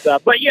 but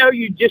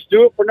you just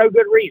do it for no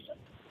good reason.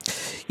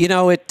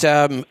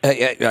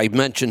 I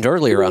mentioned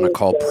earlier on a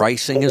call,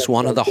 pricing is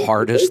one of the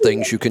hardest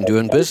things you can do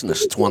in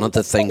business. It's one of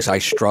the things I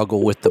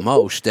struggle with the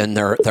most, and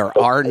there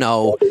are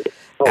no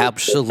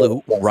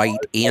absolute right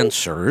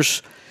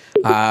answers.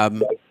 I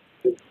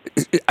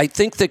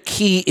think the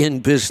key in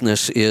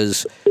business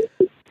is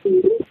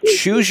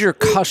choose your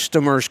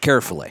customers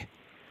carefully.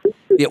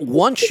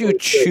 Once you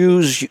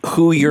choose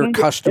who your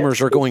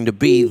customers are going to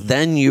be,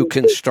 then you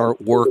can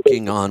start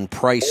working on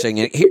pricing.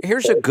 And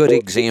here's a good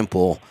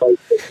example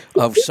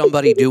of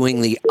somebody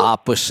doing the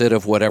opposite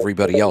of what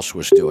everybody else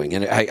was doing.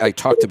 And I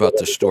talked about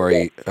this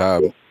story.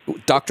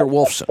 Dr.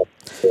 Wolfson.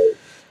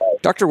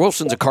 Dr.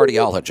 Wolfson's a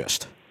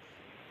cardiologist.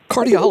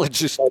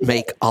 Cardiologists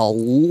make a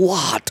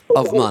lot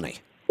of money.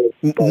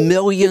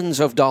 Millions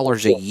of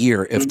dollars a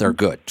year if they're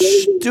good.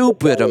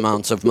 Stupid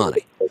amounts of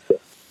money.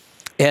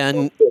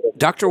 And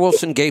Dr.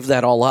 Wolfson gave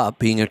that all up,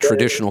 being a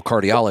traditional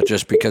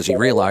cardiologist, because he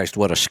realized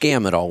what a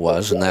scam it all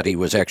was and that he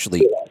was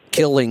actually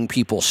killing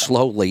people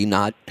slowly,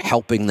 not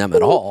helping them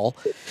at all.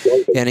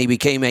 And he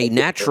became a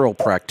natural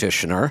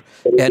practitioner.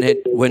 And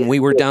when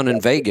we were down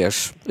in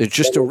Vegas, it's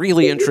just a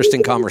really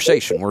interesting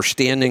conversation. We're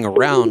standing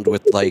around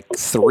with like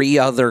 3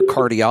 other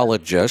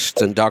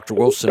cardiologists and Dr.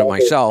 Wolfson and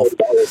myself,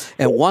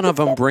 and one of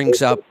them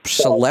brings up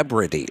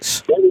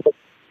celebrities.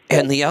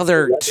 And the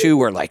other 2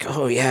 are like,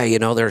 oh, yeah,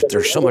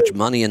 there's so much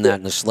money in that,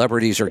 and the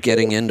celebrities are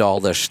getting into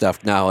all this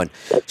stuff now. And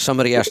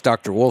somebody asked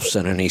Dr.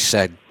 Wolfson, and he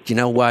said, you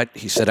know what?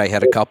 He said, I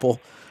had a couple.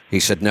 He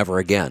said, never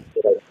again.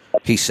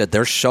 He said,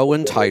 they're so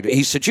entitled.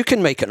 He said, you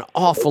can make an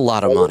awful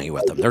lot of money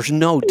with them. There's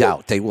no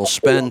doubt they will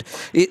spend.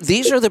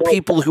 These are the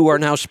people who are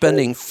now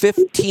spending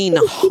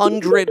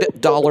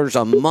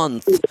 $1,500 a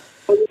month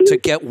to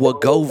get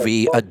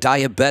Wegovy, a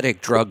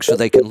diabetic drug, so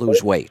they can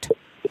lose weight,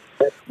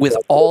 with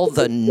all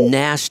the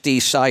nasty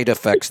side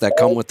effects that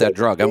come with that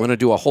drug. I'm going to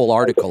do a whole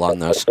article on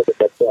this,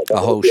 a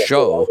whole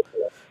show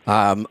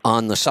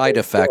on the side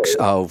effects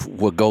of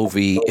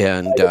Wegovy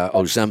and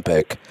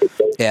Ozempic.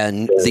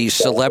 And these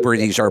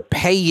celebrities are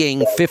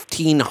paying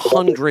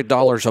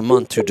 $1,500 a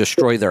month to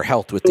destroy their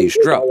health with these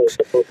drugs.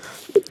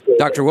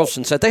 Dr.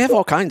 Wolfson said they have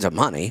all kinds of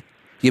money.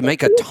 You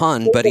make a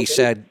ton, but he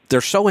said they're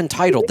so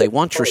entitled. They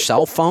want your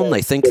cell phone.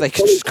 They think they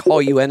can just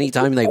call you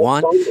anytime they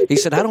want. He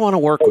said, I don't want to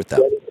work with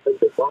them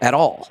at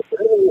all.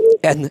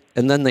 And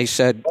then they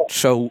said,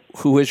 so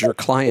who is your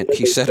client?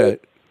 He said, a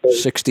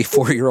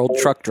 64-year-old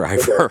truck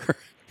driver.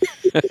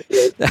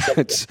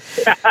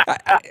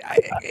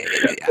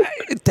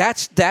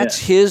 That's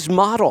his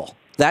model.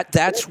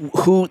 That's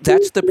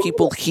the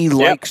people he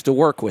likes to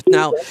work with.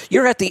 Now,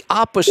 you're at the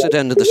opposite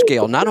end of the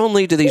scale. Not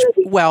only do these,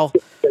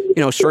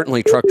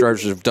 certainly truck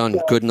drivers have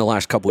done good in the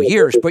last couple of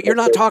years, but you're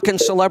not talking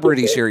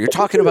celebrities here. You're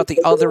talking about the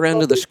other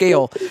end of the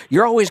scale.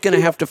 You're always going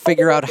to have to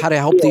figure out how to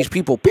help these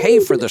people pay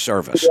for the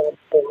service.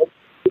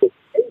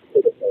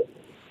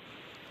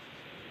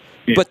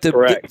 But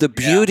the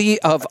beauty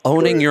of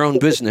owning your own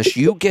business,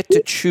 you get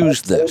to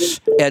choose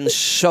this. And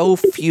so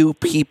few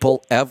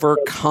people ever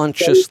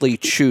consciously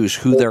choose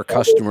who their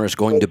customer is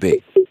going to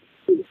be.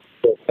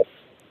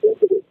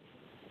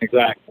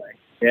 Exactly.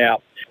 Yeah.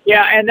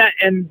 Yeah, and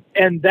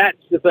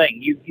that's the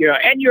thing.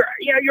 I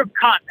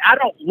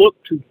don't look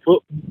to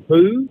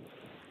move,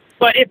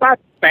 but if I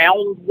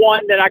found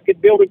one that I could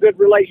build a good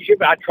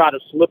relationship, I'd try to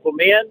slip them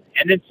in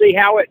and then see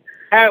how it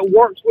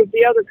works with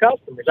the other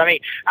customers. I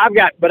mean, I've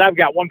got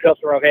one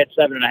customer I've had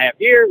 7.5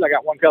 years. I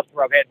got one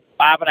customer I've had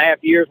 5.5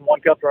 years, and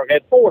one customer I've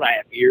had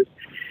 4.5 years.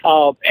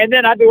 And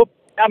then I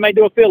may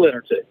do a fill-in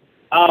or 2.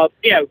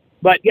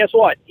 But guess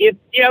what? If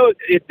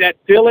that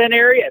fill-in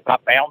area, if I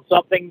found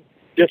something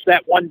just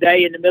that one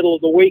day in the middle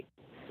of the week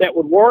that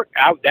would work,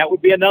 that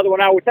would be another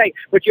one I would take.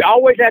 But you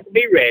always have to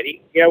be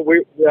ready.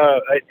 We're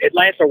at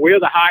Landstar, we're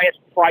the highest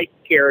price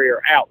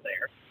carrier out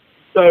there.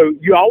 So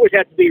you always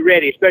have to be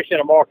ready, especially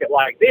in a market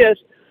like this,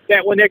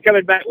 that when they're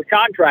coming back with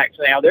contracts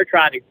now, they're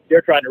trying to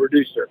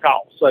reduce their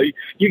costs. So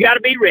you got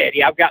to be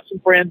ready. I've got some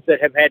friends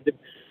that have had to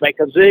make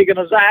a zig and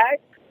a zag,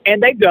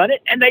 and they've done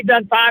it, and they've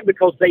done fine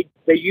because they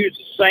use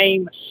the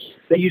same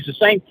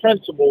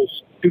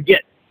principles to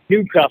get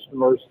new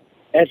customers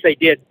as they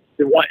did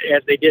the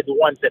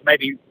ones that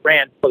maybe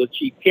ran for the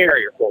cheap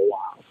carrier for a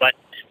while.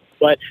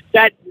 But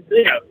that,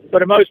 for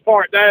the most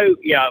part, though,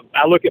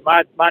 I look at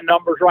my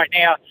numbers right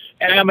now,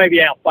 and I may be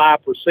down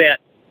 5%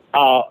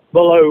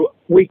 below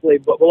weekly,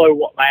 but below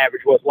what my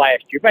average was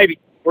last year, maybe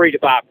 3 to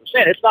 5%.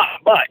 It's not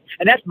much,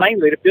 and that's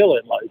mainly the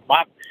fill-in loads.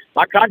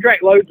 My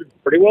contract loads are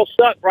pretty well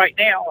stuck right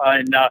now,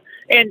 and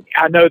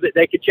I know that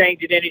they could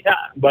change at any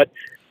time, but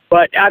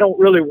I don't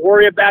really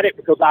worry about it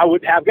because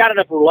I've got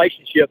enough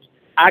relationships.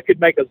 I could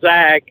make a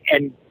zag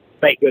and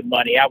make good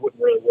money. I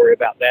wouldn't really worry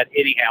about that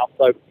anyhow.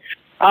 So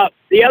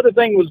the other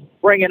thing was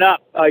bringing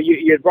up,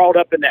 you had brought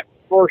up in that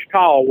first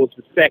call was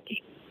the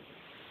Specky.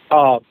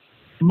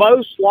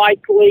 Most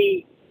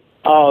likely,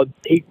 the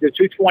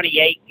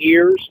 228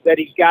 gears that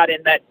he's got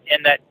in that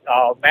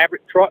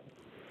Maverick truck,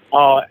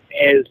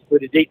 as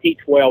with the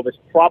DT12, is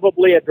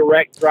probably a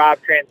direct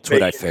drive transmission.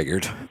 That's what I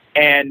figured.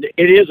 And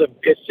it's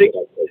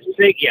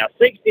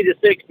 60 to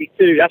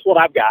 62. That's what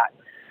I've got.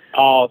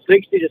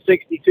 60 to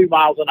 62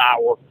 miles an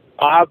hour.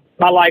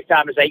 My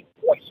lifetime is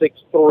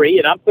 8.63,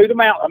 and I'm through the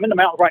mountains. I'm in the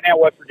mountains right now,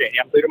 West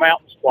Virginia. I'm through the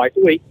mountains twice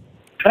a week.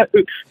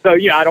 So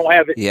I don't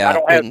have it. Yeah, I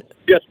don't have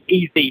just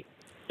easy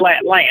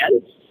flat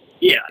land.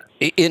 Yeah.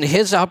 In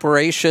his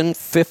operation,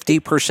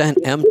 50%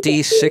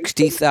 empty,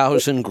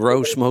 60,000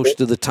 gross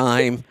most of the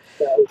time.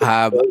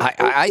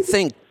 I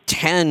think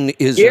 10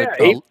 is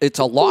it's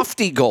a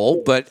lofty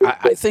goal, but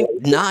I think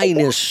 9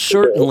 is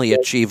certainly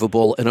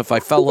achievable. And if I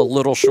fell a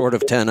little short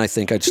of 10, I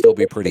think I'd still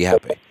be pretty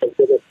happy.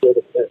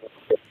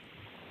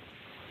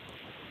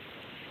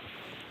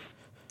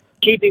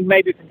 Keeping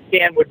maybe from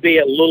 10 would be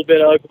a little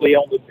bit ugly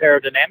on the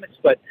aerodynamics,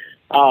 but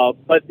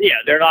yeah,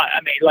 they're not.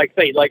 I mean,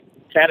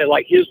 sounded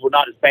like his were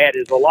not as bad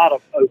as a lot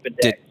of open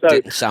decks.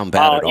 Didn't sound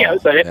bad at all.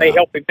 So it may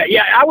help him.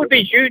 Yeah, I'd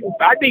be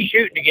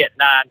shooting to get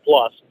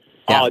 9+.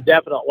 Yeah.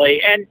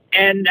 Definitely, and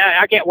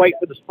I can't wait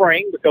for the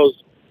spring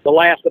because the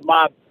last of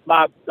my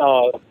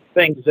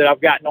things that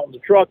I've gotten on the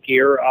truck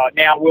here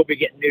now we'll be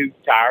getting new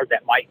tires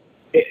that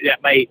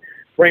may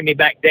bring me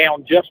back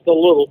down just a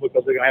little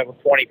because they're going to have a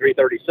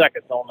 23-30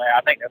 seconds on there.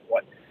 I think that's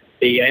what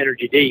the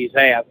Energy Ds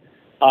have.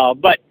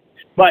 But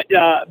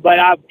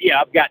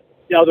I've got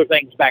other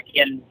things back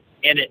in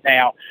it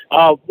now.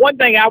 One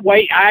thing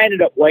I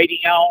ended up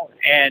waiting on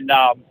and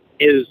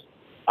is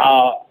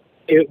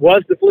it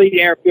was the Fleet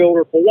air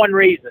filter for one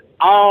reason.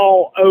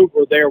 All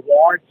over their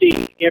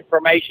warranty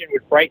information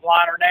with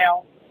Freightliner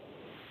now,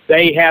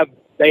 they have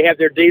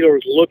their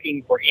dealers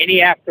looking for any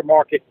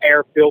aftermarket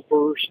air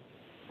filters,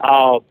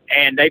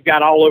 and they've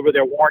got all over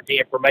their warranty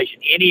information.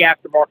 Any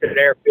aftermarket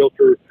air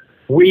filter,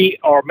 we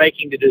are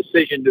making the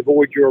decision to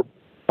void your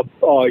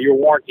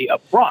warranty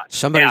up front.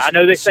 Now, I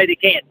know they say they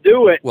can't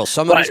do it. Well,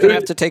 somebody's going to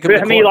have to take them to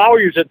court. How many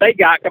lawyers that they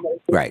got? Come on.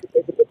 Right.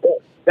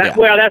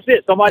 Well, that's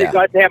it. Somebody's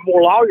got to have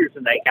more lawyers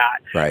than they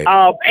got. Right.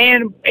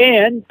 And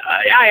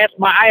I asked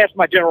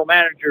my general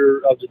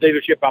manager of the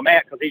dealership I'm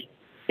at because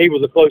he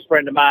was a close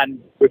friend of mine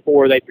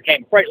before they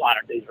became a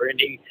Freightliner dealer, and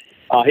he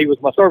was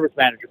my service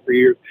manager for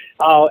years.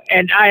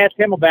 And I asked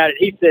him about it.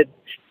 He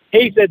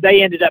said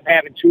they ended up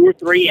having 2 or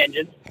 3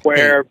 engines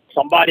where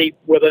somebody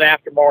with an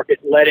aftermarket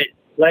let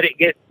it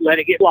get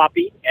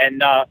floppy,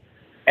 and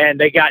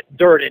they got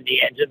dirt in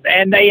the engine,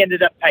 and they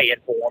ended up paying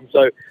for them.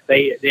 So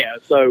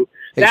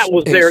that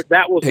was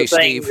the thing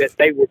Steve, that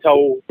they were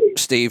told.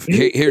 Steve,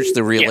 here's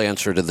the real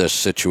answer to this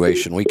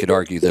situation. We could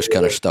argue this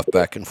kind of stuff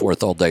back and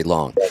forth all day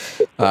long.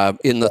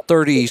 In the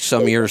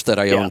 30-some years that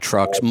I owned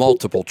trucks,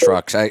 multiple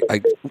trucks, I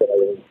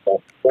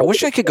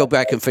wish I could go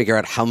back and figure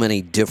out how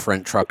many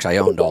different trucks I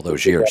owned all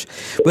those years.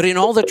 But in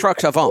all the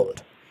trucks I've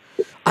owned,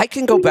 I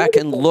can go back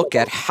and look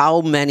at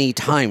how many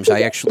times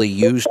I actually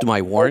used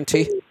my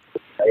warranty.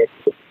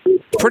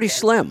 It's pretty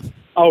slim.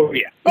 Oh,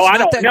 yeah. I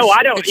don't.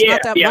 It's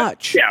not that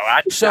much. Yeah,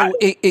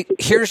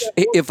 here's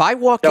if I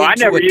walk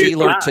into a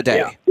dealer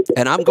today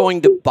and I'm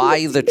going to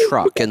buy the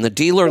truck, and the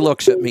dealer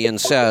looks at me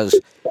and says,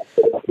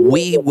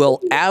 "We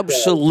will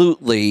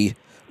absolutely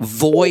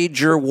void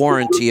your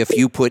warranty if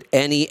you put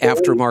any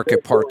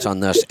aftermarket parts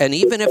on this," and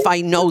even if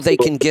I know they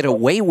can get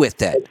away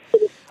with it,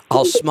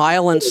 I'll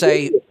smile and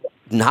say,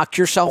 "Knock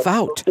yourself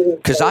out,"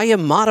 because I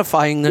am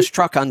modifying this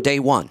truck on day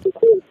one.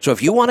 So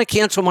if you want to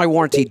cancel my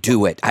warranty,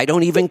 do it. I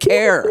don't even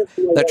care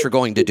that you're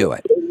going to do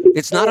it.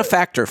 It's not a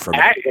factor for me.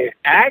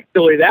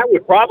 Actually, that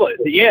would probably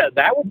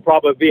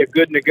be a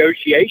good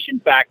negotiation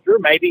factor,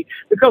 maybe,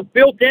 because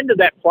built into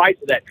that price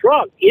of that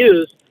truck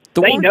is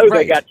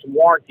they got some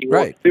warranty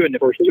work too in the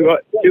first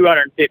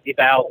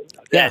 250,000.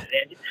 Yeah.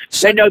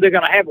 They know they're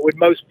going to have it with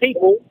most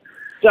people.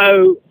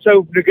 So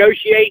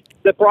negotiate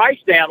the price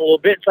down a little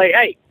bit and say,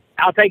 hey,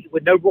 I'll take it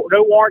with no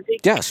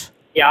warranty. Yes.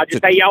 Yeah, I'll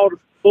just pay y'all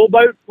full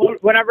boat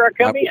whenever I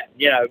come in.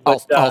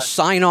 I'll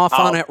sign off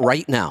on it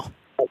right now.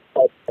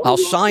 I'll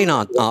sign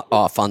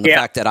off on the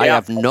fact that I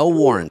have no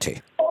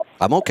warranty.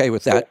 I'm okay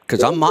with that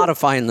because I'm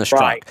modifying this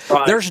truck.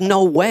 Right. There's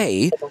no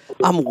way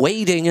I'm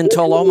waiting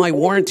until all my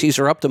warranties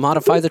are up to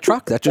modify the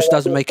truck. That just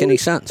doesn't make any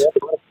sense.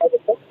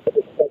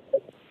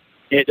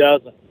 It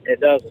doesn't.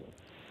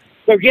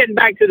 So getting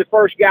back to the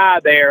first guy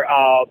there,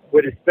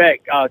 with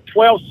respect,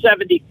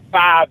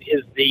 1275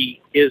 is the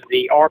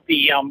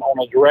RPM on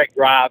a direct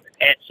drive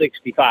at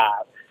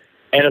 65,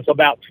 and it's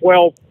about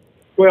 1200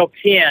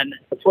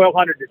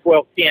 to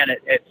 1210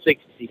 at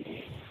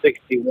 60.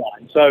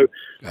 61. So,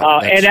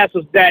 and that's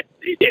that.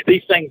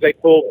 These things they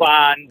pull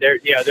fine. They're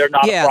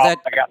not a problem.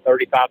 I got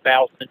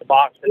 35,000 in the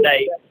box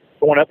today.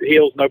 Going up the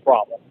hills, no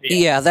problem.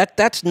 Yeah,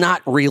 that's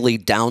not really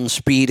down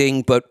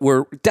speeding, but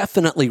we're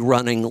definitely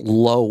running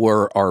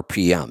lower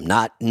RPM.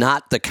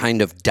 Not the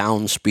kind of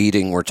down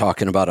speeding we're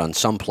talking about on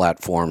some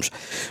platforms,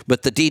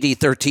 but the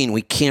DD13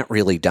 we can't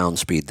really down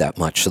speed that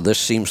much. So this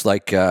seems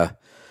like a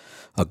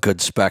good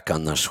spec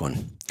on this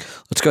one.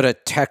 Let's go to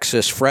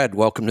Texas. Fred,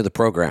 welcome to the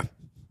program.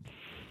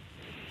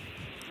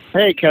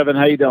 Hey, Kevin,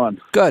 how you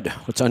doing? Good.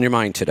 What's on your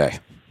mind today?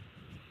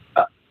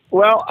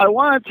 Well, I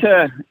wanted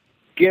to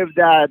give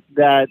that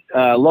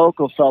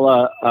local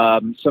fella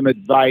some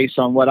advice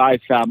on what I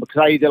found,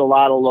 because I did a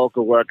lot of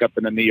local work up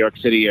in the New York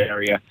City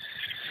area.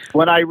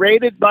 When I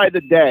rate it by the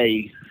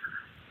day,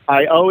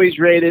 I always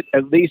rate it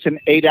at least an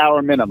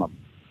 8-hour minimum.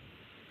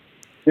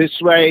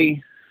 This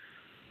way,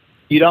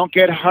 you don't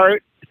get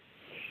hurt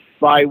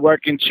by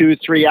working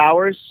 2-3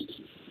 hours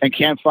and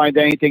can't find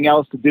anything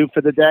else to do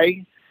for the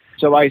day.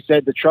 So I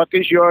said, the truck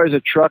is yours, a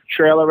truck,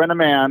 trailer, and a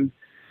man,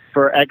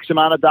 for X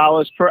amount of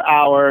dollars per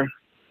hour,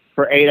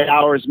 for 8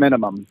 hours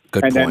minimum.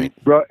 Good point.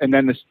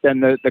 Then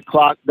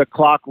the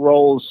clock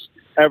rolls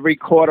every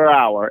quarter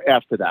hour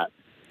after that.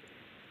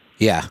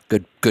 Yeah,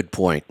 good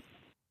point.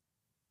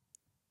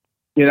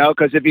 You know,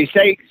 because if you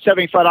say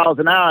 $75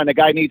 an hour and the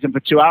guy needs him for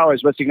 2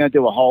 hours, what's he going to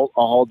do? A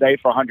whole day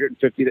for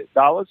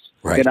 $150?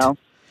 Right. You know.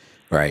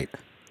 Right.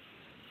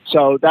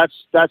 So that's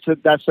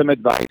some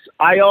advice.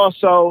 I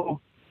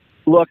also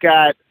look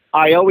at.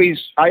 I always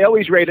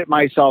rate it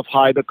myself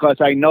high because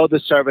I know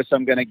the service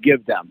I'm going to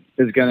give them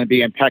is going to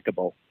be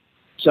impeccable.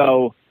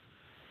 So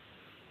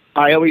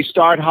I always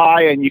start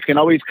high, and you can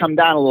always come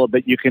down a little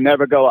bit. You can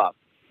never go up.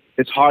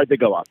 It's hard to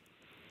go up.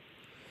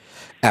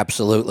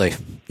 Absolutely.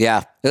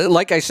 Yeah.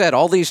 Like I said,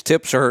 all these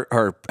tips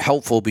are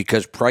helpful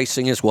because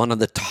pricing is one of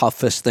the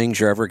toughest things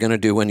you're ever going to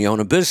do when you own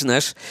a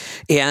business.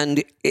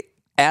 And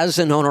as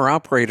an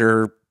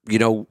owner-operator, you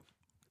know,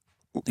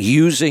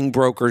 using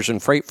brokers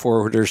and freight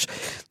forwarders,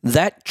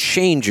 that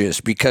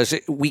changes because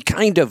we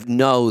kind of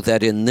know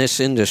that in this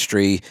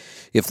industry,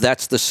 if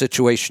that's the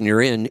situation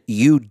you're in,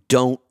 you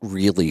don't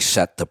really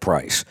set the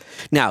price.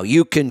 Now,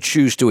 you can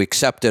choose to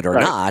accept it or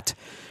not,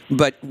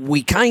 but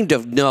we kind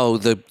of know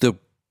the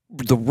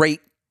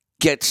rate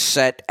gets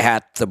set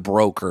at the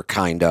broker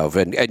kind of,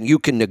 and you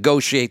can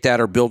negotiate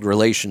that or build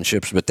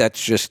relationships, but that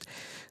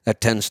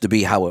tends to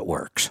be how it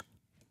works.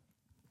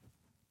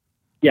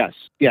 Yes.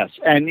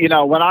 And, you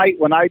know, when I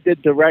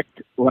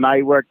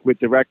worked with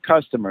direct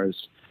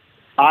customers,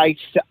 I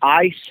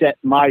set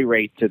my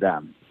rate to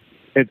them.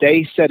 If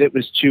they said it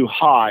was too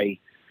high,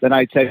 then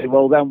I'd say,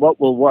 well, then what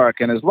will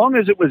work? And as long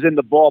as it was in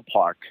the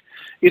ballpark,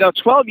 you know,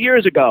 12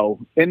 years ago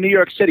in New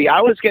York City,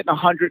 I was getting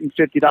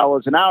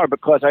 $150 an hour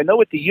because I know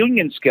what the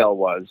union scale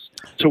was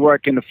to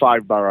work in the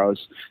 5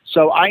 boroughs.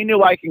 So I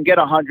knew I can get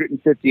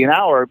 $150 an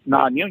hour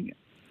non-union.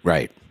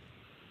 Right.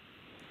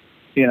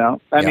 You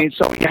know, I mean,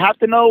 so you have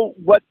to know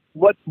what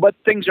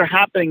things are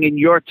happening in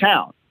your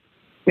town.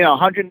 You know,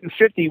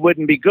 150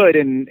 wouldn't be good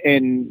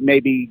in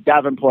maybe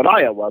Davenport,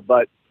 Iowa,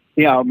 but,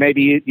 you know,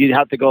 maybe you'd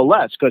have to go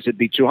less because it'd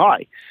be too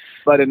high.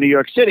 But in New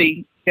York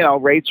City, you know,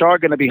 rates are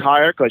going to be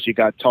higher because you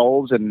got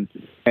tolls and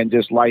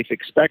just life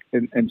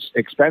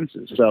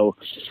expenses. So,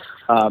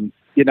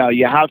 you know,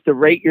 you have to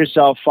rate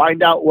yourself,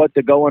 find out what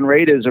the going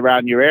rate is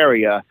around your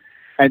area.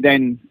 And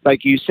then,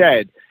 like you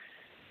said,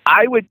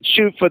 I would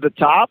shoot for the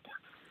top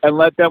and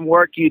let them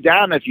work you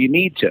down if you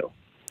need to.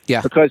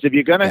 Yeah. Because if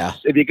you're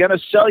gonna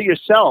sell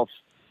yourself,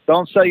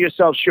 don't sell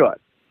yourself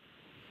short.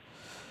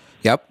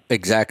 Yep,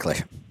 exactly.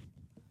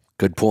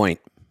 Good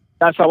point.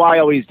 That's how I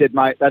always did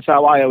my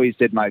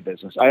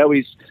business. I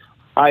always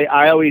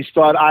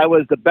thought I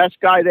was the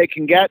best guy they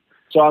can get,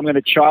 so I'm going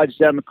to charge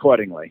them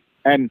accordingly.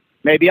 And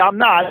maybe I'm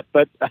not,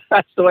 but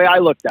that's the way I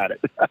looked at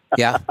it.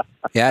 Yeah,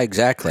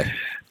 exactly.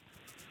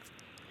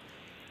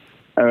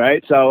 All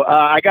right, so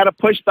I got to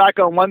push back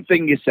on one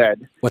thing you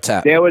said. What's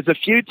that? There was a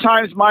few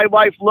times my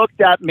wife looked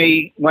at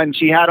me when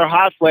she had her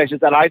hot flashes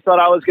that I thought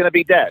I was going to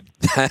be dead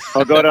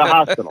or go to the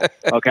hospital,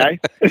 okay?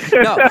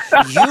 No,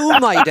 you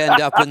might end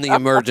up in the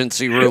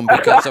emergency room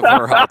because of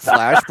her hot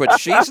flash, but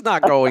she's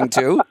not going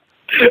to.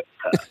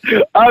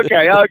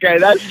 Okay,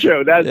 that's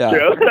true. That's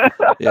true.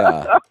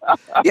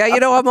 Yeah, you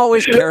know, I'm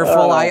always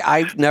careful.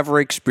 I've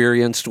never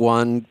experienced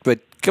one,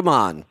 but come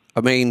on. I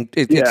mean,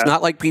 it's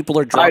not like people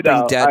are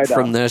dropping dead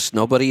from this.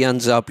 Nobody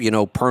ends up, you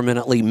know,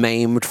 permanently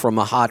maimed from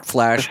a hot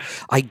flash.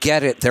 I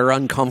get it. They're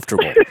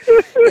uncomfortable.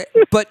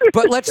 But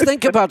let's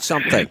think about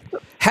something.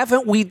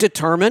 Haven't we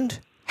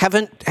determined,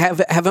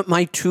 haven't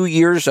my 2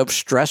 years of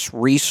stress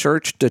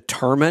research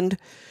determined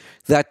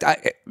that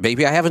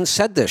maybe I haven't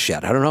said this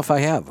yet. I don't know if I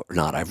have or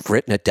not. I've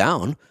written it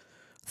down.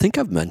 I think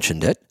I've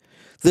mentioned it.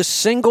 The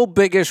single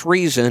biggest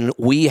reason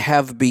we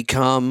have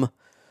become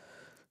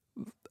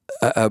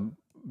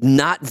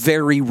not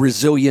very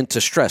resilient to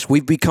stress.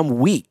 We've become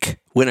weak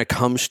when it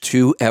comes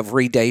to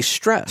everyday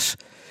stress.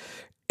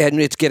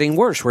 And it's getting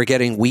worse. We're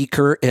getting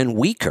weaker and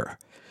weaker.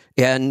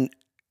 And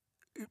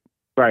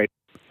right.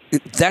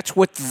 That's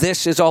what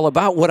this is all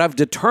about. What I've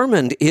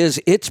determined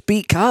is it's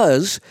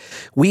because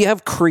we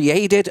have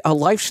created a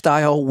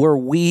lifestyle where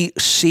we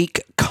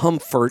seek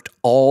comfort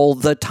all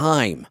the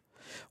time.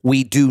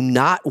 We do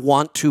not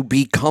want to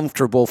be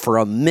comfortable for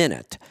a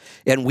minute,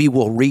 and we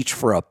will reach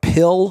for a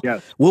pill.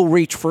 Yes. We'll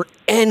reach for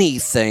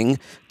anything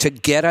to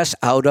get us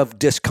out of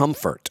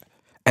discomfort.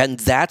 And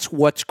that's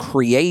what's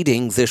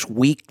creating this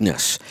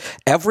weakness.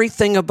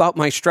 Everything about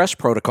my stress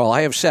protocol,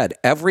 I have said,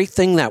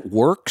 everything that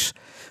works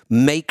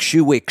makes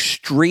you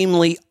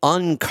extremely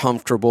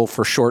uncomfortable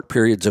for short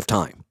periods of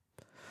time.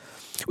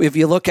 If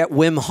you look at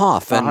Wim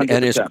Hof and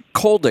his 100%.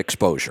 cold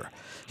exposure,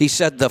 he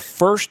said the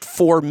first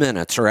 4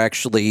 minutes are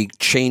actually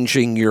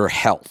changing your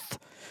health.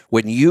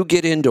 When you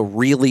get into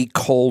really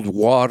cold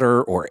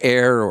water or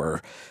air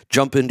or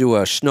jump into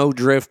a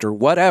snowdrift or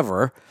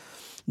whatever,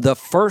 the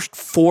first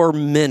 4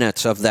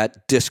 minutes of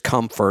that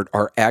discomfort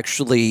are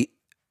actually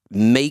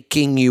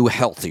making you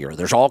healthier.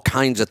 There's all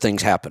kinds of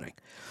things happening.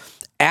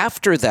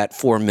 After that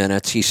 4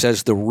 minutes, he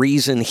says the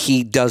reason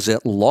he does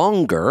it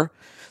longer,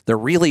 there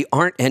really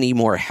aren't any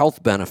more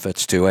health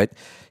benefits to it.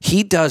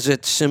 He does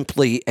it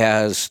simply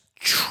as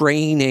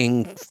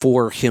training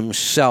for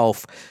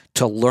himself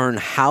to learn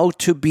how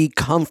to be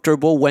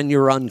comfortable when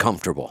you're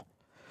uncomfortable.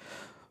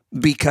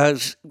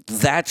 Because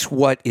that's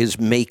what is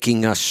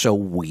making us so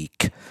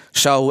weak.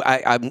 So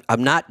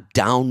I'm not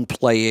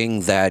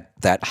downplaying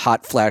that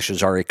hot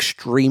flashes are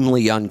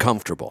extremely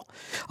uncomfortable.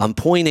 I'm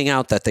pointing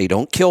out that they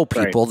don't kill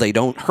people, they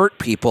don't hurt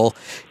people,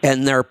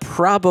 and they're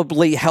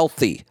probably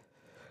healthy.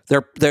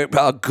 They're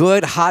a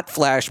good hot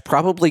flash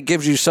probably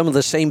gives you some of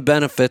the same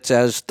benefits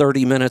as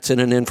 30 minutes in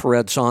an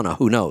infrared sauna.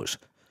 Who knows?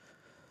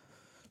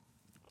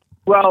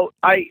 Well,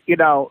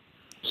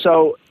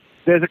 so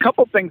there's a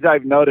couple things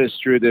I've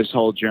noticed through this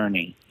whole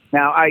journey.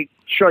 Now, I'm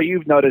sure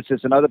you've noticed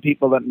this, and other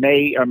people that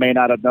may or may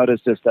not have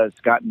noticed this that's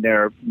gotten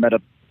their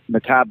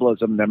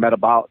metabolism, their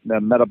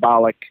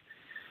metabolic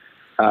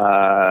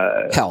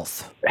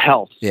Health.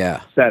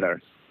 Yeah.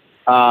 Better.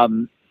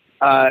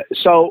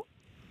 So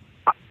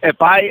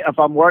if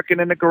I'm working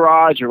in the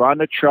garage or on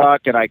the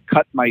truck and I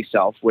cut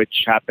myself,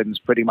 which happens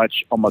pretty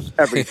much almost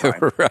every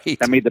time, Right.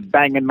 I'm either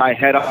banging my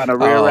head on a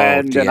rear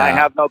end and I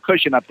have no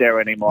cushion up there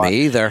anymore.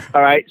 Me either.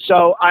 All right.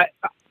 So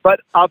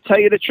but I'll tell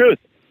you the truth.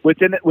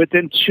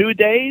 Within 2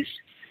 days,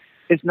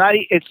 it's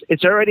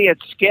already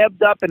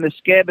scabbed up and the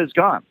scab is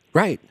gone.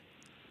 Right.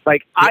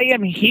 Like I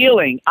am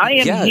healing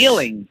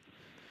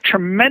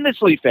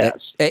tremendously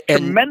fast.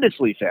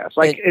 Tremendously fast.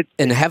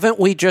 And haven't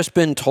we just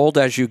been told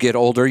as you get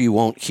older, you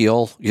won't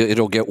heal?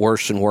 It'll get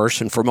worse and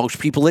worse. And for most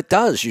people, it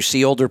does. You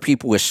see older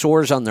people with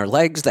sores on their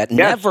legs that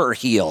never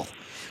heal,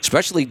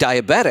 especially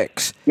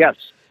diabetics. Yes.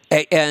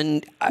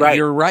 And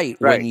you're right.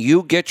 When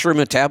you get your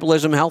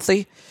metabolism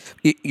healthy,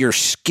 your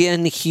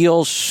skin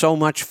heals so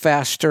much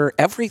faster.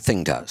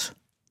 Everything does.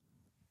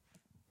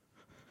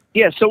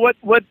 Yeah. So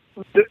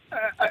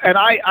and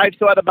I've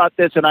thought about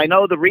this, and I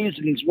know the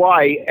reasons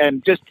why.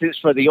 And just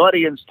for the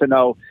audience to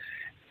know,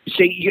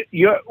 see,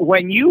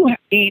 when you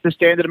eat the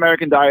standard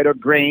American diet or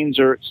grains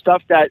or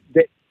stuff that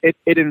it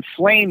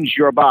inflames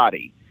your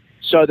body.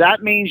 So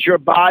that means your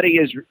body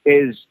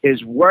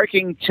is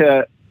working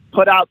to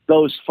put out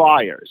those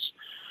fires,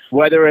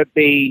 whether it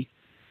be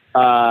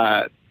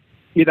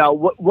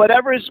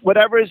whatever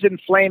is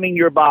inflaming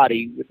your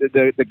body.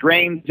 The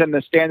grains and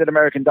the standard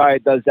American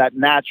diet does that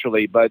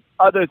naturally, but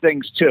other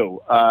things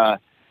too,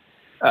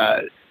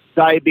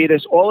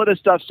 diabetes, all of this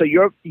stuff. So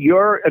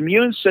your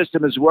immune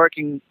system is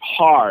working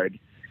hard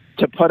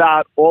to put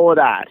out all of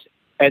that,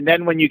 and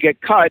then when you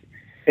get cut,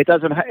 it's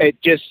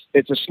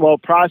a slow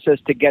process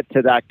to get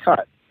to that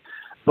cut.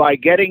 By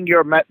getting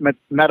your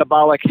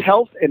metabolic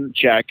health in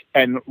check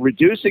and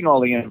reducing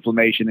all the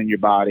inflammation in your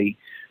body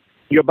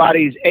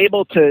is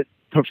able to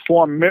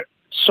perform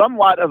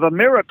somewhat of a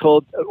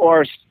miracle,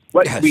 or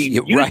what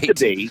we used to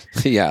be,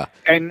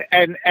 and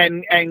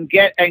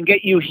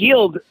get you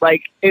healed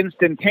like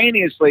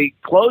instantaneously.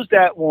 Close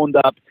that wound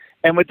up,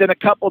 and within a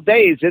couple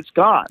days, it's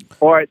gone.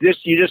 Or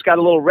you just got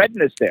a little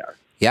redness there.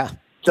 Yeah.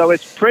 So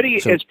it's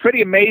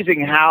pretty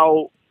amazing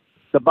how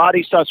the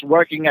body starts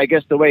working, I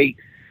guess, the way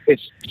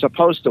it's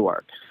supposed to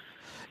work.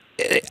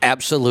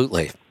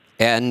 Absolutely.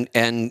 And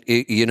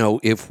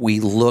if we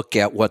look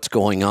at what's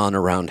going on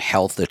around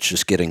health, it's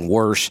just getting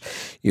worse.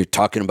 You're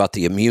talking about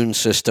the immune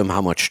system,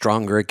 how much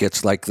stronger it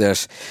gets like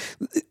this.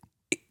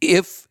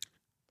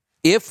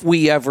 If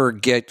we ever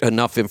get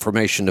enough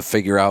information to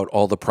figure out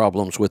all the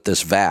problems with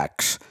this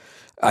vax,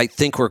 I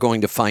think we're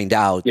going to find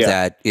out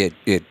that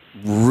it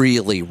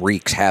really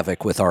wreaks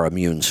havoc with our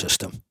immune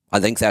system. I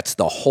think that's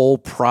the whole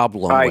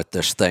problem with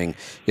this thing,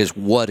 is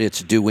what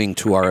it's doing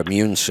to our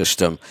immune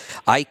system.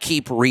 I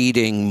keep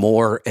reading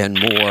more and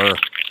more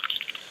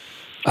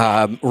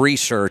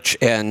research,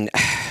 and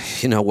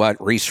you know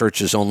what?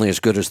 Research is only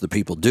as good as the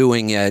people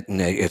doing it, and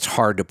it's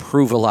hard to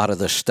prove a lot of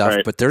this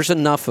stuff, but there's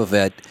enough of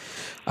it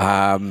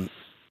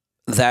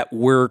that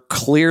we're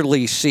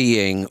clearly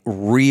seeing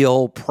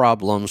real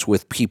problems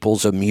with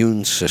people's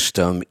immune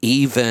system,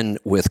 even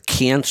with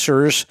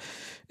cancers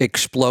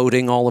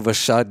exploding all of a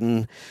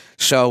sudden.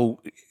 So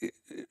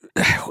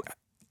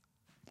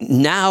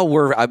now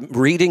I'm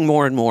reading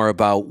more and more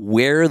about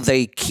where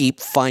they keep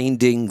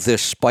finding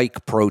this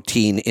spike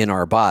protein in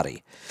our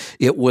body.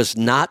 It was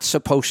not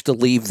supposed to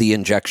leave the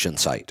injection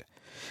site.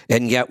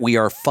 And yet we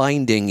are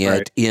finding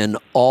it in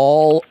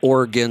all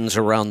organs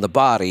around the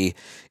body.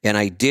 And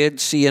I did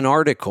see an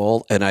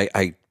article, and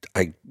I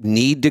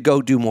need to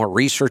go do more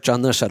research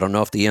on this. I don't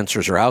know if the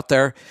answers are out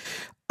there.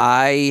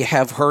 I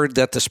have heard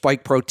that the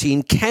spike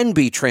protein can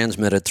be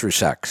transmitted through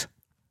sex.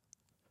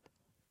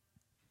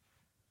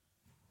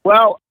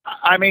 Well,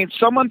 I mean,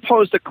 someone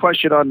posed a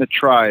question on the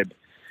tribe.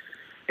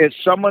 If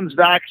someone's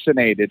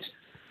vaccinated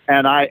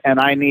and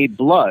I need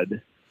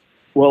blood,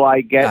 will I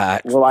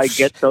get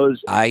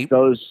those?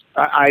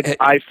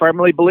 I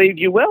firmly believe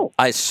you will.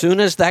 As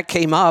soon as that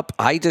came up,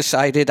 I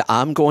decided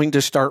I'm going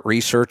to start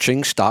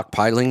researching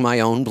stockpiling my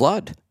own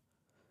blood.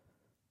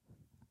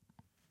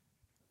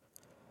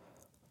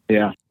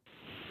 Yeah.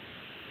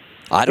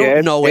 I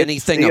don't know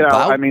anything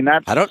about.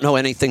 I don't know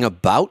anything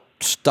about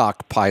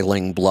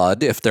stockpiling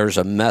blood. If there's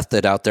a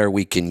method out there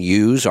we can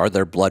use, are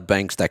there blood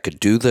banks that could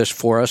do this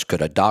for us?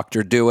 Could a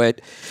doctor do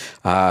it?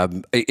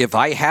 If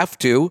I have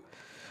to,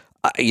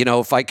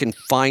 if I can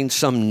find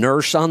some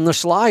nurse on the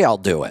sly, I'll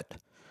do it.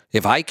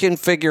 If I can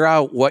figure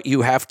out what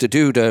you have to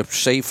do to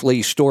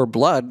safely store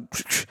blood,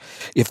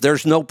 if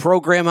there's no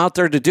program out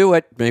there to do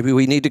it, maybe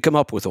we need to come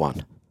up with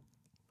one.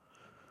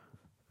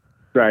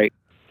 Right.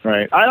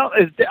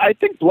 I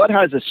think blood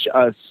has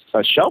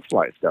a shelf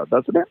life, though,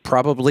 doesn't it?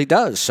 Probably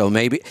does. So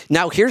maybe.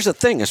 Now, here's the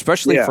thing,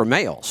 especially for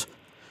males.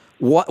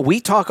 What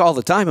we talk all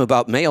the time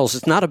about males,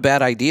 it's not a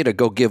bad idea to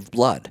go give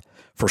blood.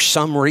 For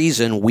some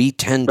reason, we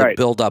tend to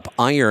build up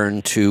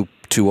iron to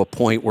a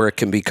point where it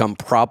can become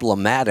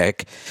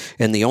problematic,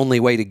 and the only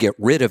way to get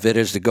rid of it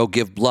is to go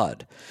give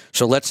blood.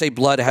 So let's say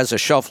blood has a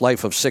shelf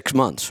life of 6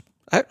 months.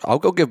 I'll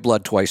go give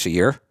blood twice a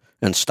year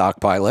and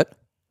stockpile it.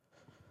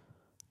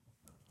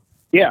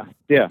 Yeah.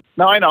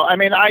 No, I know. I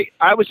mean,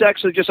 I was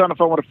actually just on the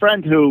phone with a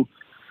friend who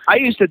I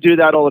used to do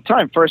that all the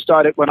time. First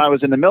started when I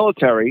was in the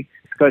military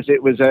because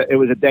it was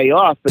a day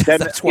off. But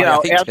then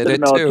after the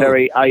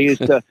military, too. I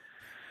used to.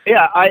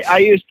 Yeah, I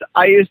used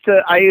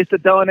to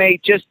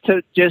donate just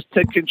to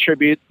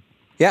contribute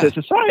to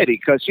society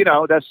because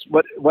that's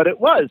what it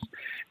was.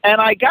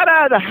 And I got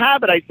out of the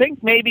habit. I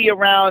think maybe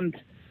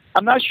around.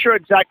 I'm not sure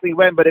exactly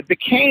when, but it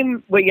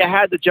became where you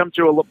had to jump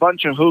through a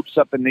bunch of hoops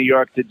up in New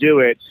York to do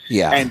it,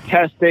 and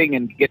testing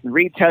and getting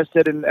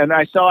retested, and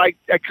I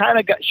kind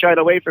of got shied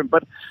away from it.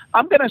 But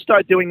I'm going to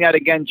start doing that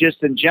again,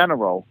 just in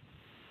general,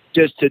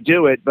 just to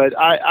do it. But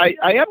I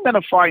am going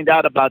to find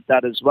out about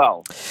that as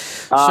well.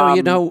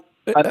 So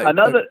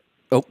another.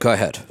 Go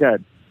ahead.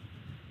 Good.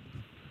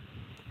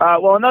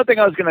 Well, another thing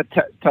I was going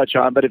to touch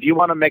on, but if you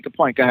want to make a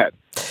point, go ahead.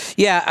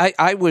 Yeah,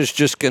 I was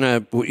just going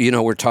to,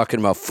 we're talking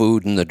about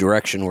food and the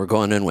direction we're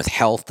going in with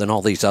health and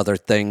all these other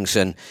things.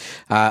 And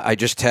I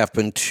just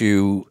happened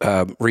to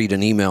read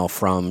an email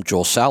from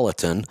Joel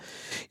Salatin,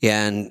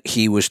 and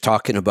he was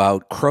talking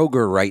about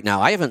Kroger right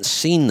now. I haven't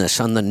seen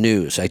this on the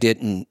news. I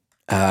didn't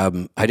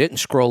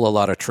scroll a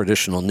lot of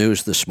traditional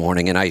news this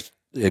morning, and I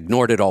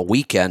ignored it all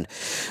weekend.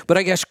 But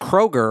I guess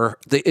Kroger,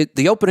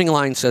 the opening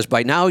line says,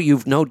 by now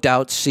you've no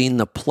doubt seen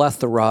the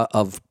plethora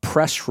of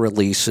press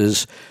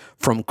releases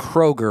from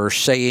Kroger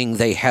saying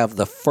they have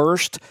the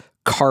first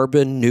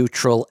carbon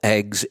neutral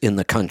eggs in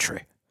the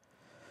country.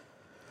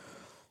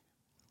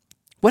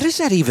 What does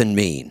that even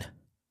mean?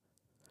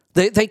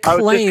 They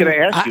claim,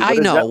 I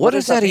know, what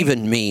does that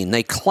even mean?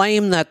 They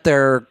claim that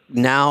they're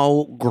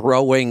now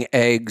growing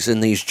eggs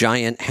in these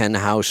giant hen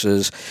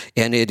houses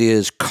and it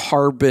is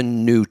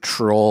carbon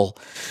neutral.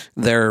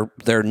 They're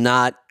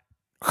not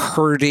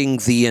hurting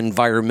the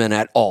environment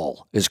at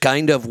all, is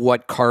kind of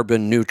what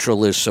carbon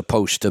neutral is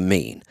supposed to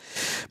mean.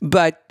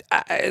 But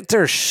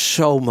there's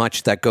so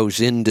much that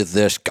goes into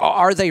this.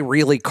 Are they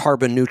really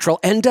carbon neutral?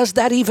 And does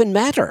that even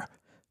matter?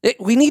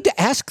 We need to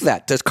ask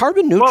that. Does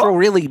carbon neutral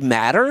really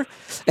matter?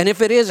 And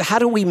if it is, how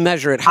do we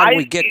measure it? How do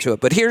we get to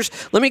it? But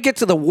let me get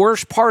to the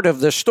worst part of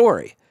this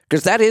story,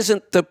 because that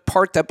isn't the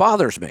part that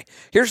bothers me.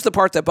 Here's the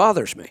part that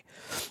bothers me.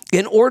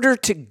 In order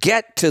to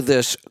get to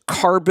this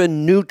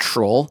carbon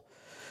neutral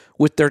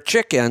with their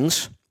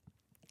chickens,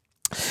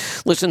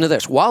 listen to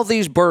this. While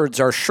these birds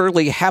are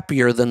surely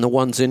happier than the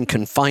ones in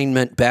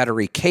confinement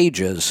battery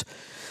cages,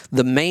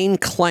 the main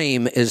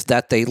claim is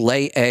that they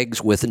lay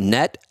eggs with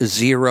net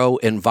zero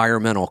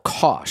environmental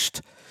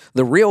cost.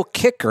 The real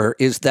kicker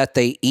is that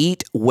they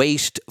eat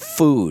waste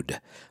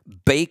food,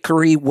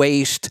 bakery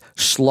waste,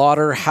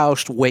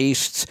 slaughterhouse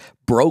wastes,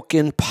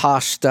 broken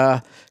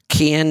pasta,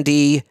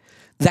 candy.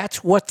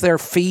 That's what they're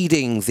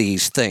feeding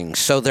these things.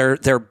 So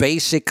they're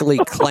basically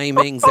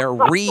claiming they're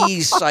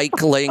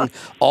recycling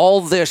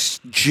all this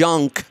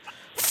junk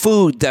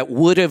food that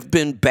would have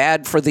been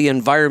bad for the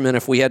environment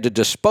if we had to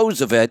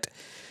dispose of it.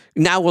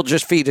 Now we'll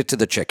just feed it to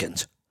the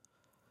chickens.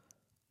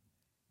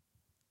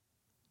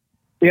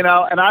 And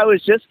I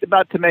was just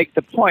about to make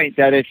the point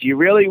that if you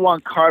really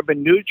want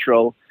carbon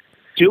neutral,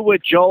 do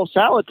what Joel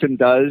Salatin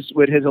does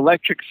with his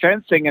electric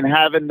fencing and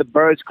having the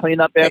birds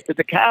clean up after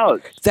the cows.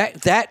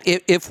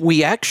 If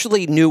we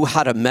actually knew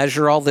how to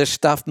measure all this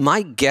stuff,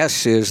 my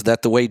guess is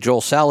that the way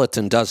Joel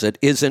Salatin does it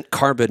isn't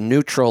carbon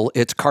neutral,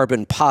 it's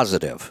carbon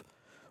positive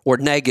or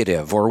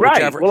negative or Right.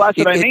 whichever. Well, that's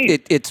what I mean.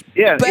 It's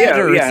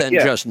better than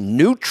just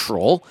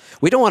neutral.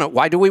 We don't want to.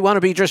 Why do we want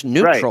to be just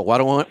neutral?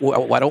 Right.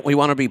 Why don't we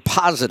want to be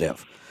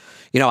positive?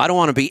 You know, I don't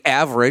want to be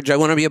average. I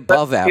want to be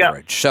above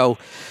average. So,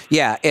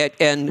 yeah,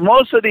 and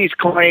most of these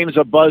claims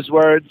are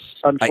buzzwords,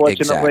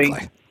 unfortunately.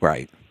 Exactly.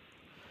 Right.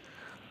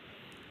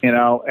 You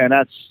know, and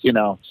that's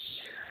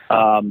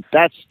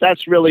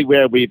really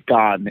where we've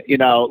gone. You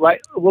know,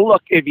 like, well,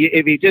 look, if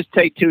you just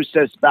take 2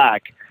 steps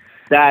back,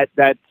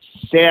 that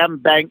Sam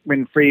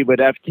Bankman-Fried with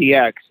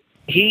FTX,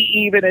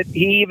 he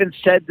even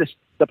said this.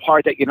 The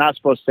part that you're not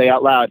supposed to say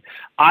out loud.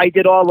 I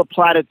did all the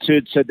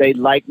platitudes so they'd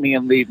like me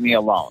and leave me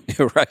alone.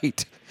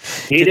 Right.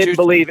 He didn't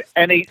believe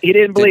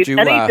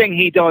anything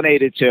he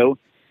donated to.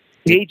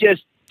 He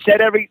just said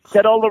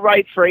all the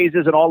right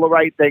phrases and all the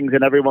right things,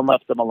 and everyone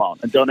left him alone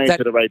and donated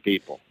to the right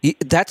people.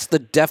 That's the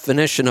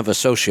definition of a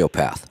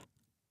sociopath.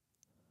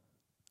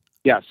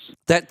 Yes.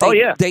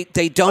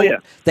 They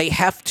don't. They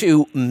have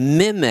to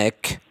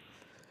mimic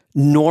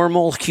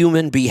normal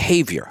human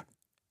behavior.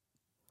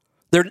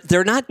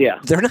 They're not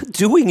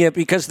doing it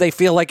because they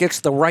feel like it's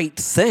the right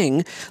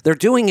thing. They're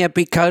doing it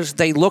because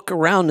they look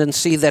around and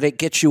see that it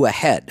gets you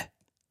ahead.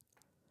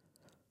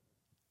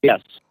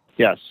 Yes.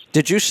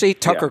 Did you see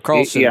Tucker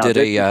Carlson did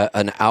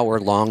an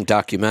hour-long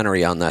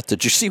documentary on that?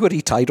 Did you see what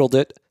he titled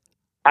it?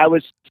 Scam,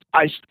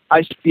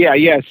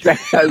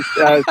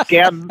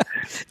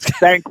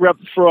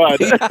 bankrupt,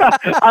 fraud.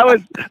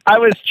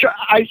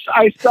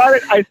 I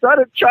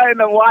started trying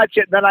to watch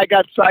it, and then I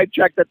got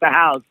sidetracked at the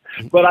house.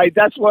 But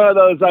that's one of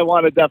those I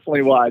want to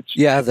definitely watch.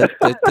 Yeah, that's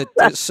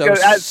awesome.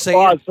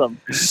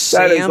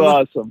 That is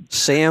awesome.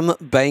 Sam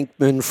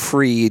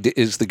Bankman-Fried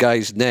is the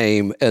guy's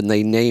name, and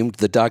they named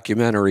the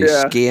documentary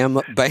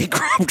 "Scam,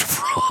 Bankrupt,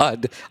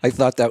 Fraud." I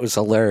thought that was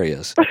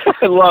hilarious.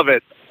 I love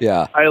it.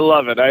 Yeah, I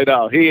love it. I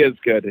know he is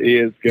good. He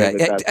is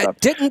good at that stuff.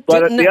 Didn't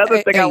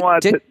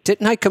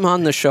I come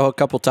on the show a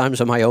couple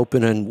times? Am I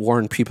open and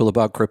warn people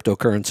about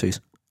cryptocurrencies?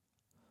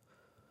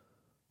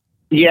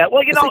 Yeah,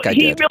 well, you know,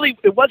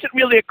 it wasn't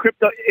really a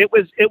crypto. It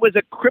was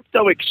a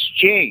crypto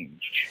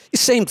exchange.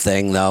 Same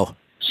thing, though.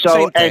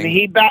 So, and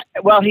he backed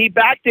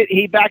it.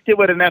 He backed it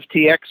with an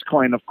FTX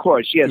coin, of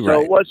course. Yeah, so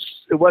right.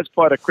 it was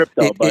part of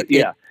crypto.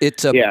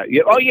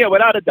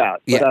 Without a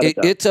doubt.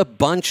 It's a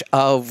bunch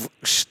of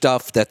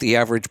stuff that the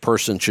average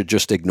person should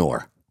just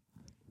ignore.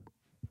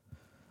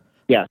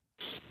 Yes.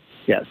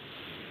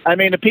 I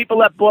mean, the people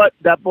that bought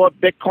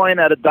Bitcoin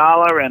at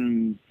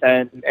 $1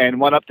 and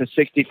went up to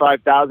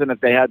 65,000 if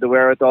they had the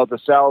wherewithal to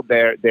sell,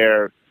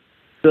 they're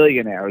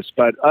billionaires.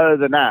 But other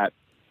than that,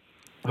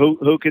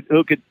 who could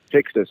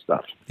fix this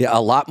stuff? Yeah,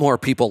 a lot more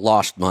people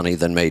lost money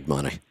than made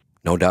money.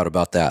 No doubt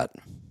about that.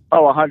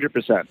 Oh,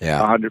 100%. Yeah,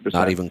 100%.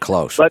 Not even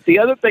close. But the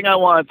other thing I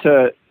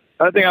wanted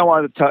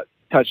to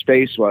touch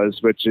base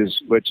was, which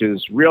is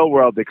real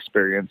world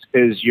experience,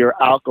 is your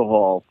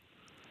alcohol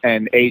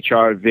and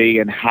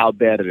HRV and how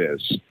bad it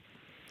is.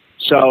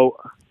 So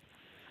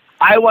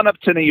I went up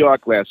to New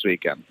York last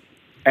weekend,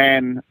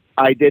 and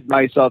I did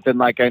myself in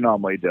like I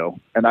normally do.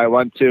 And I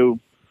went to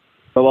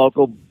the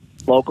local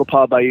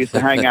pub I used to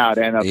hang out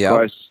in, of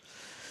course.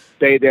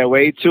 Stayed there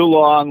way too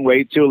long,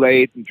 way too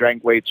late, and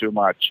drank way too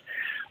much.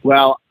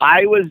 Well,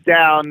 I was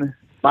down,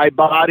 my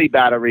body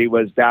battery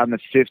was down to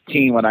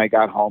 15 when I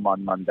got home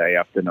on Monday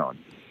afternoon.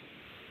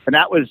 And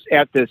that was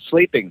after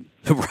sleeping.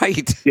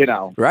 Right. You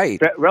know.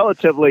 Right.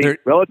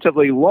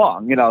 Relatively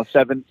long,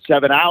 7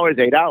 hours,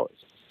 8 hours.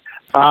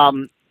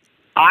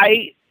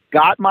 I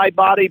got my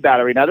body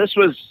battery. Now this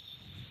was,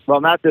 well,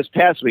 not this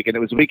past weekend, it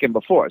was the weekend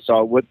before.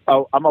 So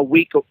I'm a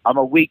week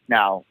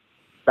now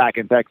back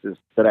in Texas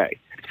today.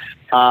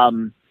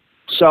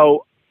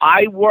 So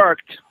I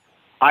worked,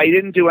 I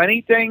didn't do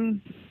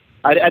anything.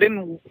 I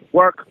didn't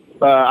work.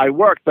 I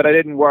worked, but I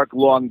didn't work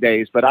long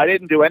days, but I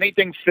didn't do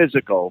anything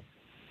physical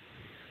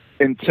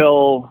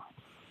until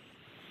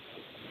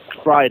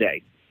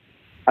Friday.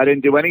 I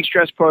didn't do any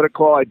stress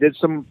protocol. I did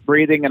some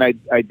breathing, and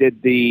I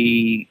did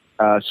the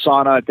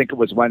sauna. I think it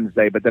was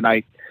Wednesday, but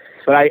I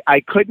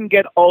couldn't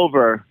get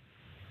over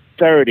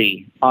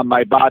 30 on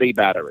my body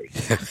battery.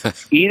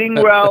 Eating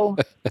well.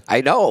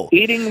 I know.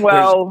 Eating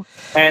well,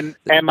 and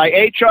my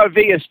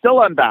HRV is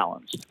still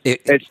unbalanced.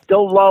 It's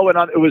still low, and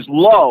it was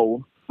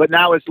low, but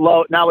now it's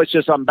low. Now it's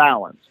just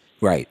unbalanced.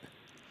 Right.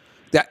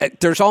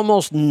 There's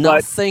almost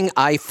nothing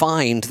I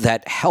find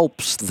that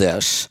helps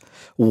this.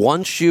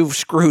 Once you've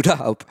screwed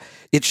up,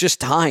 it's just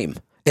time.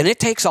 And it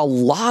takes a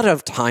lot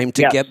of time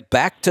to get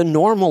back to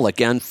normal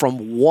again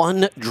from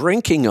one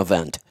drinking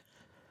event.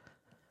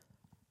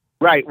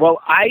 Right. Well,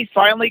 I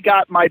finally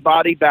got my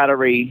body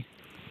battery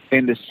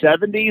in the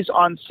 70s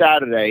on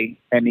Saturday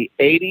and the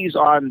 80s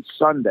on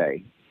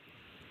Sunday.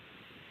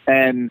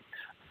 And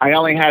I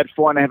only had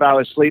 4.5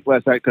 hours sleep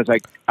last night because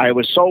I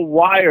was so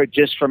wired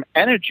just from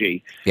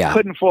energy. Yeah.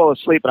 Couldn't fall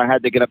asleep, and I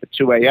had to get up at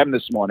 2 a.m.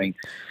 this morning.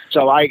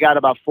 So I got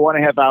about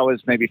 4.5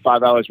 hours, maybe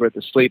 5 hours worth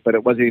of sleep, but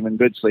it wasn't even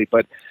good sleep.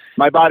 But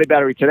my body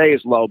battery today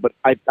is low, but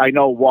I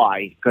know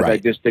why, because I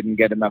just didn't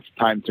get enough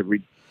time to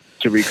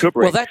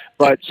recuperate.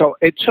 Well, so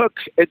it took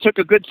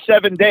a good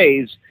 7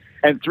 days,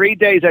 and 3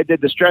 days I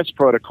did the stress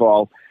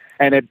protocol,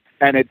 and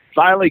it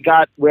finally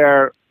got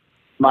where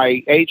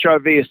my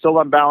HRV is still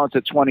unbalanced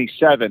at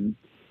 27,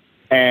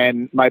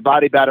 and my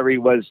body battery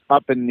was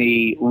up in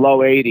the low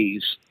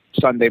 80s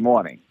Sunday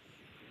morning.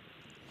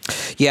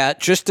 Yeah,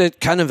 just a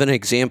kind of an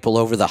example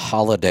over the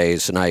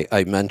holidays, and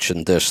I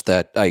mentioned this,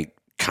 that I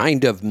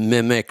kind of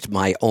mimicked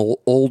my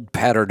old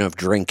pattern of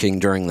drinking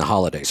during the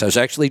holidays. I was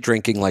actually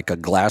drinking like a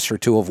glass or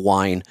two of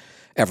wine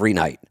every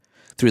night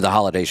through the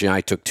holidays.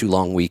 I took 2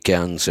 long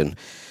weekends, and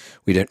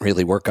we didn't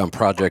really work on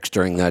projects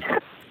during that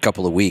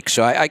couple of weeks.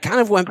 So I kind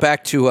of went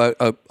back to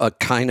a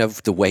kind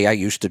of the way I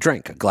used to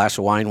drink, a glass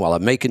of wine while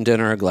I'm making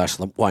dinner, a glass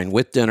of wine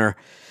with dinner.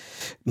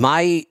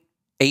 My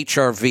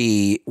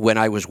HRV, when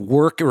I was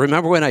working,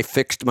 remember when I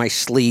fixed my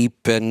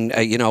sleep and,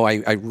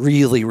 I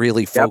really,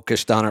 really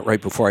focused on it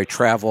right before I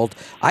traveled,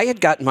 I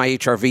had gotten my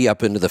HRV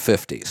up into the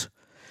 50s.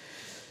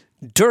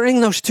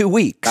 During those 2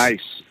 weeks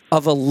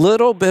of a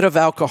little bit of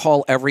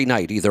alcohol every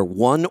night, either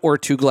 1 or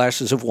 2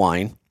 glasses of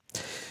wine,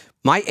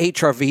 my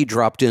HRV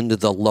dropped into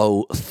the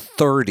low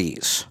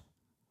 30s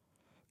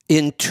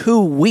in 2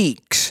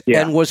 weeks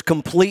and was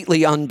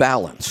completely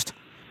unbalanced.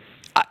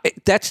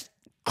 That's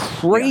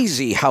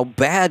crazy how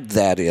bad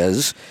that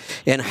is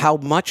and how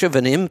much of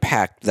an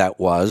impact that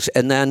was.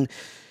 And then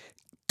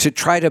to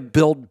try to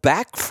build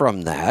back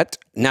from that.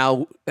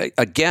 Now,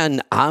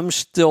 again, I'm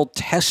still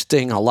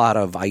testing a lot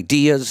of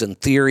ideas and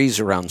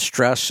theories around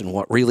stress and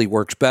what really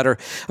works better.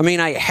 I mean,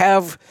 I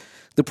have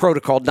the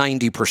protocol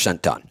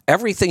 90% done.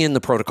 Everything in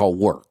the protocol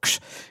works.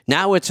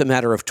 Now it's a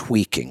matter of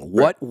tweaking.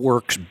 What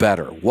works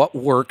better? What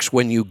works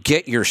when you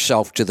get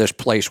yourself to this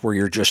place where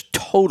you're just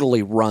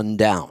totally run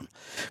down?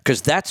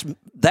 Because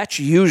that's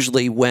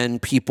usually when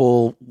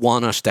people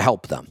want us to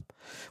help them.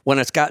 When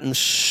it's gotten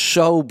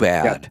so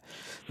bad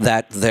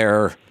that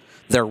they're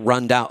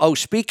run down. Oh,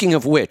 speaking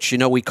of which,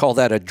 we call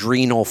that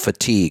adrenal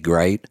fatigue,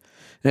 right?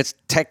 And it's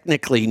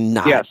technically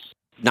not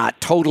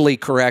totally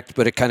correct,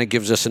 but it kind of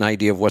gives us an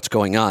idea of what's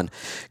going on.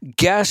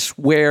 Guess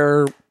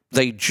where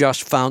they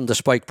just found the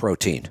spike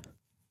protein?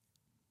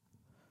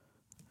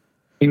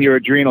 In your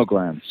adrenal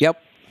glands.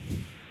 Yep.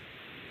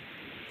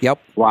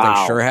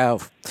 Wow. They sure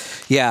have.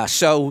 Yeah.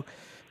 So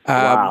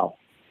now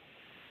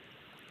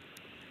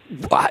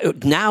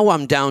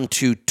I'm down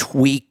to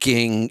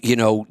tweaking,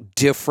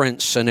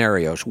 different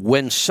scenarios.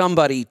 When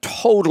somebody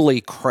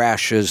totally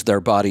crashes their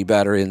body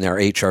battery in their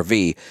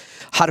HRV,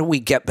 how do we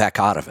get back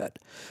out of it?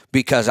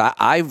 Because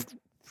I've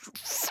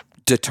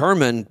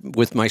determined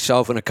with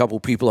myself and a couple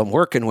of people I'm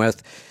working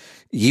with,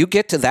 you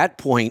get to that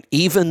point,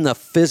 even the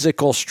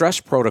physical stress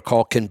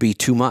protocol can be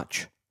too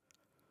much.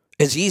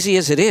 As easy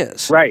as it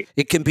is,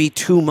 it can be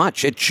too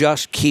much. It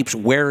just keeps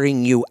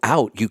wearing you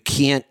out. You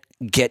can't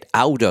get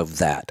out of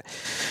that.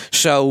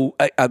 So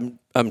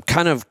I'm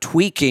kind of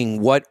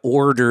tweaking what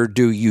order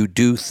do you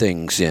do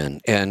things in.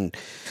 And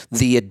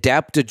the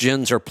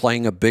adaptogens are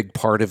playing a big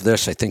part of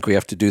this. I think we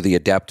have to do the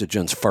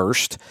adaptogens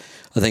first.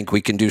 I think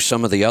we can do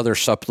some of the other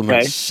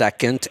supplements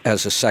second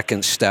as a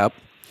second step.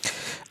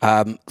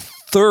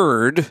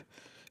 Third,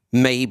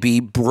 maybe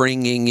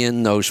bringing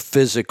in those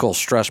physical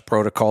stress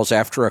protocols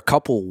after a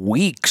couple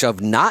weeks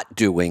of not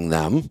doing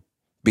them,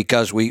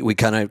 because we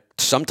kind of,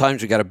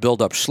 sometimes we got to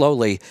build up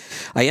slowly.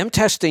 I am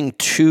testing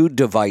 2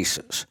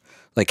 devices,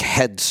 like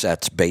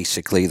headsets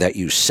basically, that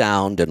use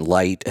sound and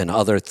light and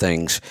other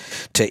things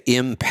to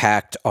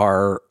impact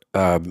our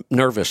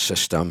nervous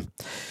system.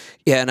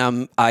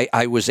 And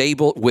I was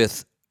able,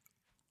 with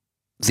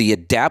the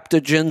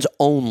adaptogens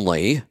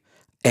only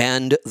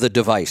and the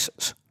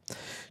devices,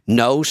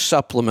 no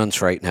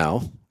supplements right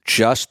now,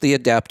 just the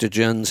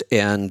adaptogens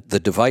and the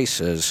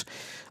devices.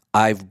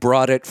 I've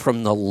brought it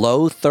from the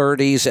low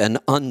 30s and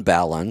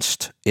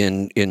unbalanced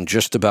in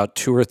just about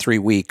 2 or 3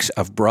 weeks.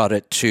 I've brought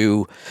it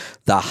to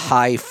the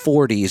high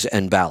 40s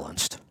and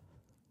balanced.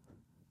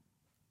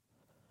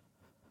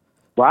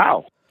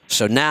 Wow.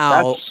 So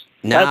now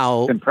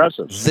that's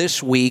impressive.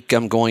 This week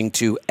I'm going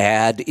to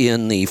add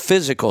in the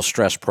physical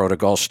stress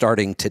protocol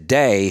starting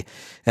today.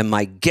 And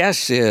my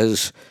guess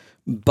is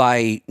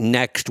by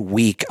next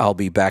week, I'll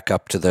be back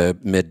up to the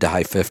mid to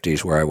high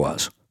 50s where I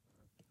was.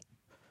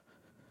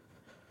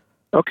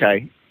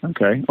 Okay.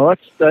 Well,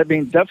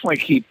 definitely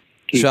keep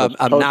so us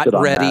I'm not posted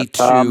on ready that.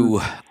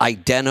 to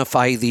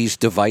identify these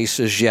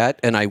devices yet.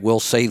 And I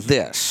will say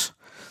this,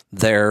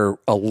 they're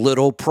a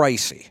little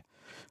pricey.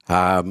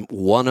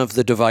 One of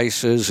the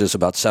devices is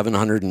about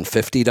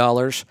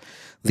 $750.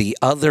 The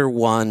other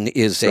one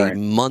is a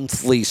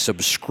monthly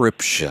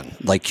subscription.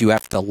 Like you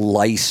have to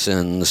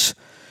license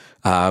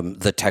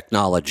the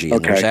technology.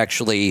 And there's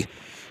actually,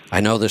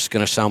 I know this is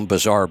going to sound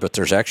bizarre, but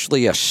there's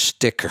actually a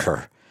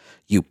sticker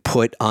you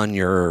put on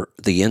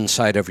the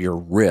inside of your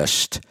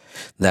wrist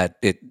that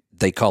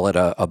they call it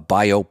a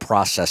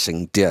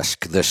bioprocessing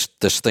disc. This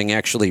thing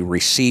actually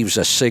receives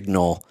a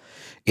signal,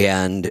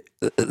 and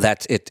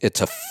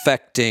it's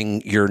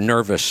affecting your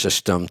nervous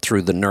system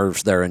through the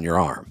nerves there in your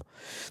arm.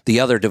 The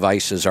other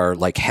devices are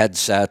like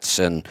headsets,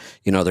 and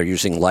they're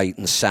using light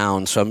and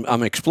sound. So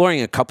I'm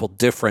exploring a couple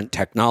different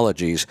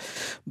technologies.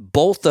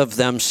 Both of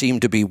them seem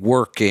to be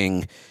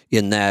working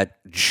in that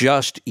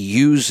just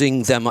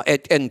using them,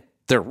 and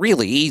they're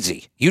really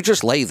easy. You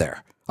just lay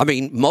there. I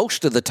mean,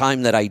 most of the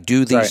time that I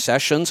do these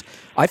sessions,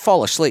 I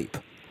fall asleep.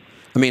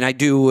 I mean, I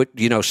do,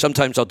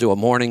 sometimes I'll do a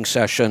morning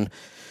session.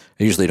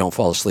 I usually don't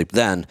fall asleep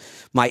then.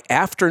 My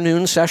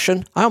afternoon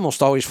session, I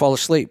almost always fall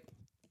asleep.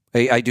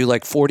 I do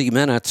like 40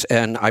 minutes,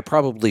 and I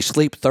probably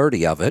sleep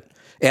 30 of it.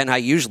 And I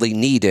usually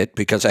need it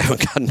because I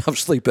haven't got enough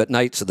sleep at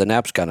night, so the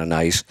nap's kind of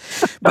nice.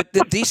 But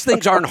these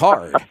things aren't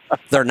hard.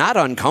 They're not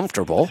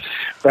uncomfortable.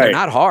 Right. They're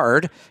not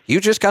hard.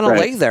 You just kind of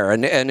lay there.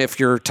 And if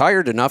you're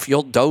tired enough,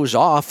 you'll doze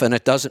off, and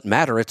it doesn't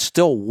matter. It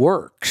still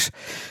works.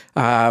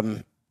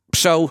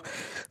 So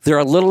they're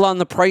a little on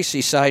the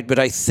pricey side, but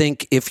I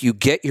think if you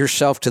get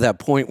yourself to that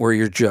point where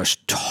you're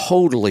just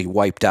totally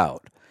wiped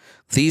out,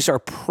 these are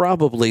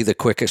probably the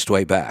quickest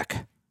way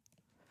back.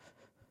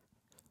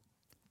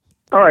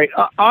 All right.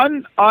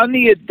 On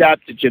the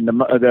adaptogen,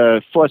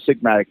 the Four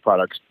Sigmatic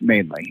products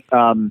mainly,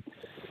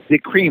 the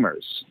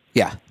creamers.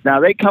 Yeah. Now,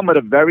 they come with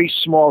a very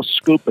small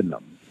scoop in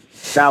them.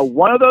 Now,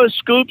 one of those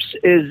scoops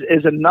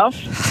is enough?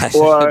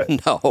 Or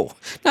No,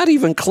 not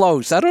even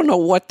close. I don't know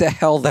what the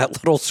hell that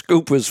little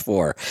scoop is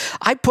for.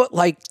 I put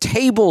like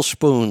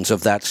tablespoons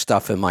of that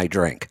stuff in my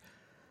drink.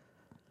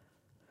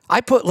 I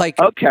put like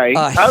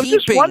I was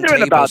just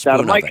wondering about that.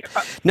 I'm like,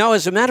 no,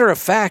 as a matter of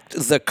fact,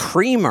 the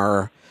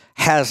creamer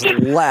has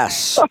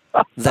less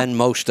than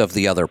most of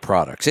the other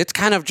products. It's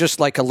kind of just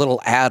like a little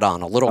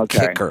add-on, a little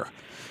kicker.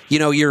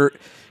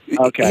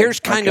 Here's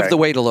kind of the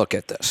way to look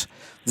at this.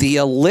 The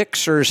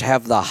elixirs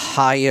have the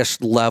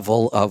highest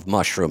level of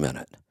mushroom in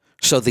it.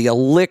 So the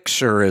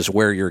elixir is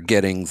where you're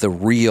getting the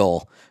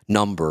real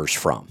numbers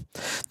from.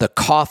 The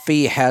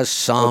coffee has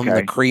some,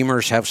 the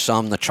creamers have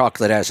some, the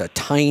chocolate has a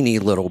tiny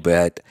little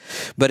bit,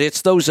 but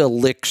it's those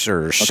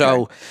elixirs.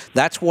 So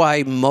that's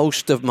why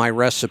most of my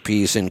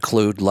recipes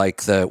include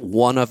like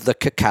one of the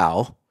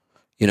cacao,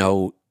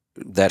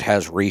 that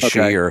has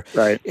reishi or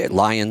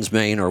lion's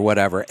mane or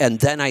whatever, and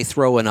then I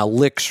throw an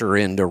elixir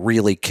in to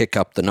really kick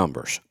up the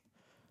numbers.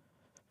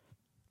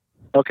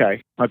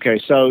 Okay.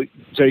 So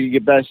you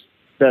best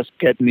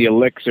getting the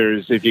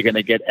elixirs if you're going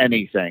to get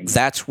anything.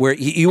 That's where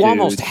you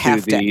almost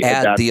have to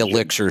add the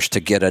elixirs to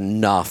get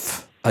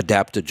enough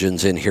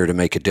adaptogens in here to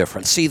make a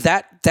difference. See,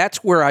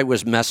 that's where I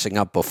was messing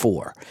up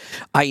before.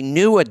 I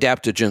knew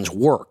adaptogens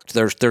worked.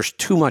 There's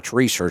too much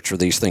research for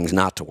these things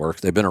not to work.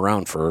 They've been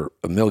around for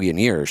a million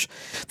years.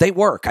 They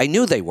work. I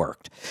knew they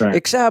worked. Right.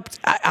 Except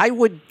I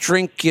would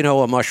drink,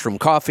 a mushroom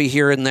coffee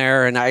here and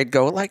there, and I'd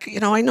go like,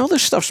 I know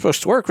this stuff's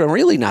supposed to work, but I'm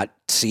really not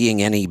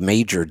seeing any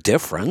major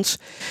difference.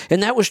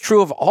 And that was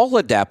true of all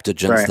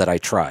adaptogens that I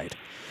tried.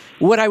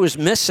 What I was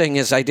missing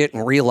is I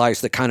didn't realize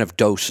the kind of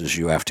doses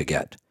you have to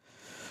get.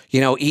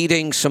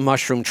 Eating some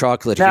mushroom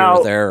chocolate here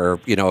or there, or,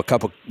 a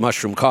cup of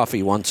mushroom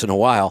coffee once in a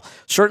while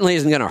certainly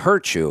isn't going to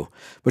hurt you,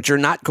 but you're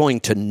not going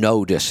to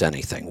notice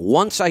anything.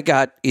 Once I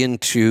got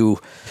into,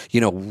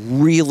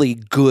 really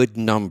good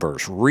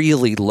numbers,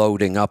 really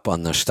loading up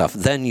on this stuff,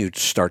 then you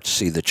start to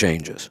see the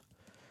changes.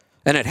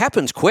 And it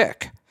happens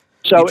quick.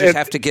 So you just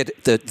have to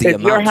get the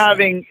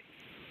amount.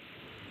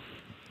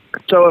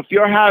 So if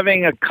you're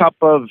having a cup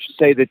of,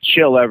 say, the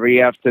chill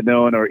every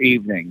afternoon or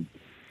evening,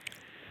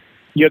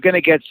 you're going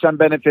to get some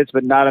benefits,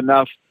 but not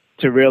enough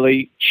to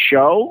really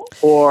show?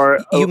 Or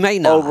you may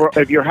not.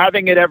 If you're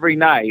having it every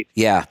night.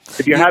 Yeah.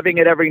 If you're having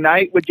it every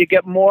night, would you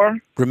get more?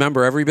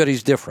 Remember,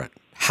 everybody's different.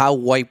 How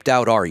wiped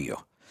out are you?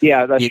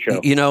 Yeah, that's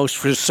true.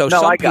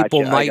 Some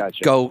people might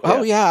go,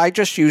 oh, yeah, I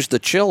just use the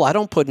chill. I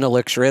don't put an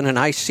elixir in, and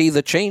I see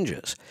the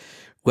changes.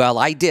 Well,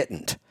 I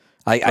didn't.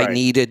 I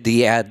needed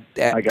to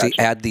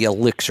add the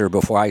elixir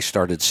before I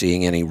started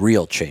seeing any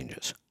real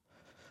changes.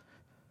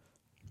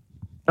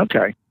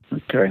 Okay,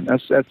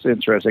 that's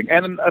interesting.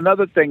 And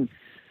another thing,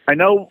 I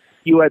know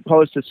you had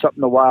posted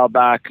something a while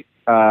back.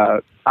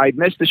 I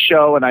missed the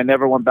show, and I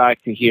never went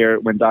back to hear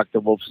it when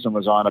Dr. Wolfson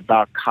was on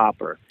about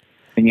copper.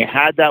 And you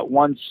had that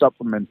one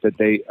supplement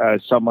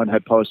that someone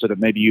had posted, or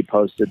maybe you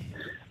posted.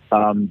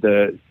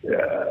 I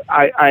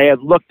had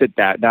looked at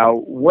that. Now,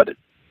 what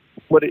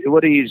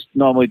do you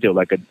normally do?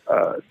 Like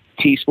a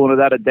teaspoon of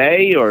that a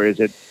day, or is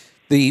it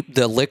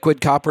the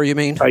liquid copper? You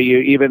mean? Are you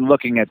even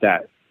looking at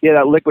that? Yeah,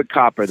 that liquid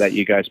copper that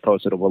you guys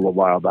posted a little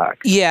while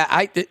back.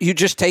 Yeah, you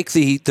just take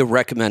the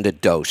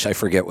recommended dose. I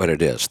forget what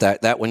it is.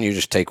 That one you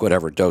just take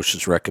whatever dose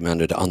is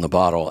recommended on the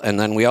bottle, and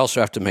then we also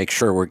have to make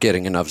sure we're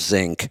getting enough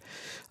zinc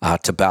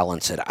to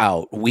balance it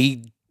out.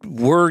 We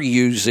were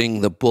using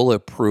the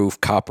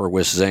Bulletproof copper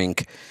with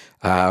zinc,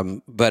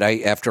 but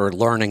after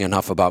learning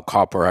enough about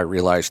copper, I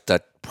realized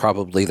that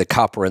probably the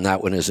copper in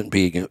that one isn't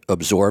being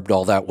absorbed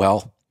all that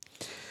well.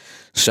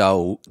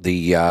 So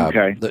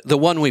Okay. the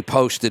one we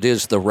posted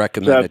is the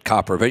recommended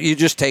copper, but you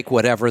just take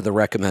whatever the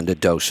recommended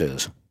dose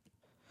is.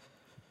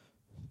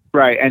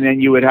 Right, and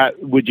then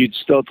would you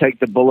still take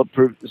the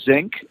bulletproof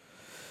zinc?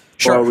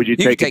 Sure. Or would you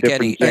take a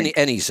different zinc?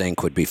 any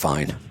zinc would be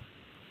fine.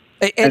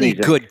 Any Any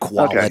zinc. good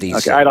quality Okay.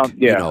 zinc. I don't.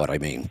 Yeah. You know what I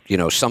mean?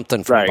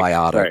 Something from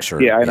Biotics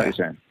or Yeah, I know what you're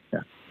saying.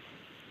 Yeah.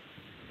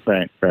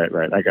 Right.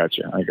 I got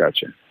you.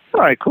 All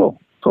right, cool.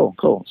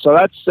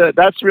 So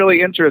that's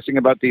really interesting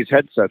about these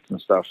headsets and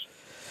stuff.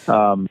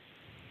 I'm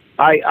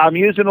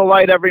using a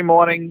light every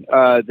morning.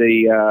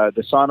 The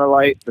Sauna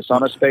light, the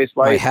Sauna Space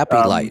light. My Happy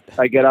Light.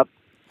 I get up.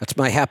 That's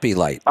my Happy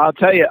Light. I'll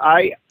tell you,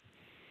 I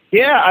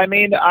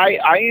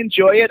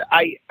enjoy it.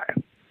 I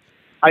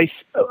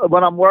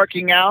when I'm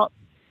working out,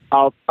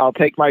 I'll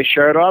take my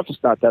shirt off.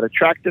 It's not that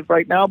attractive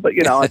right now, but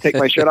I take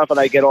my shirt off and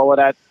I get all of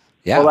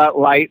that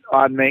light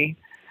on me.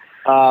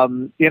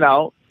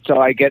 So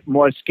I get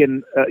more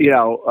skin,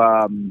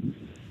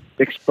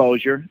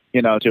 exposure,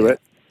 to it.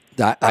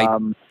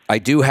 I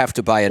do have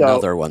to buy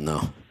another one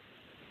though.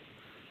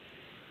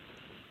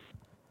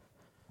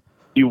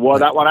 You wore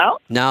that one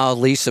out? No,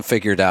 Lisa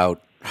figured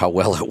out how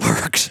well it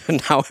works.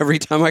 And now every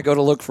time I go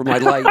to look for my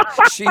light,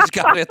 she's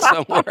got it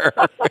somewhere.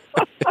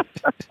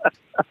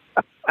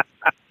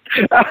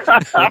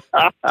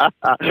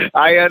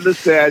 I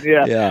understand.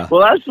 Yeah.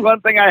 Well, that's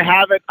one thing I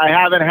haven't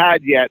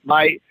had yet.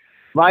 My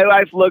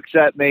wife looks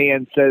at me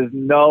and says,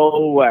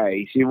 "No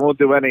way, she won't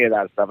do any of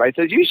that stuff." I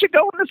said, "You should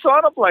go in the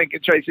sauna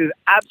blanket." She says,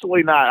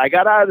 "Absolutely not." I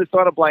got out of the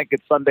sauna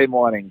blanket Sunday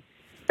morning,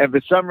 and for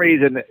some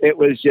reason, it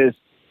was just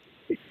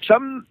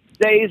some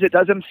days it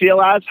doesn't feel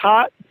as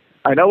hot.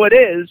 I know it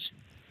is,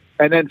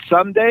 and then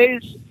some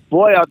days,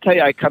 boy, I'll tell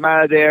you, I come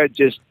out of there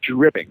just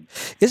dripping.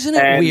 Isn't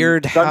it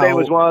weird? Sunday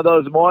was one of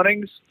those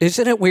mornings.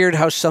 Isn't it weird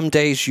how some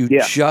days you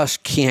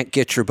just can't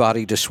get your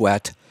body to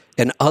sweat?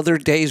 And other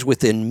days,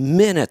 within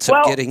minutes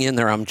of getting in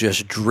there, I'm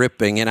just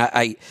dripping. And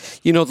I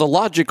the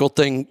logical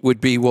thing would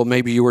be, well,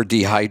 maybe you were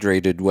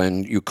dehydrated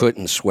when you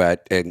couldn't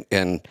sweat. And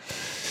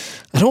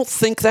I don't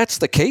think that's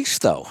the case,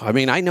 though. I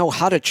mean, I know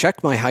how to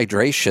check my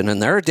hydration. And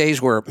there are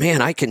days where,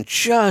 man, I can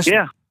just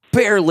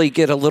barely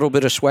get a little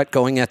bit of sweat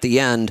going at the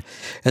end.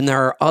 And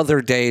there are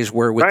other days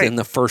where within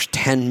the first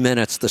 10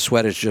 minutes, the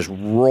sweat is just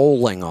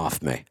rolling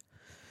off me.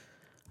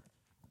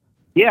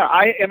 Yeah,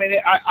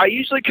 I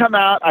usually come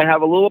out. I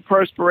have a little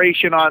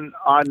perspiration on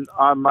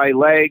my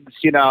legs,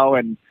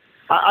 and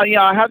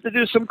I have to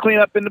do some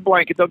cleanup in the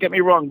blanket. Don't get me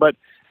wrong, but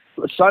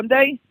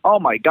Sunday, oh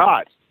my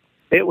God,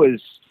 it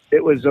was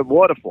a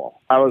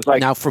waterfall. I was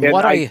like, now from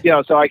what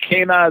so I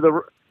came out of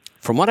the.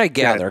 From what I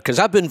gather, because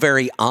I've been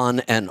very on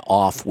and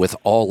off with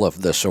all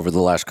of this over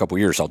the last couple of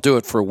years. I'll do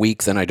it for a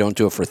week, then I don't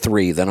do it for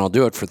 3, then I'll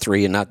do it for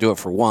 3 and not do it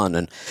for 1.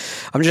 And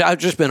I've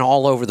just been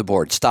all over the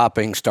board,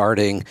 stopping,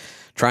 starting,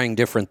 trying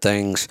different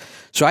things.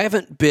 So I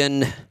haven't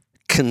been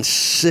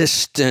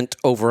consistent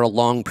over a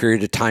long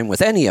period of time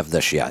with any of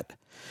this yet.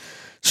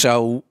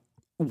 So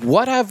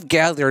what I've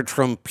gathered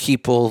from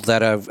people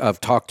that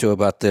I've talked to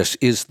about this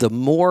is the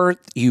more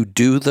you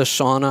do the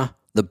sauna,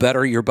 the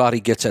better your body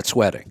gets at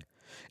sweating.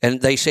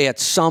 And they say at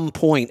some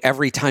point,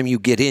 every time you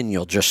get in,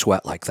 you'll just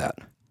sweat like that.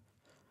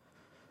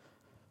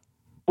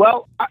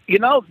 Well,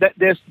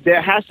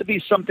 there has to be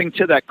something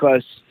to that,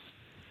 because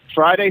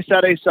Friday,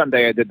 Saturday,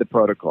 Sunday, I did the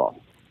protocol.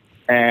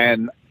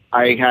 And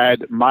I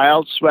had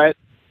mild sweat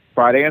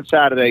Friday and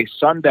Saturday.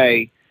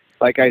 Sunday,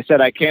 like I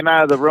said, I came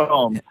out of the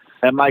room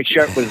and my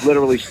shirt was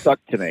literally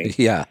stuck to me.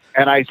 Yeah.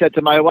 And I said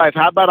to my wife,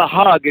 "How about a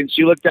hug?" And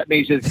she looked at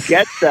me and says,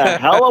 "Get the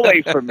hell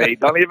away from me.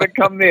 Don't even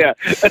come near."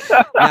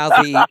 Now,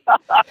 the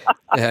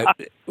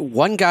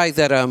one guy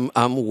that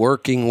I'm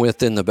working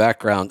with in the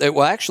background,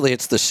 well, actually,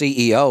 it's the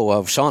CEO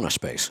of Sauna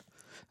Space,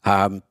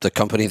 the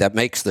company that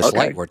makes this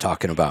light we're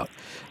talking about.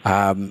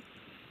 Right.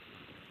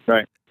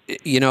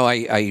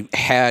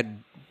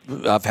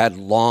 I've had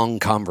long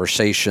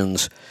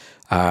conversations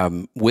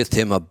with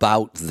him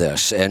about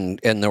this, and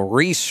the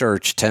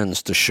research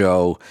tends to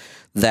show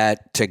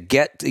that to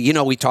get,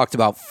 we talked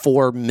about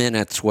 4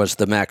 minutes was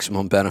the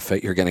maximum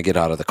benefit you're going to get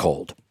out of the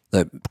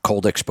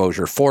cold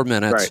exposure, 4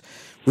 minutes. Right.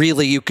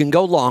 Really, you can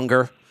go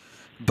longer,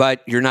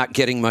 but you're not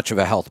getting much of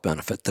a health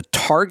benefit. The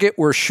target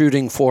we're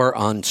shooting for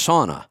on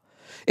sauna,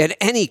 and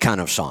any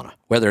kind of sauna,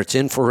 whether it's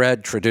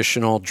infrared,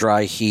 traditional,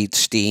 dry heat,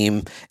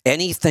 steam,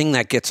 anything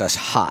that gets us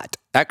hot.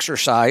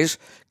 Exercise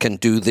can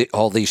do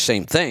all these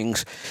same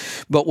things,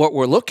 but what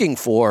we're looking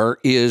for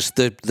is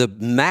the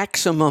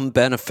maximum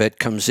benefit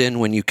comes in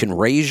when you can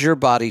raise your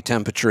body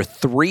temperature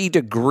 3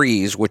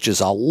 degrees, which is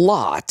a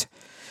lot,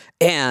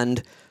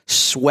 and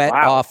sweat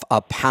off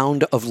a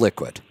pound of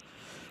liquid.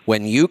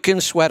 When you can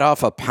sweat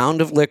off a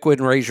pound of liquid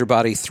and raise your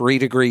body 3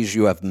 degrees,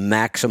 you have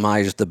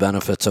maximized the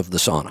benefits of the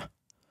sauna.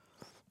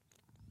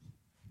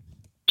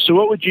 So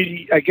what would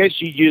you, I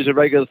guess you'd use a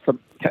regular,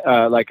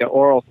 like an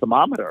oral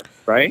thermometer,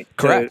 right?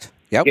 Correct.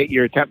 Yep. Get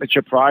your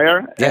temperature prior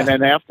and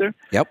then after?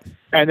 Yep.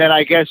 And then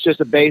I guess just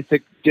your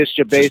basic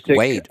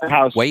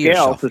house scale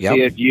yourself. to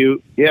see if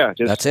you,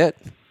 that's it.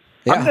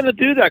 Yeah. I'm going to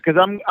do that because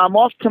I'm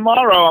off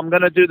tomorrow. I'm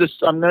going to do this.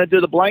 I'm going to do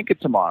the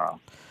blanket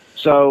tomorrow.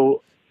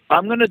 So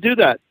I'm going to do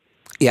that.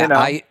 Yeah,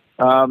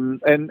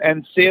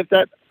 and see if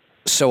that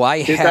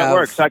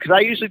works. Because I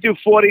usually do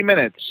 40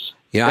 minutes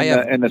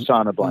in the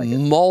sauna blanket.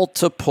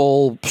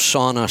 Multiple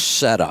sauna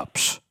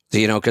setups.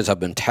 Because I've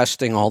been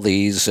testing all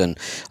these, and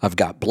I've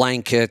got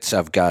blankets,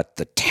 I've got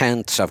the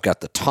tents, I've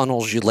got the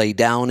tunnels you lay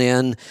down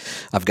in,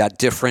 I've got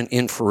different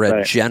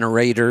infrared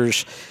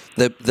generators.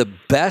 The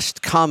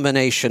best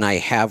combination I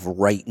have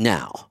right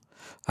now,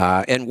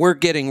 and we're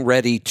getting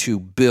ready to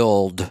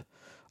build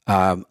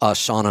a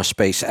sauna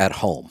space at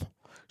home.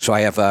 So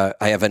I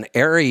have an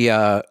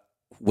area.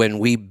 When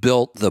we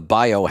built the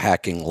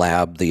biohacking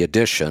lab, the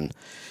addition,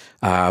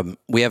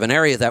 we have an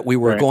area that we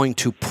were going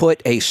to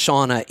put a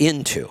sauna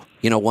into.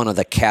 One of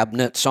the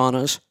cabinet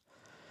saunas.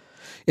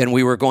 And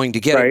we were going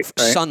to get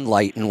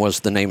Sunlight, and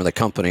was the name of the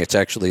company. It's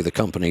actually the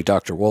company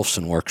Dr.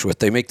 Wolfson works with.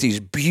 They make these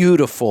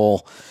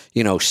beautiful,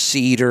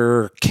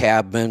 cedar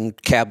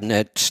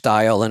cabinet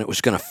style, and it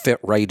was going to fit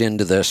right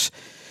into this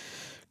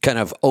kind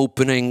of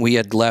opening we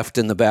had left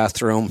in the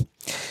bathroom.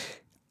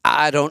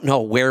 I don't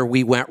know where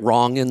we went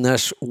wrong in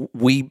this.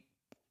 We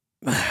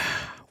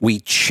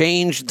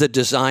changed the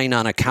design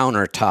on a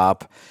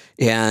countertop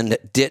and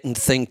didn't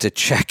think to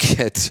check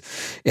it,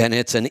 and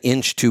it's an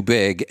inch too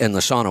big, and the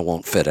sauna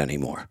won't fit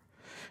anymore.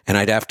 And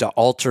I'd have to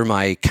alter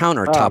my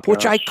countertop,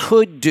 which I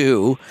could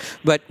do,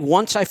 but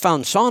once I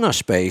found Sauna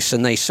Space,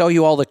 and they sell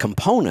you all the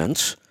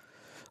components,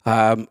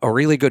 a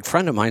really good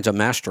friend of mine's a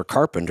master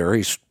carpenter.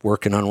 He's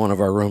working on one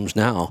of our rooms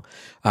now.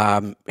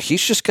 We're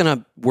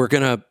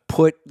going to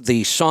put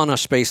the Sauna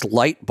Space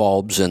light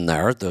bulbs in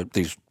there,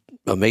 these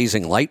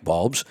amazing light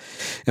bulbs,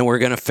 and we're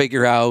going to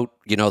figure out,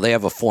 they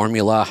have a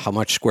formula, how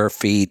much square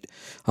feet,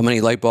 how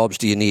many light bulbs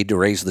do you need to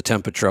raise the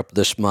temperature up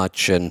this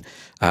much, and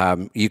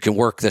you can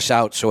work this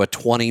out. So a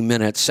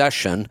 20-minute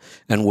session,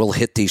 and we'll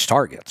hit these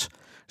targets.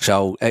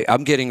 So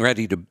I'm getting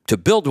ready to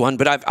build one,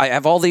 but I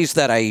have all these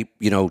that I,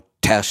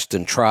 test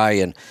and try,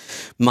 and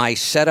my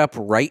setup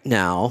right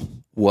now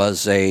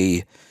was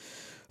a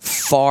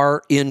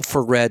far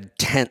infrared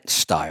tent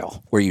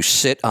style, where you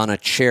sit on a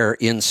chair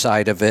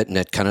inside of it, and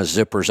it kind of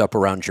zippers up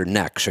around your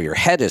neck. So your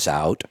head is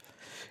out,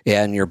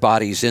 and your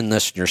body's in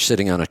this, and you're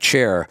sitting on a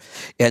chair,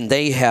 and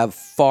they have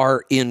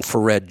far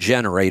infrared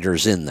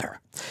generators in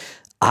there.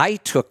 I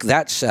took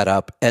that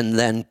setup and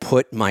then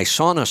put my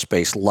Sauna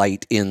Space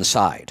light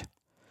inside.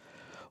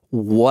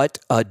 What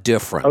a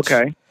difference.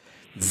 Okay.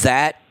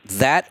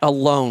 That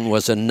alone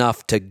was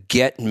enough to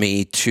get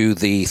me to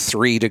the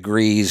 3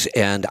 degrees,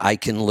 and I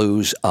can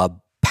lose a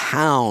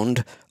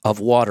pound of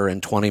water in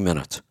 20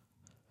 minutes.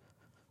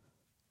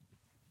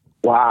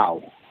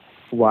 Wow.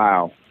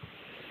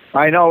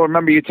 I know.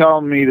 Remember you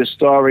telling me the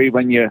story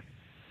when you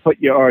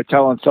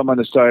telling someone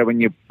the story when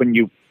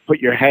you put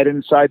your head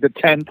inside the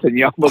tent and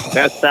you almost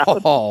passed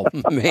out. Oh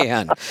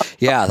man,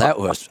 yeah, that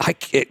was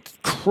it's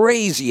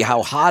crazy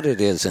how hot it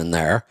is in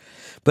there.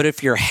 But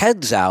if your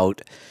head's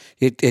out,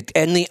 it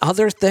and the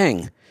other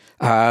thing,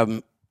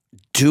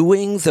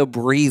 doing the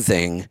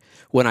breathing.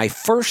 When I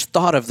first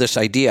thought of this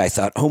idea, I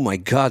thought, oh my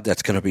God,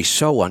 that's going to be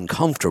so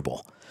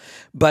uncomfortable.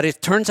 But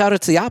it turns out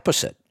it's the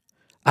opposite.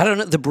 I don't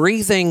know. The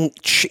breathing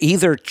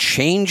either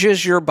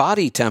changes your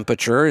body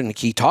temperature, and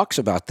he talks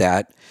about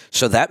that.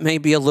 So that may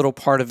be a little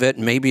part of it.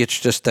 Maybe it's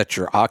just that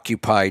you're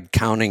occupied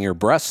counting your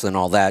breaths and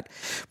all that.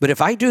 But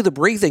if I do the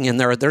breathing in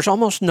there, there's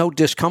almost no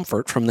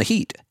discomfort from the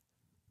heat.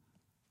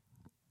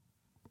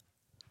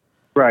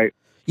 Right.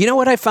 You know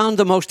what I found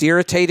the most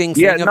irritating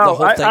thing of the whole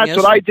thing is? That's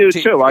what I do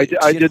too. I do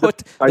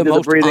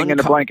the breathing in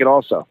the blanket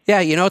also.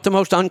 Yeah, you know what the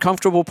most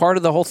uncomfortable part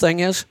of the whole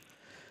thing is?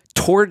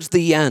 Towards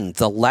the end,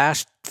 the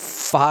last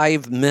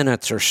 5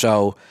 minutes or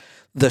so,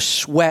 the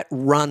sweat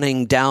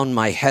running down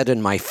my head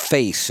and my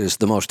face is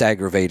the most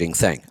aggravating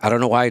thing. I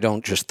don't know why I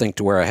don't just think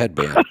to wear a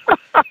headband.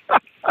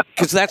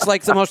 Because that's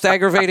like the most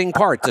aggravating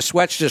part. The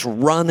sweat's just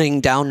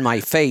running down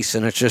my face,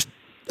 and it's just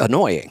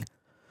annoying.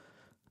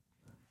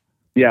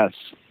 Yes.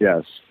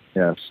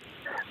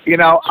 You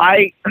know,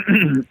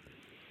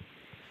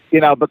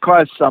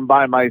 because I'm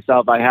by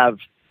myself, I have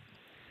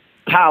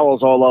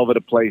towels all over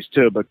the place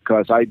too,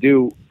 because I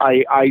do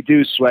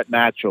sweat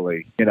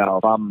naturally. You know,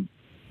 if I'm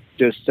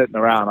just sitting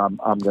around,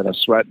 I'm going to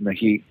sweat in the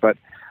heat. But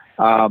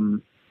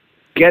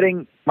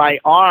getting my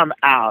arm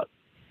out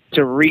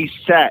to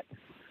reset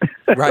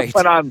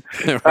when I'm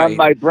on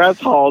my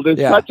breath hold is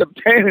such a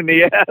pain in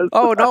the ass.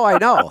 Oh no, I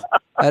know.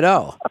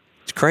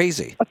 It's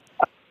crazy.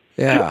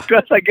 Yeah.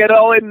 Because I get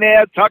all in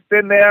there, tucked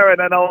in there, and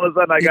then all of a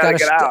sudden I got to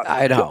get out.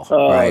 I know.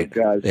 Oh, right.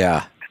 God.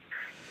 Yeah.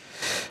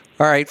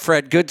 All right,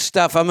 Fred, good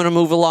stuff. I'm going to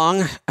move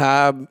along.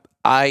 I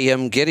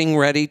am getting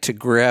ready to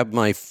grab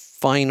my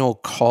final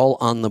call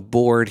on the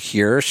board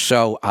here,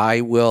 so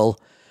I will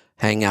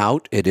hang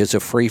out. It is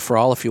a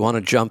free-for-all. If you want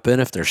to jump in,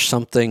 if there's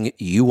something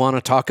you want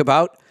to talk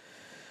about,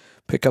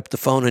 pick up the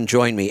phone and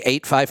join me.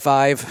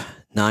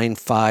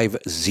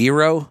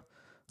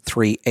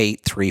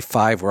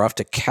 855-950-3835. We're off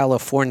to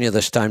California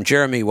this time.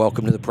 Jeremy,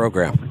 welcome to the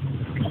program.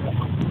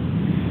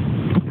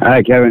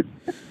 Hi, Kevin.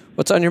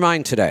 What's on your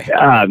mind today?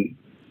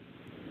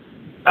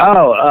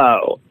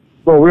 Well,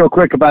 real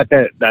quick about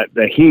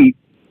the heat.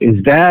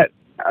 to,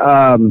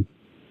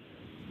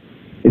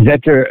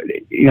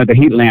 the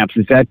heat lamps,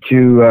 is that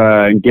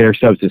to get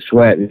ourselves to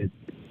sweat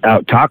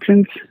out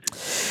toxins,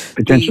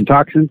 potential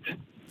toxins?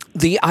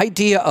 The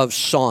idea of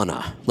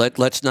sauna,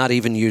 let's not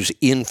even use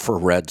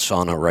infrared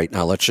sauna right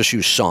now. Let's just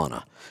use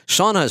sauna.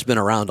 Sauna has been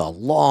around a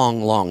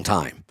long, long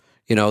time.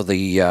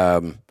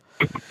 The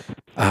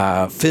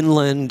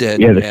Finland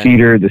and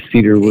the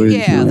cedar wood.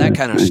 Yeah, that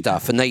kind of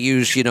stuff. And they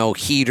use,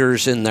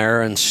 heaters in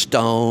there and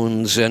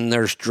stones, and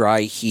there's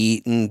dry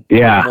heat and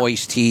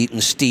moist heat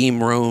and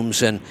steam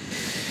rooms, and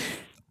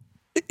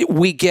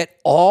we get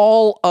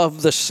all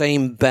of the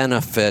same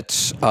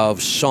benefits of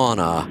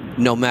sauna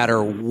no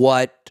matter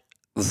what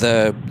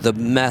the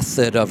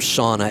method of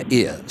sauna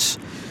is.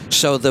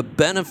 So the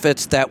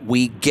benefits that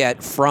we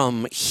get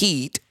from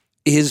heat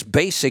is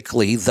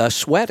basically the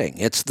sweating.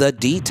 It's the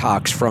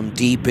detox from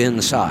deep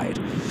inside.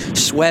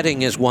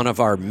 Sweating is one of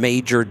our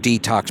major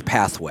detox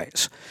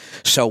pathways.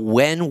 So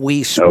when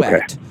we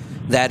sweat,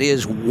 that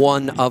is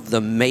one of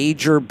the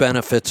major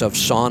benefits of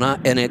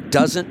sauna, and it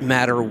doesn't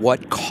matter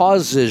what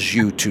causes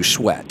you to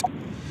sweat.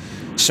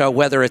 So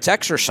whether it's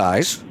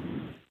exercise,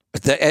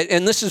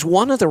 and this is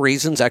one of the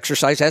reasons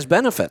exercise has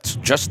benefits.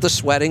 Just the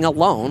sweating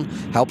alone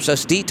helps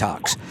us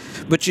detox.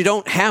 But you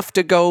don't have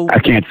to go... I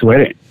can't sweat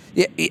it.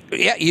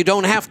 Yeah, you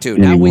don't have to.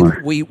 Anymore.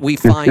 Now we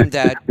find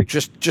that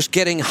just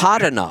getting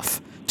hot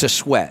enough to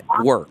sweat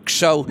works.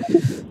 So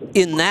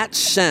in that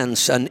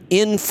sense, an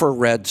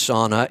infrared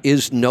sauna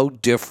is no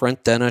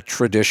different than a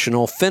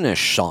traditional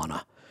Finnish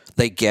sauna.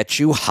 They get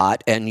you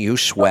hot and you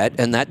sweat,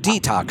 and that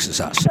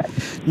detoxes us.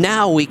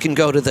 Now we can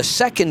go to the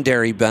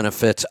secondary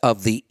benefits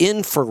of the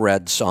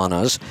infrared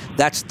saunas.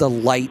 That's the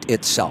light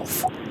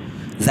itself.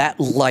 That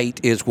light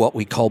is what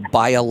we call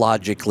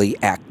biologically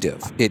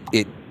active.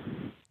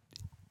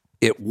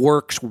 It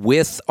works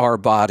with our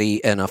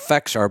body and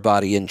affects our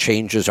body and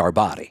changes our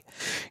body.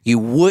 You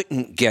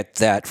wouldn't get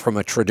that from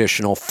a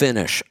traditional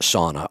Finnish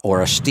sauna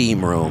or a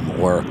steam room,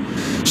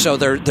 so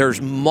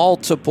there's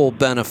multiple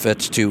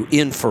benefits to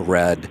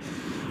infrared,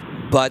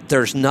 but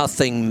there's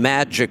nothing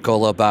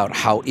magical about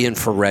how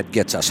infrared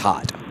gets us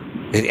hot.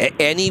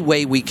 Any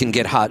way we can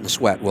get hot and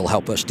sweat will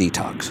help us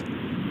detox.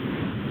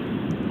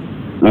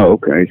 Oh,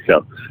 okay.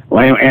 So,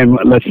 and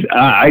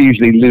I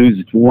usually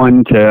lose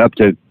 1 to up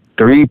to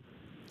 3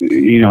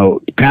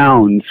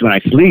 pounds when I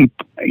sleep.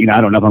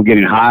 I don't know if I'm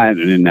getting hot,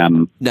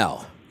 and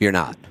no, you're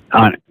not.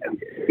 Okay.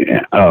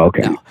 No,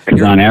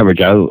 because on average,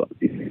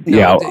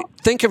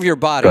 think of your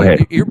body. Go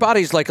ahead. Your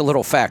body's like a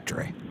little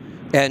factory,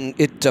 and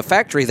it's a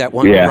factory that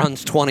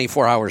runs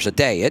 24 hours a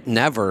day. It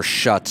never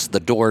shuts the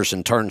doors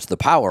and turns the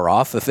power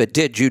off. If it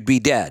did, you'd be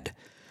dead.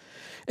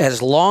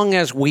 As long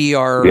as we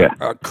are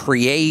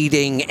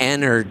creating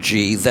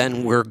energy,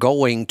 then we're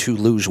going to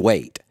lose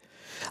weight.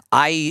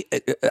 I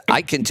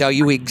can tell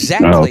you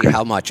exactly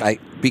how much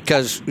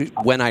because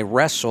when I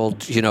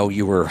wrestled,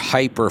 you were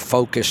hyper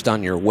focused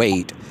on your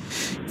weight.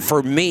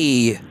 For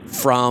me,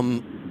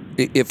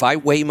 if I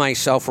weigh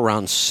myself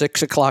around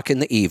 6 o'clock in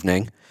the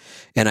evening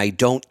and I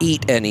don't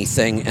eat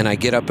anything and I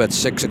get up at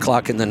 6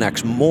 o'clock in the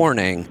next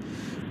morning,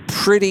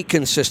 pretty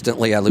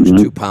consistently I lose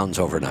 2 pounds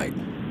overnight.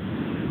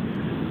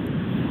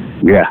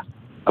 Yeah.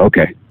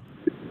 Okay.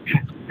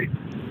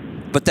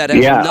 But that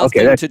has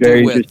nothing to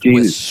do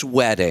with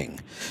sweating.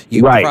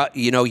 You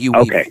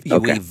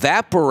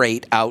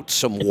evaporate out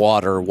some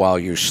water while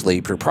you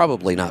sleep. You're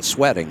probably not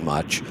sweating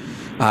much.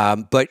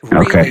 But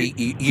really,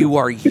 you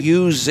are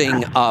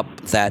using up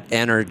that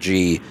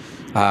energy.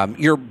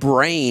 Your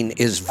brain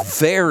is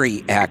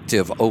very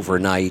active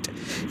overnight.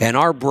 And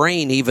our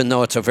brain, even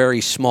though it's a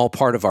very small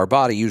part of our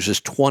body,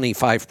 uses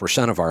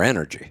 25% of our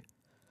energy.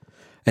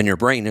 And your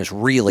brain is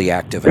really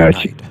active at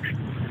night.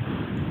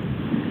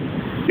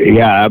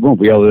 Yeah, I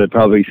won't be able to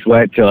probably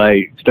sweat till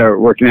I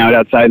start working out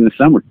outside in the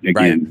summer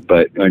again,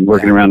 and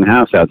working around the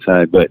house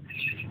outside. But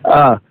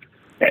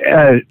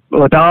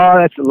with all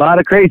that's a lot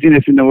of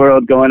craziness in the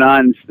world going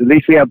on, at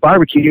least we have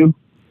barbecue.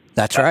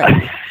 That's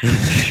right.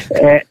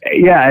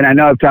 And I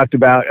know I've talked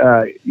about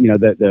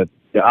the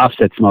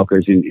offset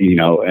smokers, and you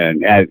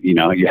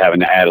having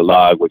to add a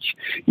log, which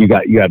you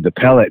have the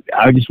pellet.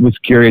 I just was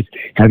curious,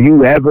 have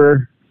you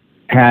ever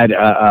had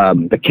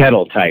the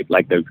kettle type,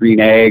 like the green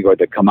egg or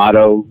the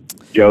Kamado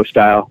Joe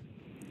style?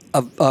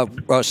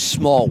 A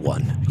small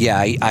one. Yeah,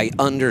 I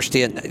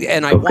understand,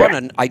 and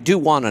I do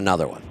want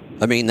another one.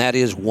 I mean, that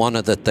is one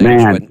of the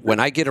things when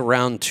I get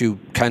around to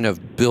kind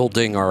of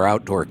building our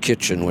outdoor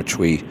kitchen, which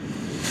we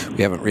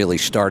haven't really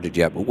started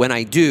yet, but when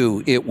I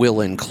do, it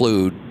will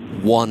include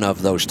one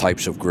of those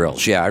types of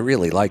grills. Yeah, I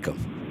really like them.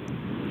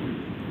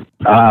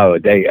 Oh,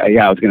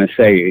 I was going to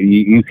say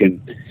you can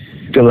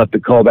fill up the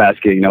coal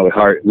basket, with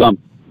hard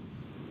lump,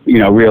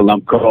 real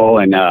lump coal,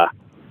 and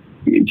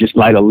you just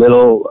light a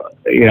little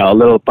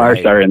fire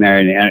starter in there,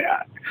 and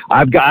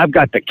I've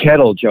got the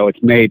kettle, Joe.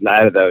 It's made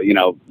out of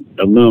the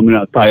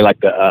aluminum, probably like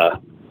the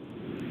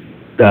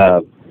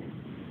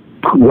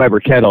Weber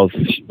kettles,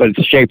 but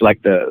it's shaped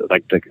like the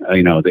egg,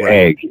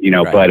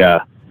 But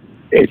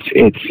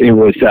it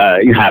was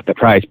half the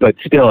price, but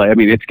still, I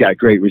mean, it's got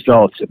great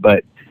results.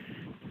 But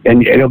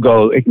and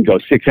it can go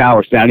 6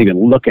 hours without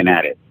even looking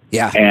at it.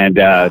 Yeah. And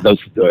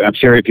I'm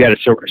sure if you had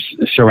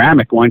a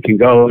ceramic one, can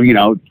go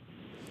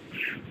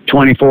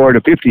 24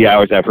 to 50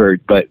 hours. I've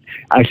heard, but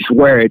I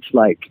swear it's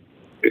like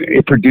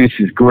it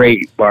produces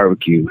great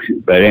barbecue.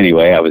 But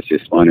anyway, I was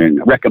just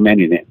wondering,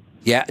 recommending it.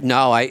 Yeah,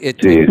 no,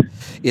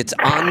 it's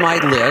on my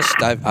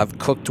list. I've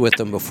cooked with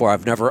them before.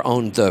 I've never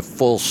owned the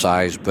full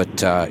size,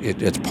 but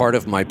it's part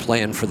of my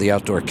plan for the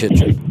outdoor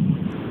kitchen.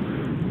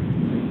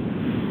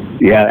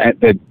 Yeah,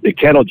 the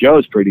Kettle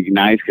Joe's pretty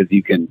nice because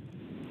you can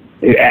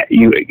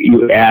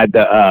you add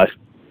the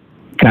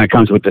kind of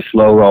comes with the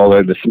slow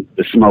roller, the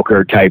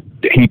smoker type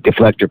heat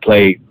deflector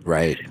plate.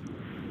 Right.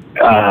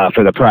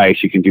 For the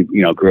price, you can do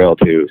grill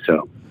too.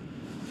 So,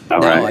 all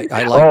right.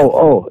 I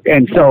like.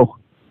 And so.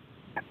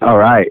 All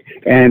right,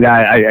 and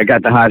I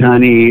got the hot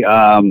honey.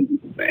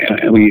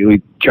 We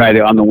tried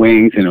it on the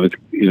wings, and it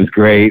was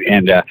great.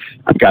 And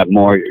I've got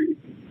more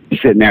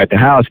sitting there at the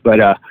house. But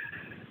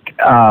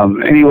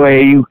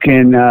anyway, you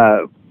can.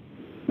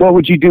 What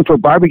would you do for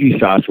barbecue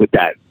sauce with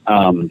that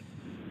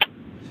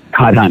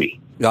hot honey?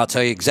 I'll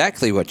tell you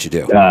exactly what you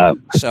do.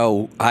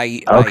 So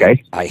I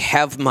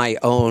have my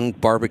own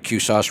barbecue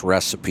sauce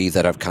recipe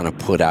that I've kind of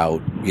put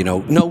out.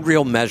 No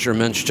real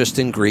measurements, just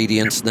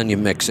ingredients. And then you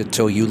mix it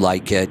till you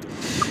like it.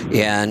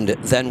 And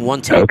then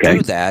once I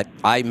do that,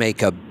 I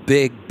make a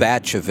big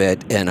batch of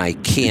it and I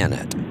can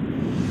it.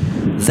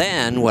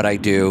 Then what I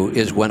do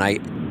is when I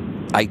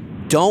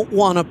don't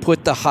want to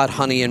put the hot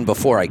honey in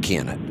before I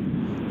can it.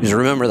 Because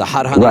remember, the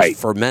hot honey is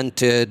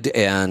fermented,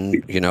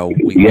 and we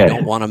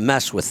don't want to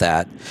mess with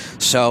that.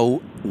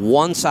 So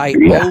once I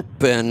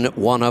open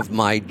one of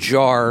my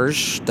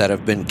jars that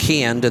have been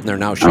canned and they're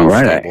now shelf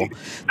stable,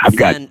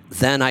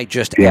 then I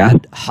just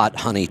add hot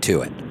honey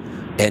to it,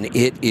 and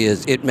it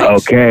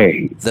makes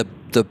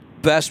the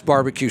best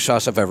barbecue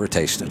sauce I've ever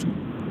tasted.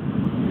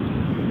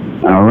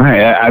 All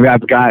right,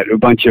 I've got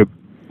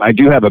I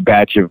do have a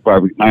batch of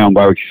my own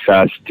barbecue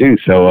sauce too,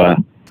 so.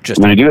 I'm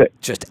going to do it.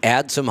 Just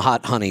add some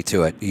hot honey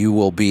to it. You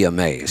will be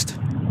amazed.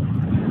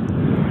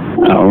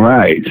 All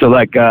right. So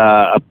like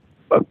a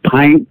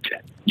pint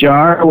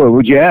jar, what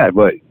would you add?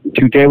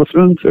 2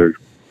 tablespoons or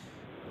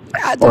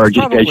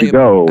just as you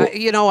go?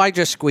 I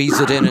just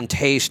squeeze it in and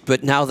taste.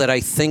 But now that I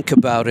think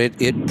about it,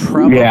 it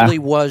probably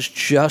was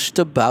just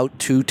about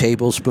 2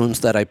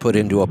 tablespoons that I put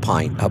into a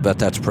pint. I'll bet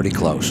that's pretty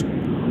close.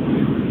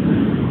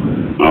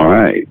 All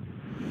right.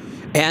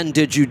 And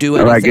did you do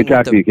anything? All right. Good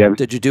talking to you, Kevin.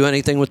 Did you do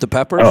anything with the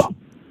peppers? Oh.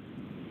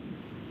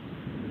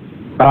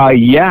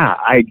 Yeah,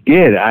 I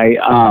did.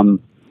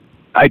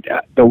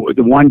 The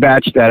one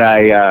batch that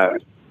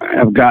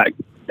I've got,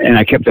 and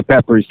I kept the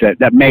peppers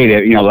that made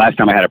it. Last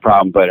time I had a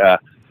problem, but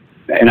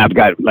and I've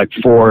got like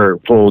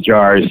 4 full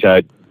jars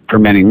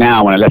fermenting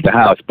now when I left the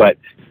house. But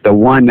the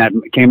one that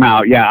came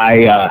out,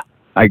 I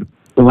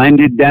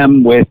blended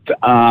them with.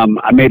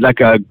 I made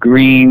like a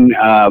green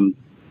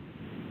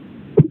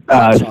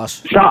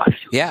sauce.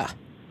 Yeah.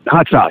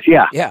 Hot sauce.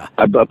 Yeah. Yeah.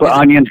 I put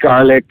onions,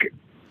 garlic,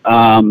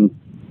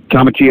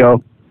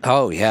 tomatillo.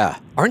 Oh, yeah.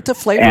 Aren't the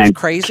flavors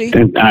crazy?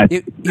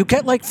 You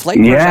get like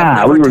flavors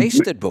I've never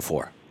tasted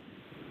before.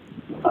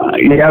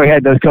 We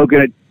had those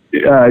coconut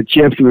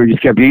chips. We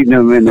just kept eating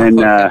them. And then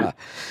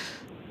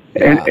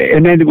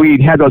and then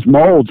we had those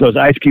molds, those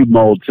ice cube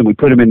molds, and we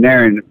put them in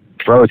there and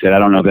froze it. I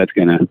don't know if that's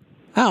going to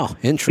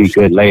be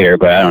good later,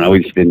 but I don't know.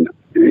 We just didn't.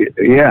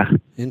 Yeah.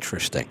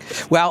 Interesting.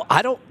 Well,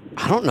 I don't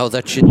know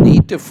that you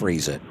need to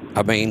freeze it.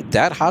 I mean,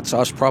 that hot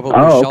sauce probably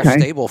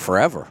shelf-stable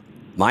forever.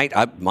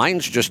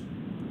 Mine's just...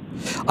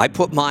 I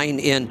put mine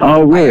in...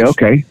 Oh, really?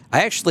 Okay.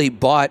 I actually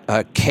bought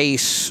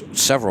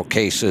several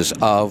cases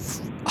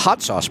of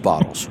hot sauce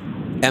bottles,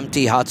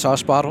 empty hot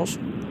sauce bottles.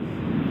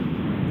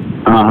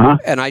 Uh-huh.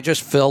 And I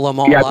just fill them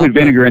all up. Yeah, I put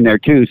vinegar in there,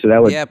 too, so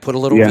that would... Yeah, put a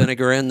little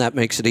vinegar in. That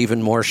makes it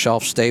even more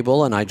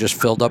shelf-stable, and I just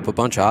filled up a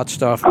bunch of hot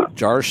stuff,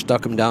 jars,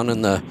 stuck them down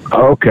in the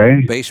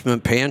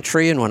basement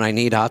pantry, and when I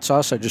need hot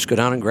sauce, I just go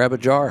down and grab a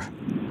jar.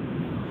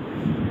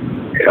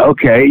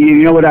 Okay, you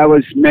know what I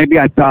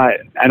thought,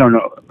 I don't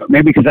know,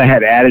 maybe because I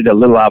had added a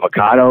little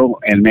avocado,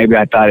 and maybe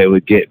I thought it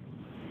would get,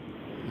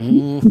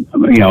 I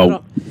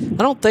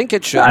don't think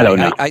it should. I don't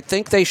know. I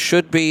think they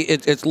should be,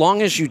 as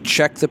long as you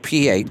check the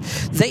pH.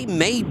 They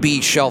may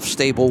be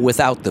shelf-stable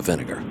without the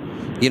vinegar,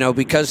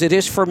 because it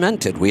is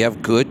fermented. We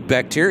have good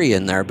bacteria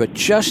in there, but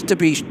just to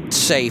be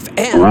safe,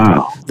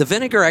 and the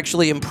vinegar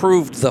actually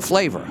improved the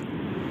flavor.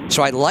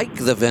 So I like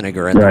the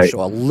vinegar in there.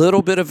 So a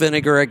little bit of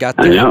vinegar. I got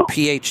the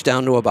pH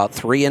down to about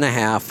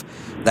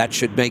 3.5. That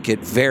should make it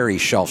very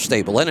shelf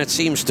stable. And it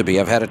seems to be.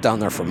 I've had it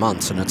down there for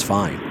months and it's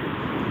fine.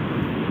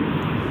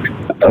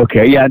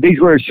 Okay. Yeah.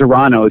 These were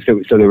Serranos.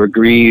 So they were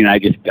green. I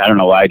don't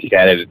know why I just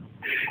added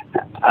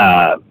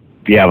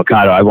the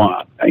avocado. I've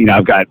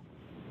got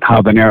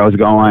habaneros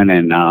going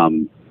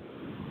and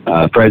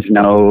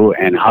Fresno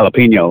and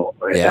jalapeno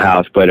at the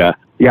house. But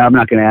I'm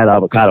not going to add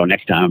avocado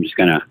next time. I'm just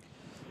going to.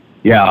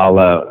 Yeah,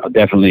 I'll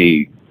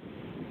definitely.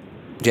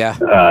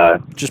 Yeah.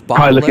 Just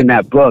probably look in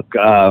that book.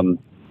 Bottle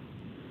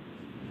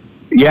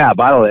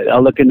it.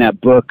 I'll look in that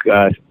book.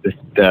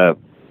 The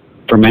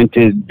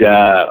fermented,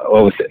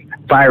 what was it?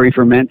 Fiery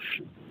Ferments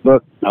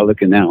book. I'll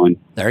look in that one.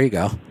 There you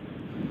go.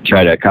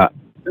 Try to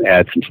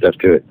add some stuff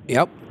to it.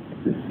 Yep.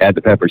 Add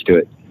the peppers to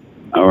it.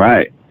 All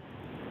right.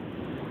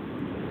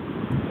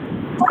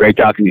 Great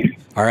talking to you.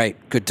 All right.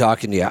 Good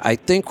talking to you. I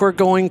think we're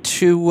going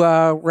to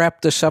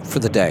wrap this up for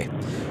the day.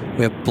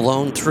 We have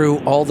blown through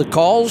all the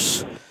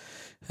calls.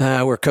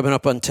 We're coming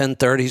up on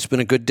 10:30. It's been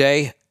a good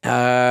day.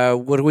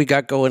 What do we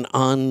got going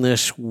on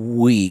this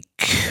week?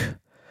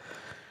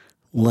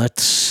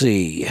 Let's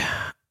see.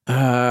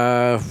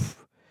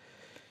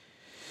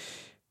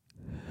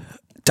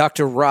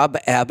 Dr. Rob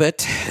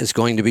Abbott is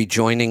going to be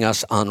joining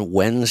us on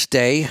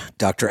Wednesday.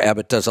 Dr.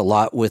 Abbott does a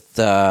lot with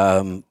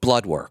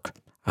blood work,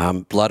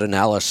 blood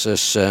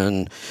analysis,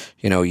 and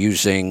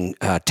using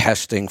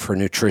testing for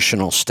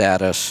nutritional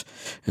status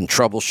and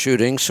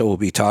troubleshooting. So we'll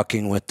be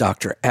talking with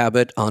Dr.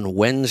 Abbott on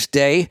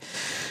Wednesday.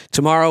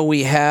 Tomorrow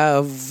we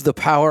have the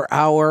Power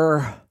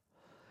Hour.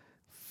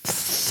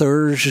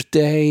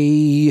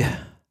 Thursday,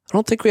 I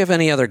don't think we have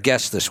any other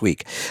guests this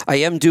week. I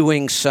am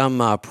doing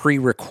some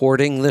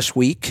pre-recording this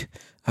week.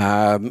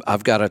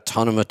 I've got a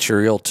ton of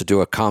material to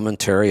do a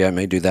commentary. I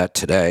may do that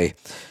today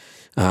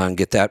and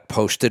get that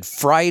posted.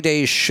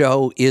 Friday's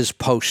show is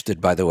posted,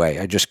 by the way.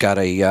 I just got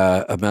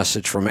a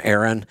message from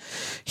Aaron.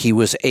 He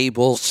was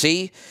able,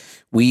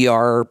 we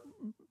are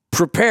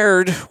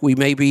prepared. We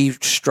may be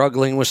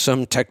struggling with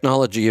some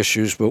technology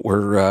issues, but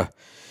we're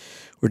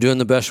doing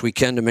the best we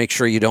can to make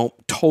sure you don't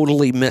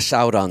totally miss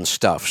out on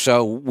stuff.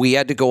 So we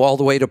had to go all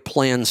the way to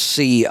Plan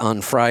C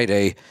on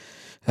Friday,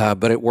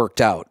 but it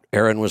worked out.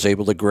 Aaron was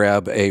able to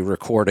grab a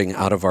recording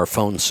out of our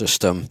phone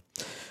system.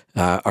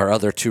 Our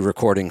other two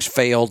recordings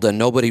failed, and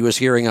nobody was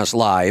hearing us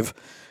live,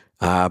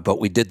 but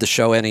we did the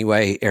show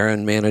anyway.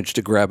 Aaron managed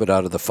to grab it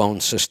out of the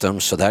phone system,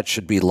 so that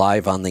should be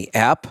live on the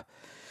app.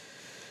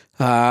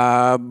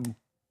 What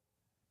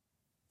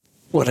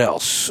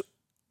else?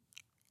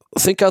 I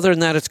think other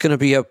than that, it's going to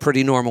be a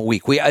pretty normal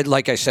week.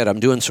 Like I said,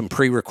 I'm doing some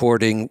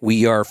pre-recording.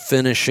 We are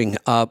finishing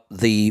up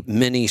the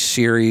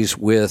mini-series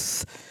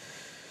with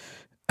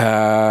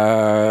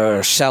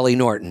Sally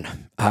Norton,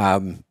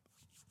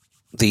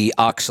 the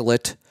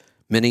Oxalate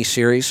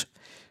mini-series.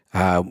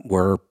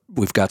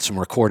 We've got some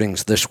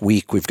recordings this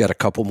week. We've got a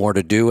couple more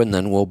to do, and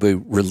then we'll be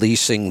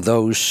releasing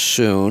those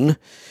soon.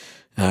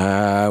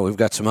 We've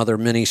got some other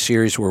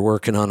mini-series we're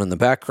working on in the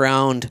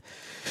background.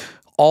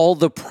 All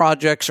the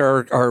projects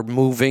are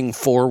moving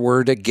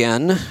forward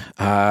again.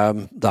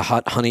 The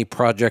Hot Honey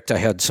project, I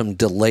had some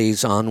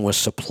delays on with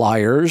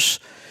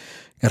suppliers.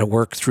 Got to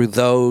work through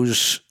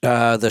those.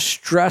 The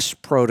stress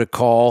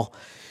protocol,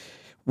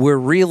 we're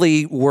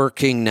really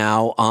working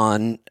now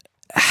on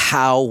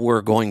how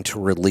we're going to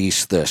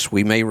release this.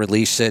 We may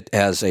release it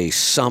as a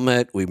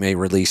summit. We may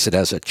release it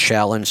as a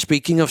challenge.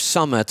 Speaking of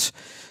summits,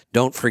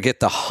 don't forget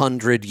the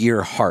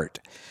 100-Year Heart.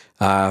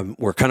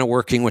 We're kind of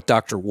working with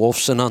Dr.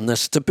 Wolfson on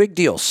this. It's a big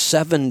deal.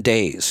 7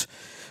 days.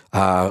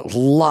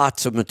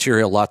 Lots of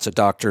material, lots of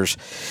doctors.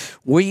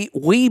 I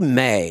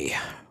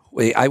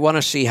want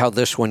to see how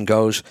this one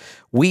goes.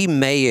 We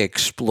may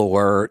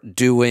explore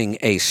doing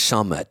a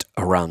summit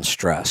around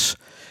stress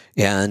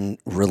and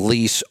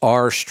release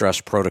our stress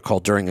protocol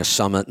during a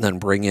summit and then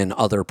bring in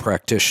other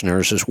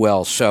practitioners as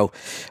well. So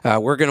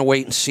we're going to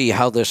wait and see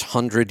how this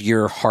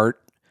 100-Year Heart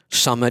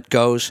Summit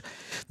goes.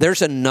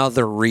 There's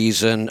another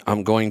reason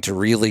I'm going to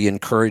really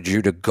encourage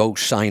you to go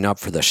sign up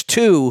for this.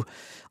 Two,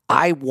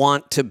 I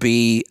want to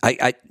be,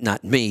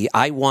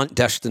 I want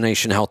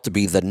Destination Health to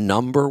be the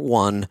number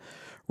one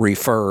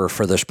referrer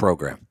for this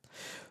program.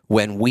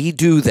 When we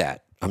do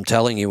that, I'm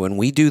telling you, when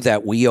we do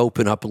that, we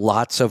open up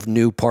lots of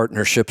new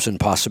partnerships and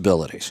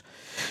possibilities.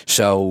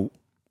 So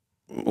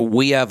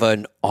we have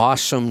an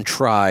awesome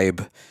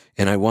tribe,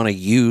 and I want to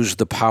use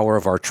the power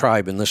of our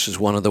tribe, and this is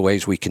one of the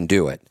ways we can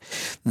do it.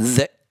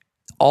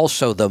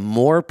 Also, the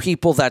more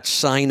people that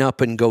sign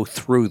up and go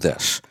through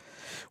this,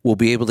 we'll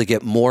be able to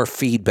get more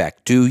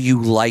feedback. Do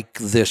you like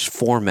this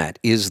format?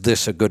 Is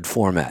this a good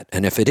format?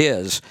 And if it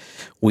is,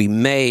 we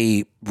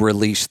may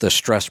release the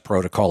stress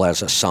protocol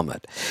as a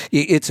summit.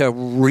 It's a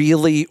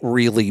really,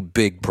 really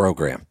big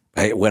program.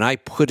 When I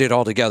put it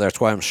all together,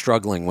 that's why I'm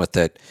struggling with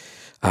it.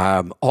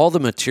 All the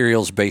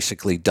material's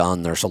basically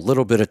done. There's a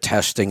little bit of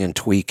testing and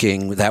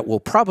tweaking that will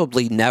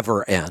probably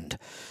never end.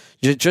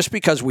 Just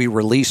because we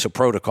release a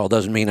protocol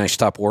doesn't mean I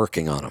stop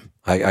working on them.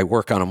 I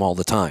work on them all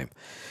the time.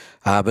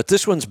 But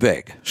this one's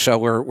big. So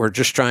we're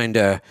just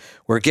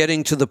we're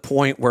getting to the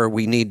point where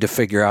we need to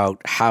figure out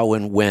how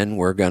and when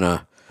we're going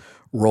to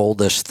roll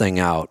this thing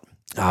out.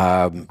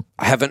 I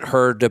haven't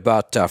heard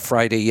about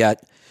Friday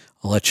yet.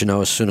 I'll let you know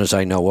as soon as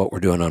I know what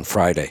we're doing on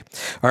Friday.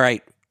 All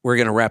right. We're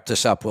going to wrap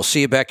this up. We'll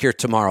see you back here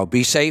tomorrow.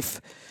 Be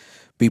safe,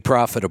 be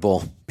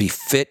profitable, be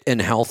fit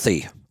and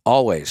healthy.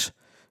 Always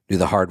do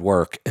the hard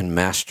work and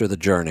master the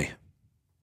journey.